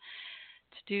best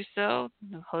to do so,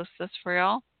 to host this for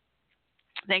y'all.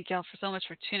 Thank y'all for so much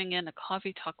for tuning in to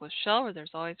Coffee Talk with Shell, where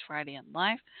there's always Friday in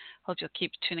life. Hope you'll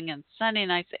keep tuning in Sunday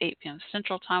nights at 8 p.m.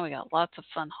 Central Time. We got lots of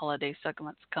fun holiday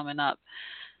segments coming up.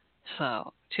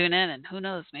 So tune in, and who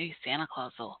knows, maybe Santa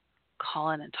Claus will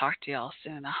call in and talk to y'all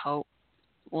soon. I hope.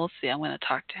 We'll see. I'm going to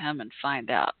talk to him and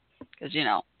find out. Because,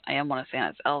 I am one of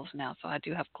Santa's elves now, so I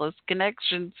do have close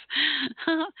connections.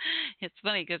 It's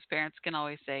funny because parents can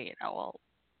always say, well,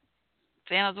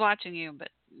 Santa's watching you, but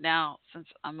now since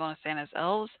I'm one of Santa's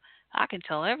elves, I can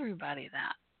tell everybody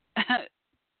that.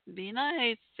 Be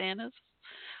nice, Santa's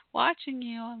watching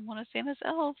you. I'm one of Santa's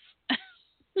elves.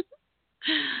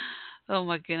 Oh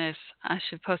my goodness, I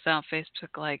should post that on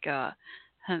Facebook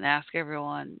and ask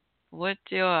everyone what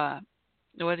do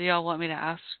y'all want me to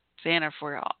ask Santa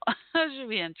for y'all? That should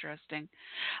be interesting.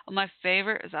 My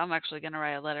favorite is I'm actually going to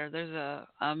write a letter. There's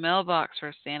a mailbox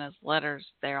for Santa's letters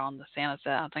there on the Santa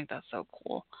set. I think that's so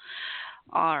cool.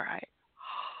 All right.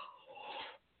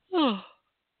 Oh,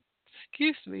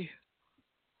 excuse me.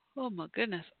 Oh, my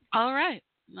goodness. All right.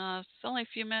 It's only a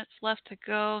few minutes left to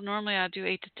go. Normally I do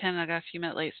 8 to 10. I got a few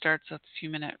minute late start, so it's a few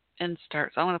minute end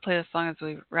start. So I want to play this song as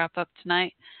we wrap up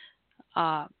tonight.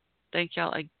 Thank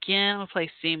y'all again. I'll play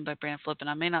Seam by Brandon Flippin.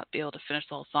 I may not be able to finish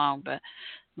the whole song, but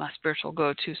my spiritual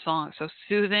go-to song. So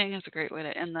Soothing is a great way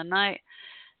to end the night.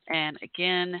 And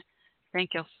again,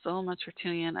 thank y'all so much for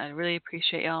tuning in. I really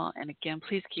appreciate y'all. And again,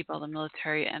 please keep all the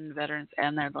military and veterans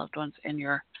and their loved ones in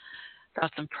your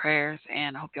thoughts and prayers.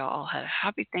 And I hope y'all all had a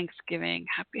happy Thanksgiving,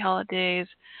 happy holidays.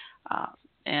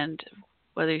 And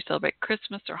whether you celebrate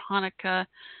Christmas or Hanukkah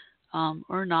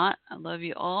or not, I love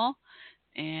you all.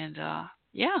 And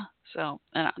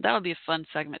and that would be a fun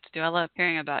segment to do. I love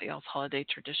hearing about y'all's holiday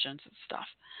traditions and stuff.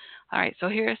 All right, so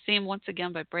here's Theme once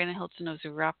again by Brandon Hilton as we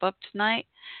wrap up tonight,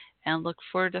 and look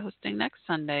forward to hosting next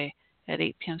Sunday at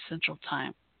 8 p.m. Central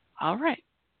Time. All right.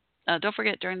 Don't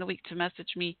forget during the week to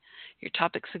message me your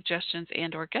topic suggestions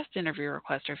and or guest interview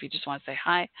requests, or if you just want to say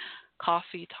hi,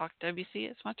 Coffee Talk WC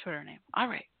is my Twitter name. All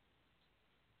right.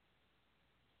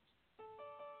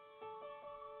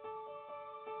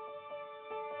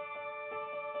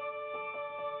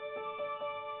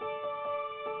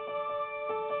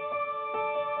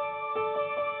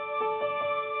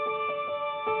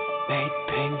 Made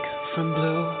pink from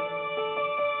blue,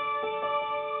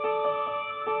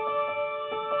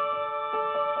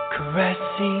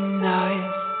 caressing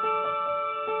knife,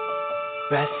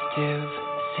 restive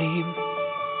seam,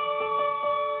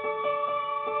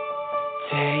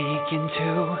 taken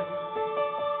to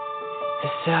the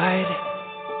side,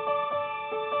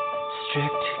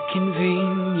 strict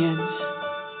convenience,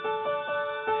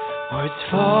 words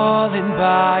falling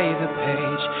by the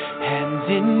page, hands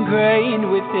ingrained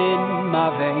within my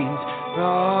veins,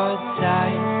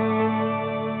 broadside,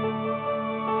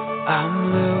 I'm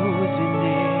losing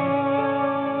it,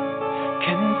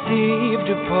 conceived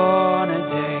upon a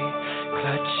day,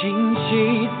 clutching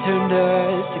sheets turned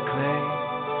us to clay,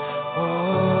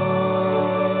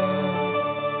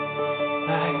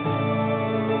 life,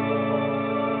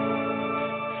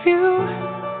 view,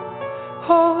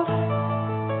 hold,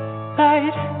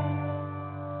 light,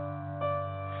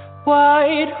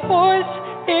 white horse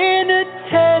in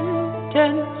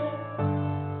attendance,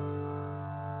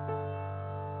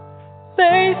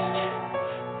 laced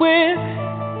with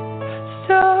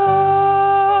stars.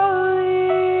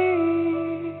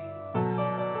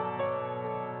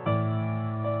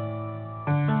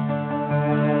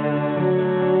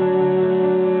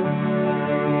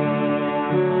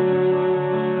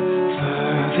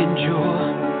 Fervent jewel,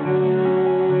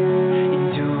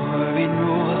 enduring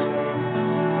rule,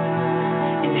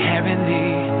 inherently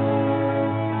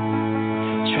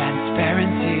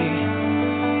transparency,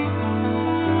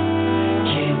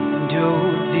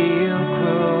 kindled deal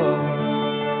grow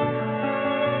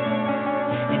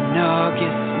in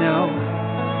August snow,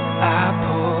 I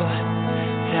pull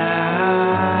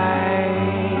tight,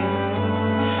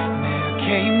 there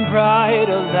came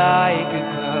bridal like a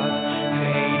glove,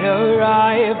 fate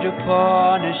arrived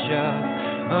upon a shove,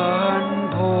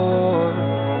 unpoured,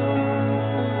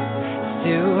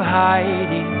 still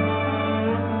hiding,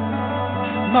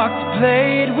 marked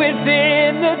blade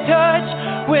within the touch,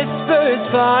 whispers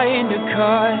find a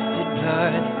crusted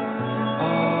blood.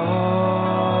 All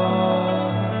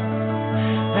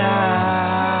life,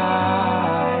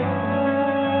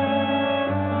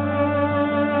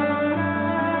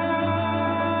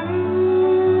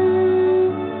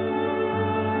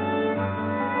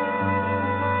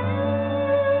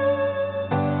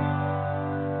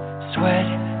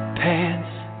 sweatpants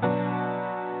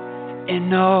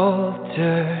in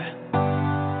altar,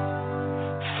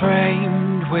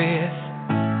 framed with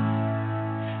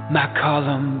my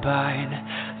Columbine,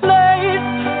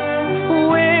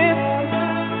 laced with